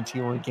outside.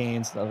 T-Roy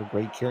Gaines, another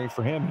great carry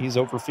for him. He's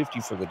over 50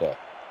 for the day.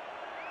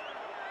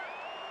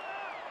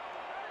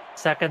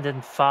 2nd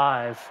and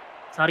 5.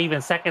 It's not even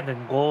 2nd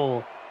and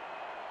goal.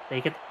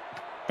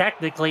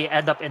 technically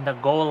end up in the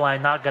goal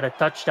line, not get a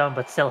touchdown,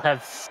 but still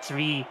have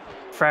 3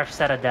 fresh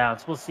set of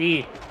downs. We'll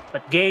see.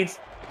 But Gaines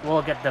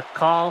will get the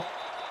call.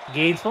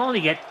 Gaines will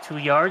only get 2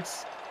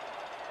 yards.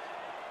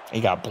 He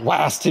got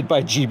blasted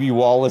by GB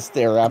Wallace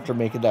there after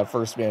making that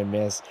first man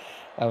miss.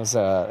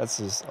 That's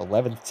his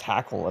 11th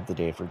tackle of the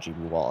day for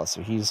GB Wallace.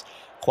 So he's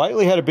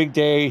quietly had a big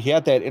day. He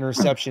had that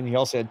interception. He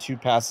also had 2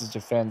 passes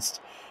defensed.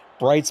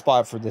 Bright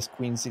spot for this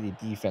Queen City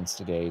defense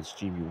today is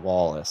GB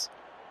Wallace.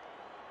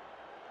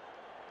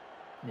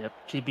 Yep,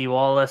 GB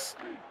Wallace.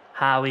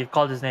 How we've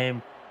called his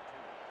name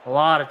a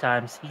lot of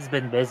times. He's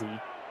been busy.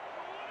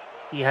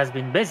 He has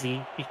been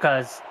busy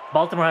because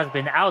Baltimore has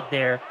been out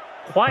there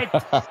quite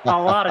a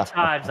lot of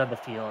times on the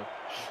field.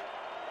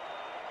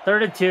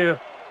 3rd and 2.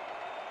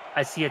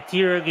 I see a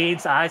T-Roy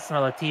Gaines. I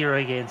smell a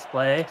T-Roy Gaines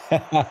play. We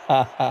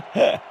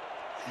shall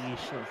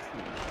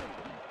see.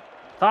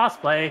 Toss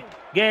play.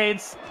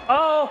 Gaines.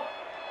 Oh!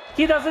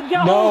 He doesn't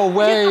go. No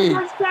way. He gets the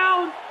first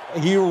down.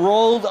 He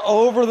rolled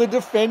over the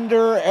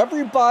defender.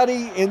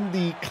 Everybody in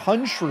the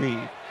country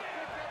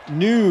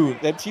knew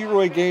that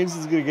T-Roy Gaines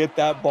was going to get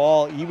that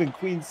ball. Even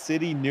Queen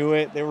City knew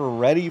it. They were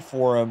ready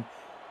for him.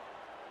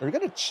 They're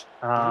going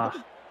to...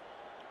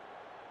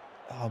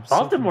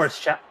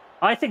 Baltimore's...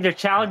 I think they're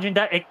challenging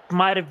that it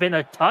might have been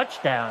a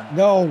touchdown.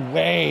 No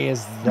way.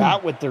 Is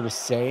that what they're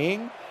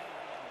saying?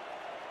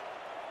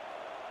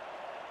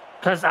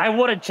 Because I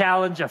wouldn't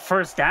challenge a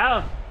first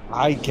down.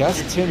 I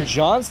guess Tim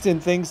Johnston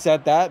thinks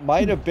that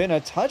might have been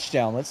a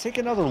touchdown. Let's take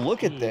another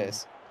look at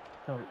this.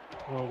 So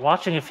we're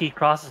watching if he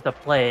crosses the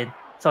plane.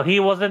 So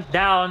he wasn't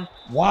down.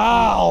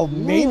 Wow.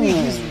 Maybe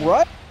he's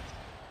right.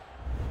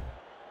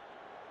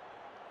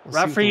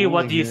 Referee,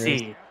 what do you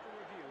see?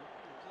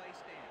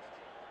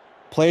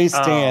 Play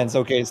stands.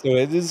 Okay,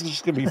 so this is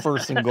just going to be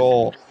 1st and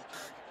goal.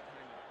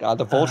 God,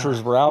 the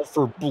Vultures were out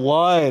for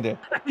blood.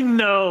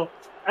 No.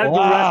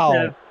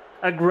 Wow.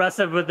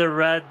 Aggressive with the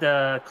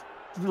red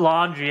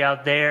laundry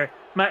out there.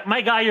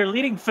 My guy, you're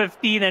leading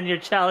 15 and you're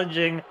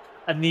challenging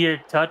a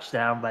near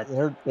touchdown, but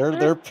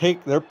they're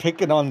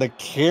picking on the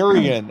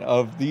carrion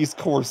of these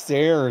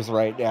Corsairs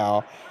right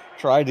now,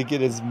 trying to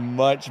get as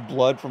much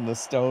blood from the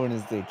stone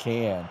as they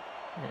can.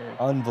 Yeah.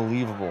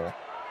 Unbelievable.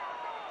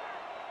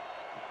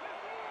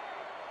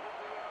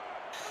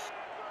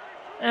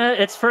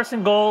 It's 1st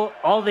and goal.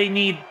 All they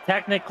need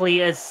technically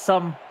is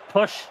some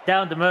push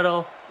down the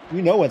middle.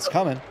 You know what's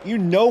coming. You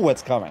know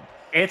what's coming.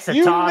 It's a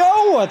you toss.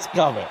 know what's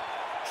coming.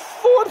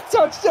 4th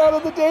touchdown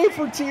of the day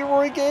for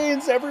T-Roy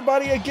Gaines.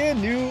 Everybody again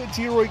knew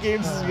T-Roy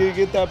Gaines is going to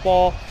get that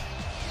ball.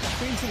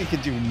 Queen City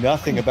can do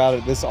nothing about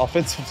it. This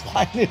offensive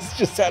line has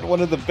just had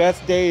one of the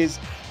best days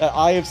that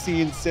I have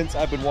seen since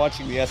I've been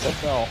watching the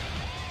SFL.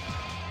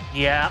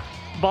 Yeah,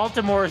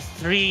 Baltimore's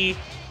 3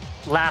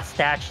 last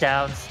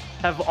touchdowns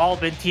have all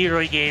been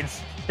T-Roy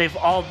Gaines.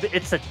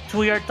 It's a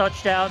 2-yard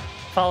touchdown,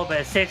 followed by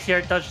a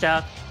 6-yard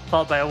touchdown,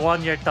 followed by a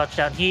 1-yard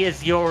touchdown. He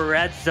is your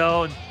red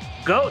zone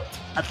GOAT,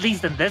 at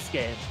least in this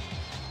game.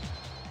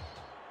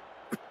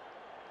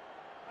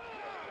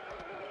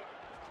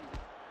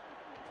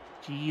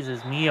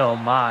 Jesus me, oh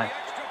my.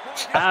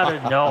 Out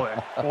of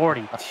nowhere,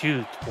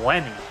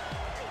 42-20.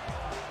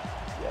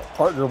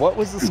 Partner, what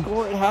was the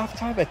score at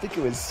halftime? I think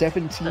it was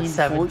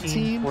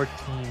 17-14.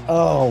 14.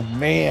 Oh,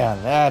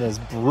 man, that is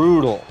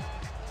brutal.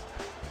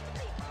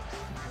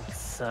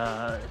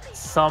 There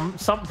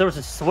was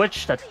a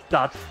switch that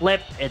got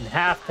flipped in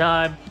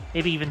halftime,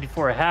 maybe even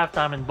before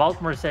halftime, and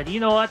Baltimore said, you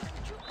know what?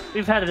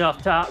 We've had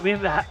enough time.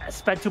 We've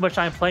spent too much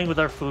time playing with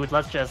our food.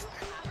 Let's just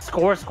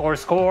score,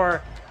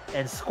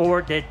 and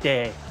score did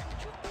they.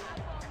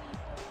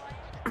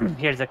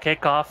 Here's a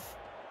kickoff.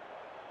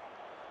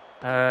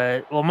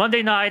 Well,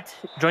 Monday night,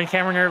 join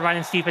Cameron Irvine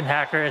and Stephen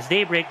Hacker as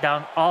they break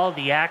down all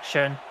the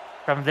action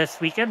from this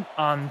weekend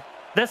on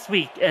this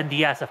week in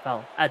the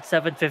SFL at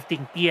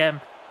 7:15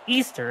 p.m.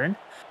 Eastern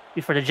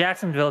before the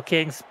Jacksonville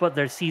Kings put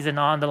their season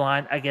on the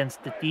line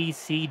against the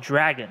DC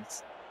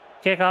Dragons.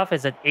 Kickoff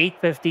is at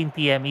 8:15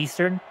 p.m.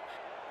 Eastern,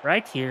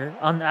 right here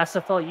on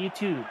SFL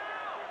YouTube.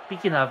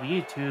 Speaking of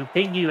YouTube,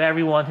 thank you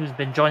everyone who's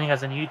been joining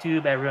us on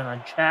YouTube, everyone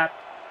on chat,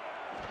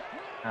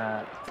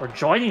 for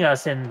joining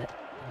us in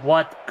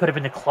what could have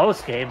been a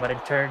close game, but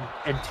it turned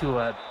into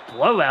a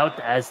blowout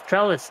as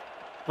Trellis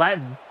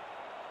Blanton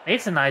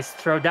makes a nice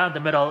throw down the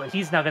middle.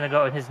 He's now going to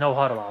go in his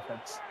no-huddle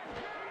offense.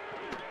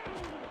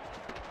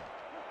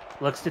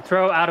 Looks to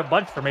throw out a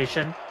bunch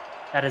formation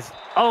that is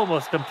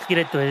almost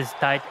completed to his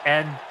tight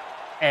end.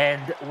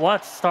 And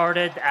what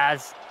started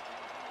as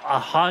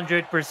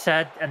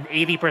 100% and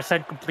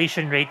 80%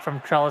 completion rate from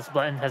Trellis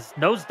Blanton has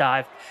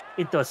nosedived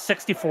into a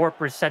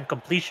 64%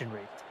 completion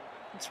rate.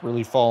 It's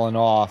really fallen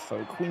off.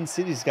 Queen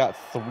City's got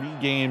 3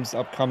 games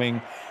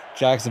upcoming.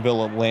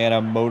 Jacksonville,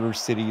 Atlanta, Motor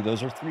City.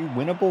 Those are 3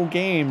 winnable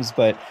games,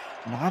 but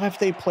not if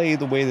they play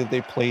the way that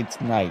they played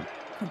tonight.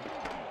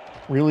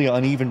 Really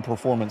uneven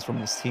performance from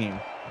this team.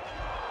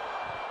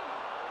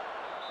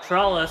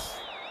 Trellis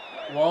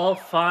will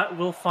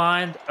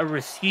find a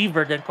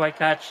receiver, didn't quite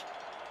catch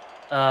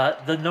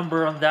the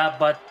number on that,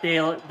 but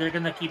they're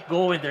going to keep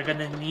going. They're going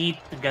to need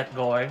to get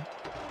going.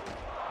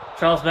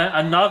 Charles Bent,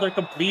 another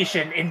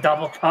completion in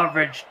double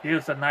coverage. It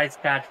was a nice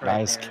catch right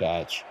Nice there.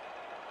 catch.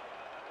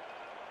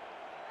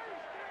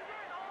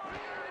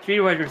 3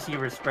 wide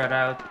receivers spread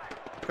out.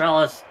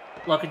 Trellis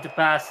looking to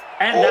pass,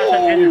 and that's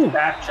an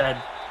interception.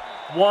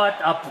 What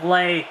a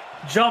play.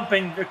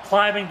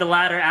 Climbing the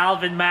ladder.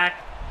 Alvin Mack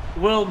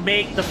will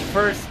make the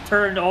first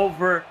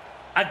turnover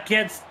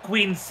against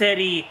Queen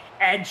City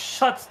and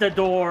shuts the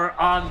door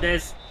on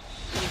this.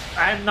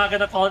 I'm not going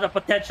to call it a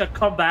potential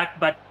comeback,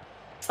 but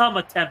some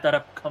attempt at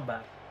a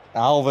comeback.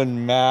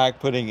 Alvin Mack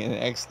putting an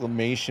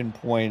exclamation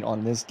point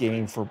on this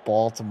game for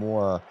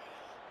Baltimore.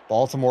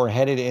 Baltimore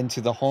headed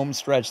into the home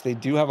stretch. They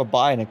do have a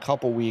bye in a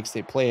couple weeks.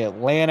 They play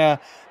Atlanta.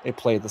 They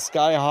play the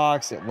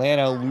Skyhawks.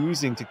 Atlanta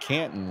losing to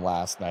Canton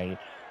last night.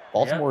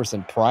 Baltimore is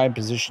in prime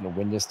position to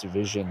win this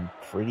division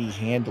pretty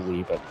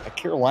handily, but a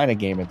Carolina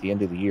game at the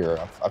end of the year,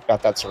 I've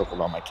got that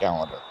circled on my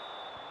calendar.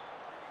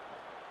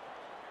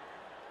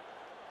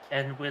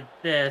 And with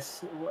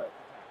this,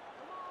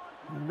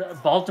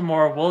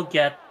 Baltimore will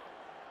get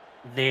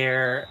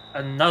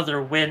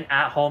another win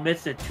at home.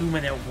 It's a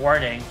 2-minute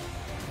warning.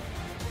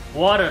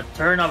 What a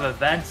turn of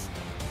events.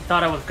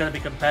 Thought I was going to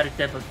be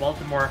competitive, but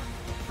Baltimore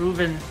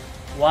proven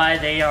why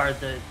they are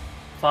the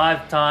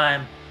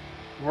 5-time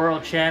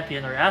world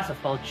champion or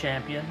SFL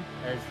champion,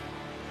 as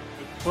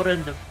they put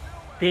in the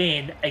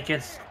pain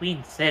against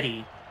Queen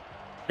City.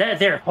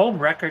 Their home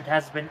record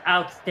has been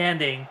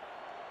outstanding.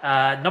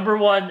 Number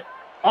 1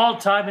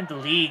 all-time in the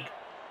league,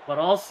 but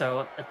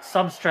also at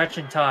some stretch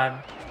in time,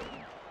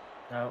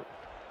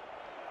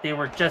 they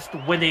were just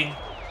winning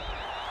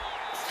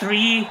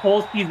 3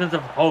 whole seasons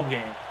of home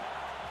game.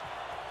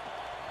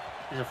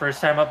 This is the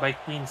first time up by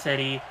Queen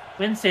City.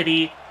 Queen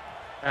City,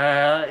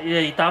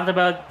 you talked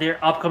about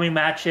their upcoming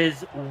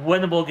matches,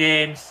 winnable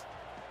games.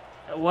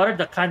 What are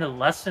the kind of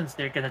lessons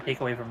they're going to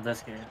take away from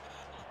this game?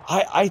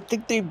 I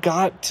think they've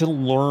got to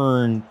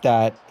learn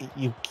that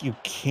you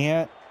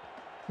can't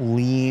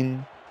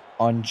lean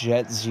on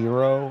Jet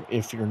Zero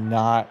if you're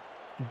not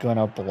going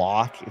to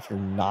block, if you're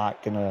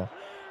not going to,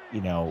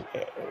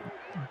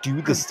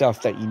 do the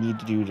stuff that you need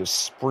to do to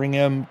spring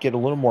him, get a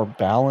little more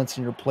balance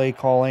in your play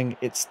calling.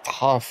 It's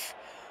tough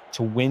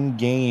to win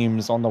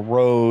games on the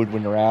road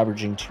when you're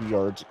averaging 2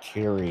 yards a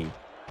carry.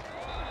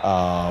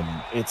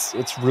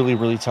 It's really,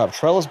 really tough.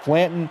 Trellis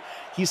Blanton,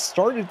 he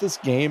started this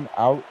game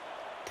out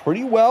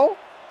pretty well,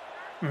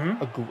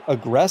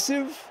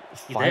 aggressive,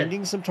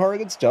 finding some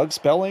targets. Doug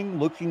Spelling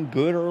looking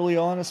good early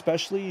on,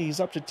 especially.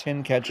 He's up to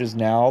 10 catches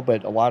now,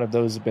 but a lot of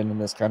those have been in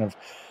this kind of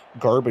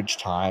garbage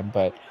time.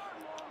 But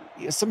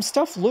some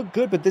stuff looked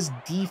good, but this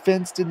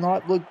defense did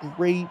not look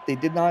great. They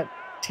did not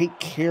take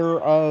care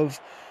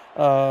of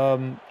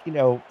their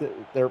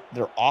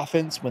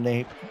offense when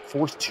they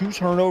forced 2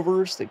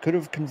 turnovers. They could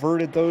have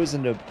converted those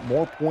into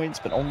more points,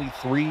 but only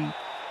 3.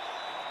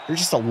 There's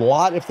just a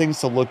lot of things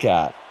to look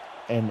at.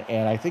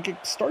 And I think it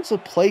starts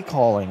with play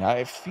calling.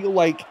 I feel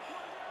like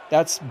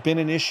that's been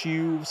an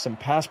issue, some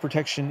pass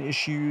protection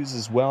issues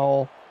as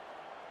well.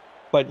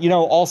 But,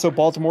 also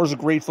Baltimore's a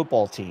great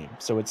football team.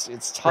 So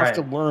it's tough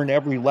to learn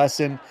every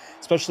lesson,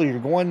 especially you're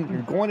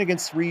going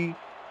against 3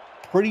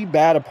 pretty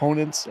bad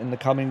opponents in the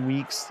coming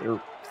weeks. There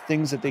are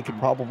things that they could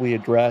probably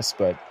address,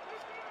 but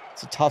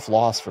it's a tough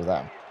loss for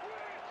them.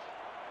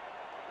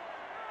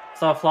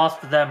 Tough loss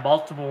for them.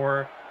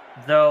 Baltimore,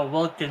 though,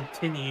 will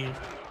continue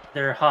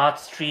their hot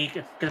streak.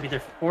 It's going to be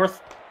their 4th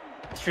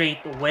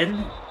straight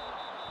win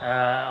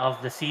of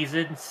the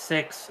season.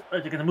 6. They're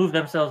going to move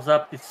themselves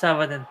up to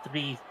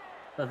 7-3.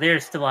 So they're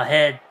still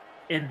ahead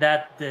in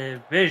that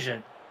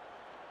division.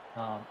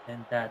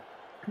 In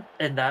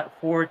that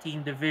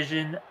 14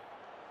 division,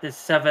 the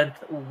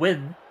 7th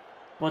win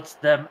puts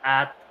them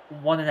at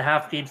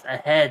 1.5 games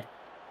ahead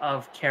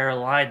of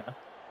Carolina.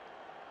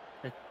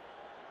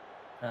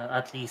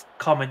 At least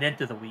coming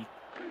into the week.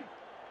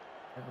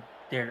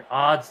 Their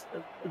odds,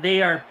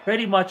 they are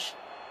pretty much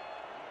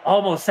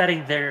almost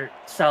setting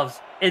themselves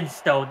in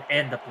stone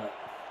in the play.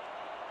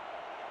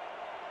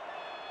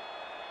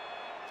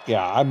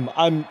 Yeah,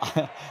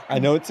 I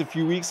know it's a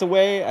few weeks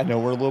away. I know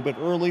we're a little bit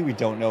early. We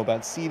don't know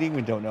about seeding.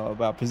 We don't know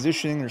about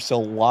positioning. There's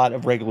still a lot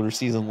of regular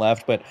season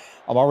left, but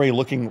I'm already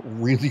looking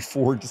really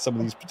forward to some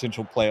of these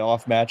potential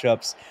playoff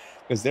matchups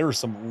because there are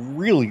some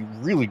really,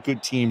 really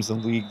good teams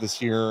in the league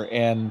this year.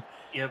 And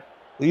at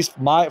least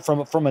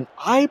from an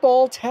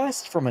eyeball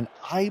test, from an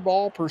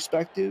eyeball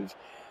perspective,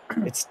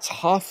 it's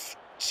tough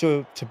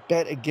to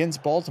bet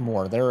against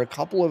Baltimore. There are a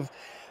couple of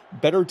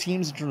better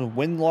teams in terms of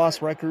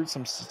win-loss records,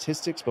 some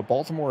statistics, but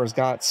Baltimore has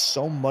got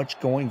so much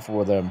going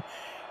for them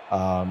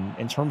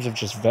in terms of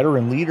just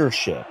veteran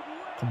leadership,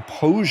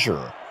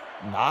 composure,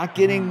 not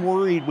getting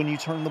worried when you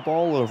turn the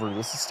ball over.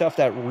 This is stuff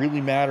that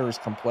really matters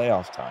come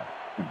playoff time.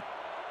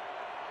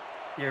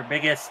 Your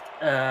biggest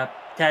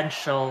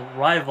potential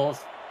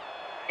rivals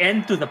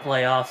into the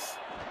playoffs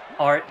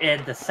are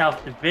in the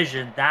South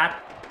Division.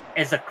 That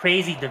is a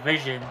crazy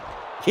division.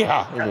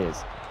 Yeah, it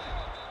is.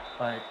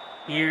 But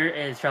here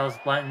is Charles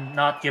Blanton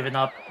not giving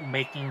up,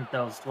 making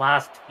those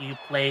last few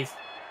plays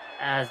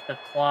as the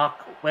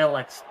clock will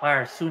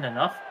expire soon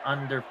enough.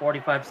 Under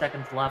 45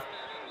 seconds left.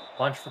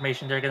 Bunch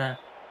formation. They're gonna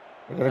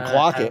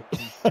clock have,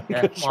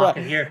 it. clock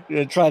it here. You're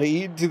gonna try to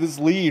eat into this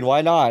lead.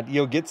 Why not?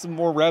 Get some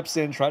more reps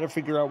in. Try to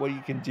figure out what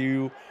you can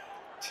do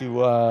to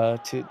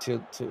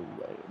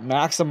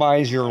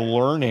maximize your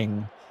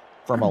learning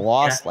from a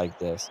loss like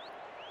this.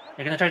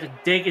 They're gonna try to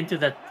dig into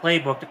that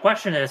playbook. The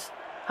question is,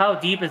 how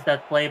deep is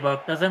that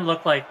playbook? Doesn't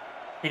look like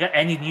they got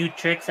any new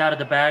tricks out of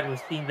the bag.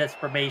 We've seen this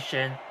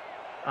formation.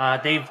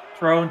 They've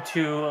thrown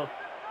to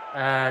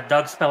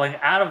Doug Spelling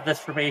out of this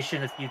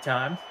formation a few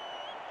times.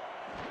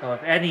 So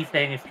if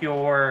anything, if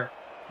you're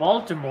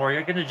Baltimore,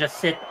 you're going to just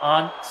sit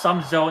on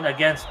some zone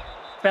against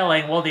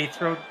Spelling while they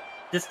throw.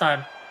 This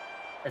time,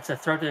 it's a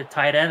throw to the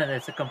tight end and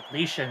it's a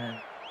completion.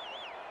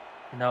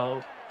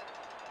 And,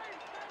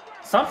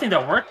 something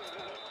that worked.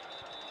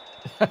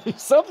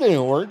 Something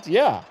that worked,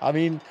 yeah. I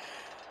mean,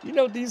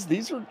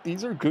 these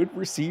are good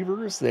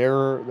receivers.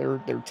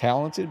 They're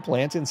talented.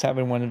 Blanton's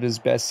having one of his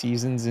best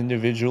seasons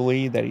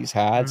individually that he's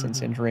had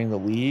since entering the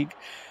league.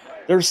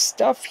 There's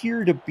stuff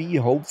here to be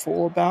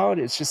hopeful about.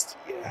 It's just,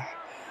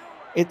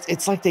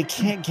 it's like they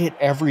can't get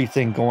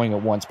everything going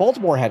at once.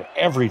 Baltimore had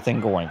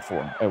everything going for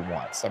them at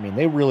once. I mean,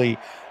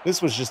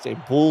 this was just a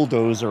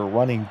bulldozer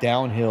running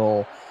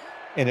downhill.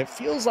 And it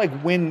feels like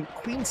when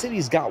Queen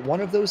City's got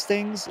one of those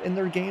things in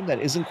their game that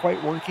isn't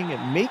quite working, it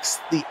makes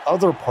the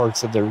other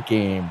parts of their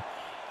game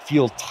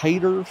feel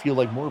tighter, feel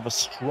like more of a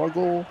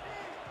struggle.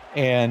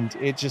 And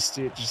it just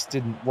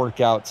didn't work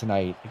out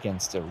tonight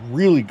against a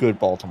really good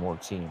Baltimore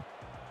team.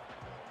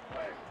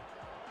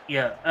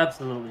 Yeah,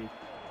 absolutely.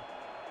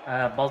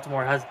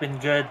 Baltimore has been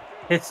good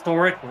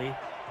historically.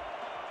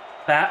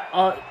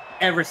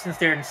 Ever since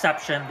their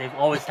inception, they've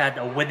always had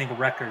a winning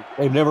record.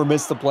 They've never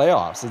missed the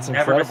playoffs. It's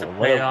never incredible.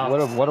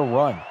 What a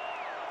run.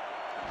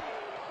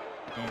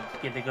 And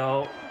give it a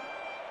go.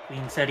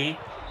 Queen City,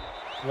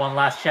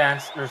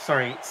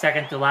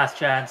 second to last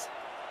chance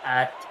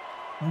at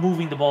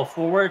moving the ball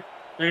forward.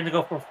 They're going to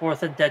go for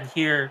 4th and 10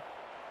 here.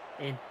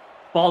 And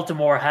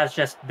Baltimore has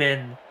just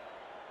been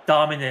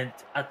dominant,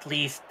 at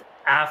least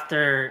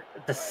after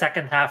the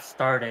second half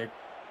started.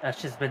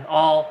 That's just been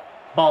all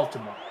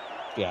Baltimore.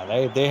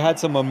 Yeah, they had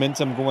some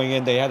momentum going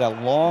in. They had a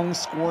long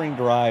scoring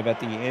drive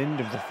at the end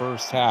of the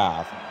first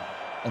half,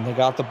 and they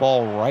got the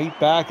ball right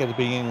back at the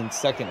beginning of the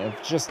second and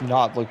just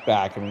not looked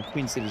back. I mean,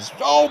 Queen City's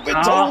been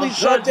totally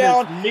shut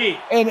down.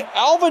 And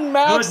Alvin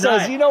Mack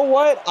says, you know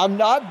what? I'm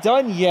not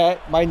done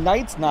yet. My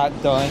night's not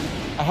done.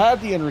 I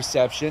had the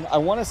interception. I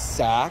want a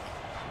sack.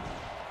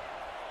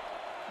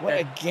 What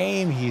a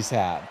game he's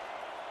had.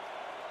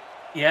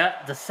 Yeah,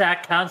 the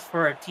sack counts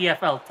for a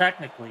TFL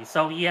technically,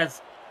 so he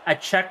has a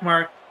check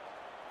mark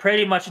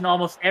pretty much in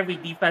almost every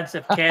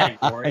defensive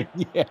category.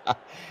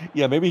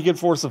 Yeah, maybe he could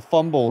force a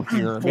fumble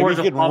here. Maybe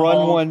he could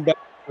run one back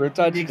for a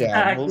touchdown.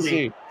 Exactly. We'll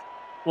see.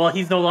 Well,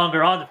 he's no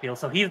longer on the field,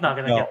 so he's not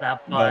going to get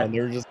that. No,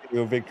 they're just going to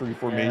do a victory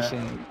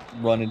formation,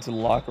 run into the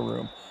locker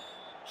room.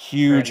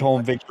 Huge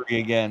home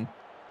victory again.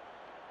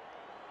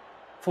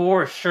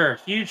 For sure.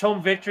 Huge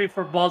home victory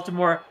for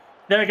Baltimore.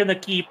 They're going to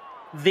keep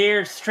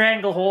their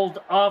stranglehold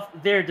of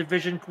their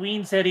division.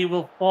 Queen City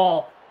will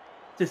fall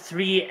to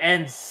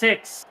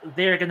 3-6.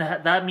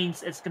 That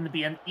means it's gonna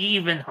be an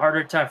even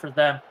harder time for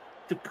them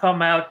to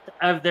come out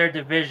of their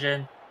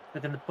division.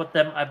 They're gonna put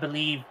them, I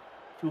believe,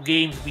 2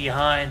 games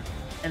behind,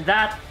 and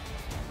that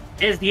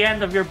is the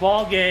end of your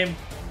ball game.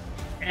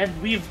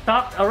 And we've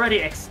talked already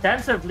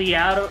extensively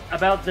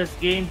about this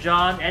game,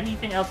 John.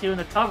 Anything else you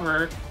want to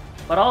cover?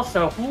 But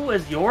also, who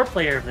is your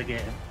player of the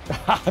game?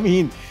 I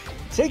mean,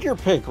 take your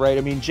pick, right?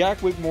 I mean, Jack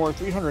Wigmore,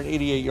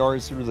 388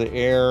 yards through the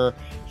air.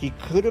 He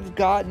could have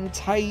gotten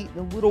tight,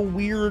 a little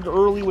weird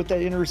early with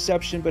that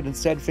interception, but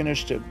instead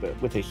finished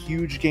with a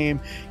huge game.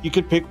 You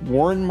could pick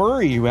Warren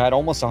Murray, who had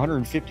almost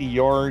 150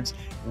 yards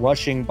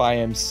rushing by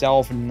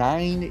himself,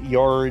 9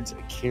 yards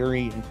a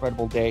carry,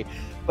 incredible day.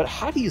 But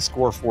how do you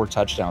score 4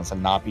 touchdowns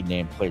and not be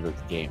named player of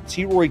the game?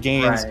 T-Roy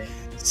Gaines,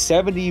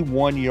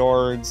 71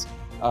 yards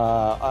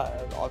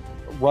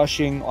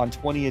rushing on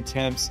 20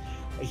 attempts.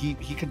 He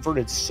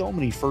converted so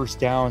many first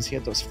downs. He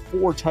had those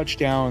 4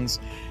 touchdowns.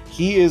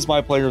 He is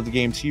my player of the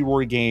game,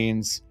 T-Roy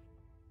Gaines.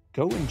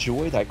 Go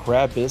enjoy that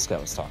crab bisque I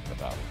was talking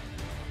about.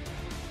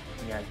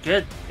 Yeah,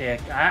 good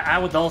pick. I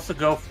would also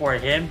go for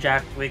him,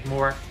 Jack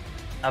Wigmore.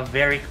 A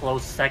very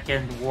close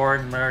second,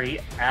 Warren Murray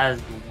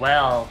as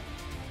well.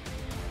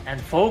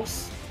 And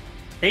folks,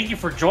 thank you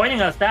for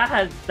joining us.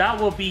 That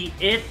will be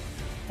it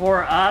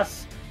for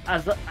us.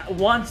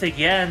 Once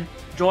again,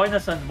 join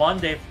us on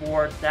Monday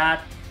for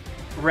that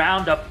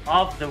roundup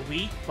of the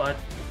week. But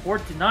for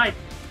tonight,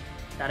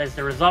 that is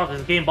the result of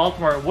this game.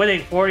 Baltimore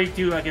winning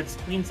 42 against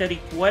Queen City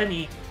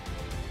 20.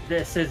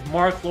 This is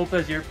Mark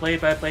Lopez, your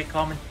play-by-play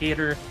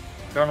commentator.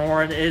 John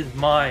Warren is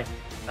my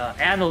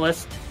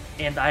analyst.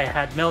 And I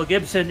had Mel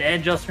Gibson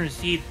and Justin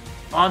Reed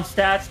on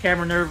stats.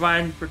 Cameron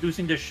Irvine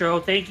producing the show.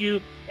 Thank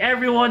you,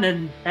 everyone,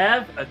 and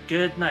have a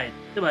good night.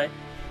 Goodbye.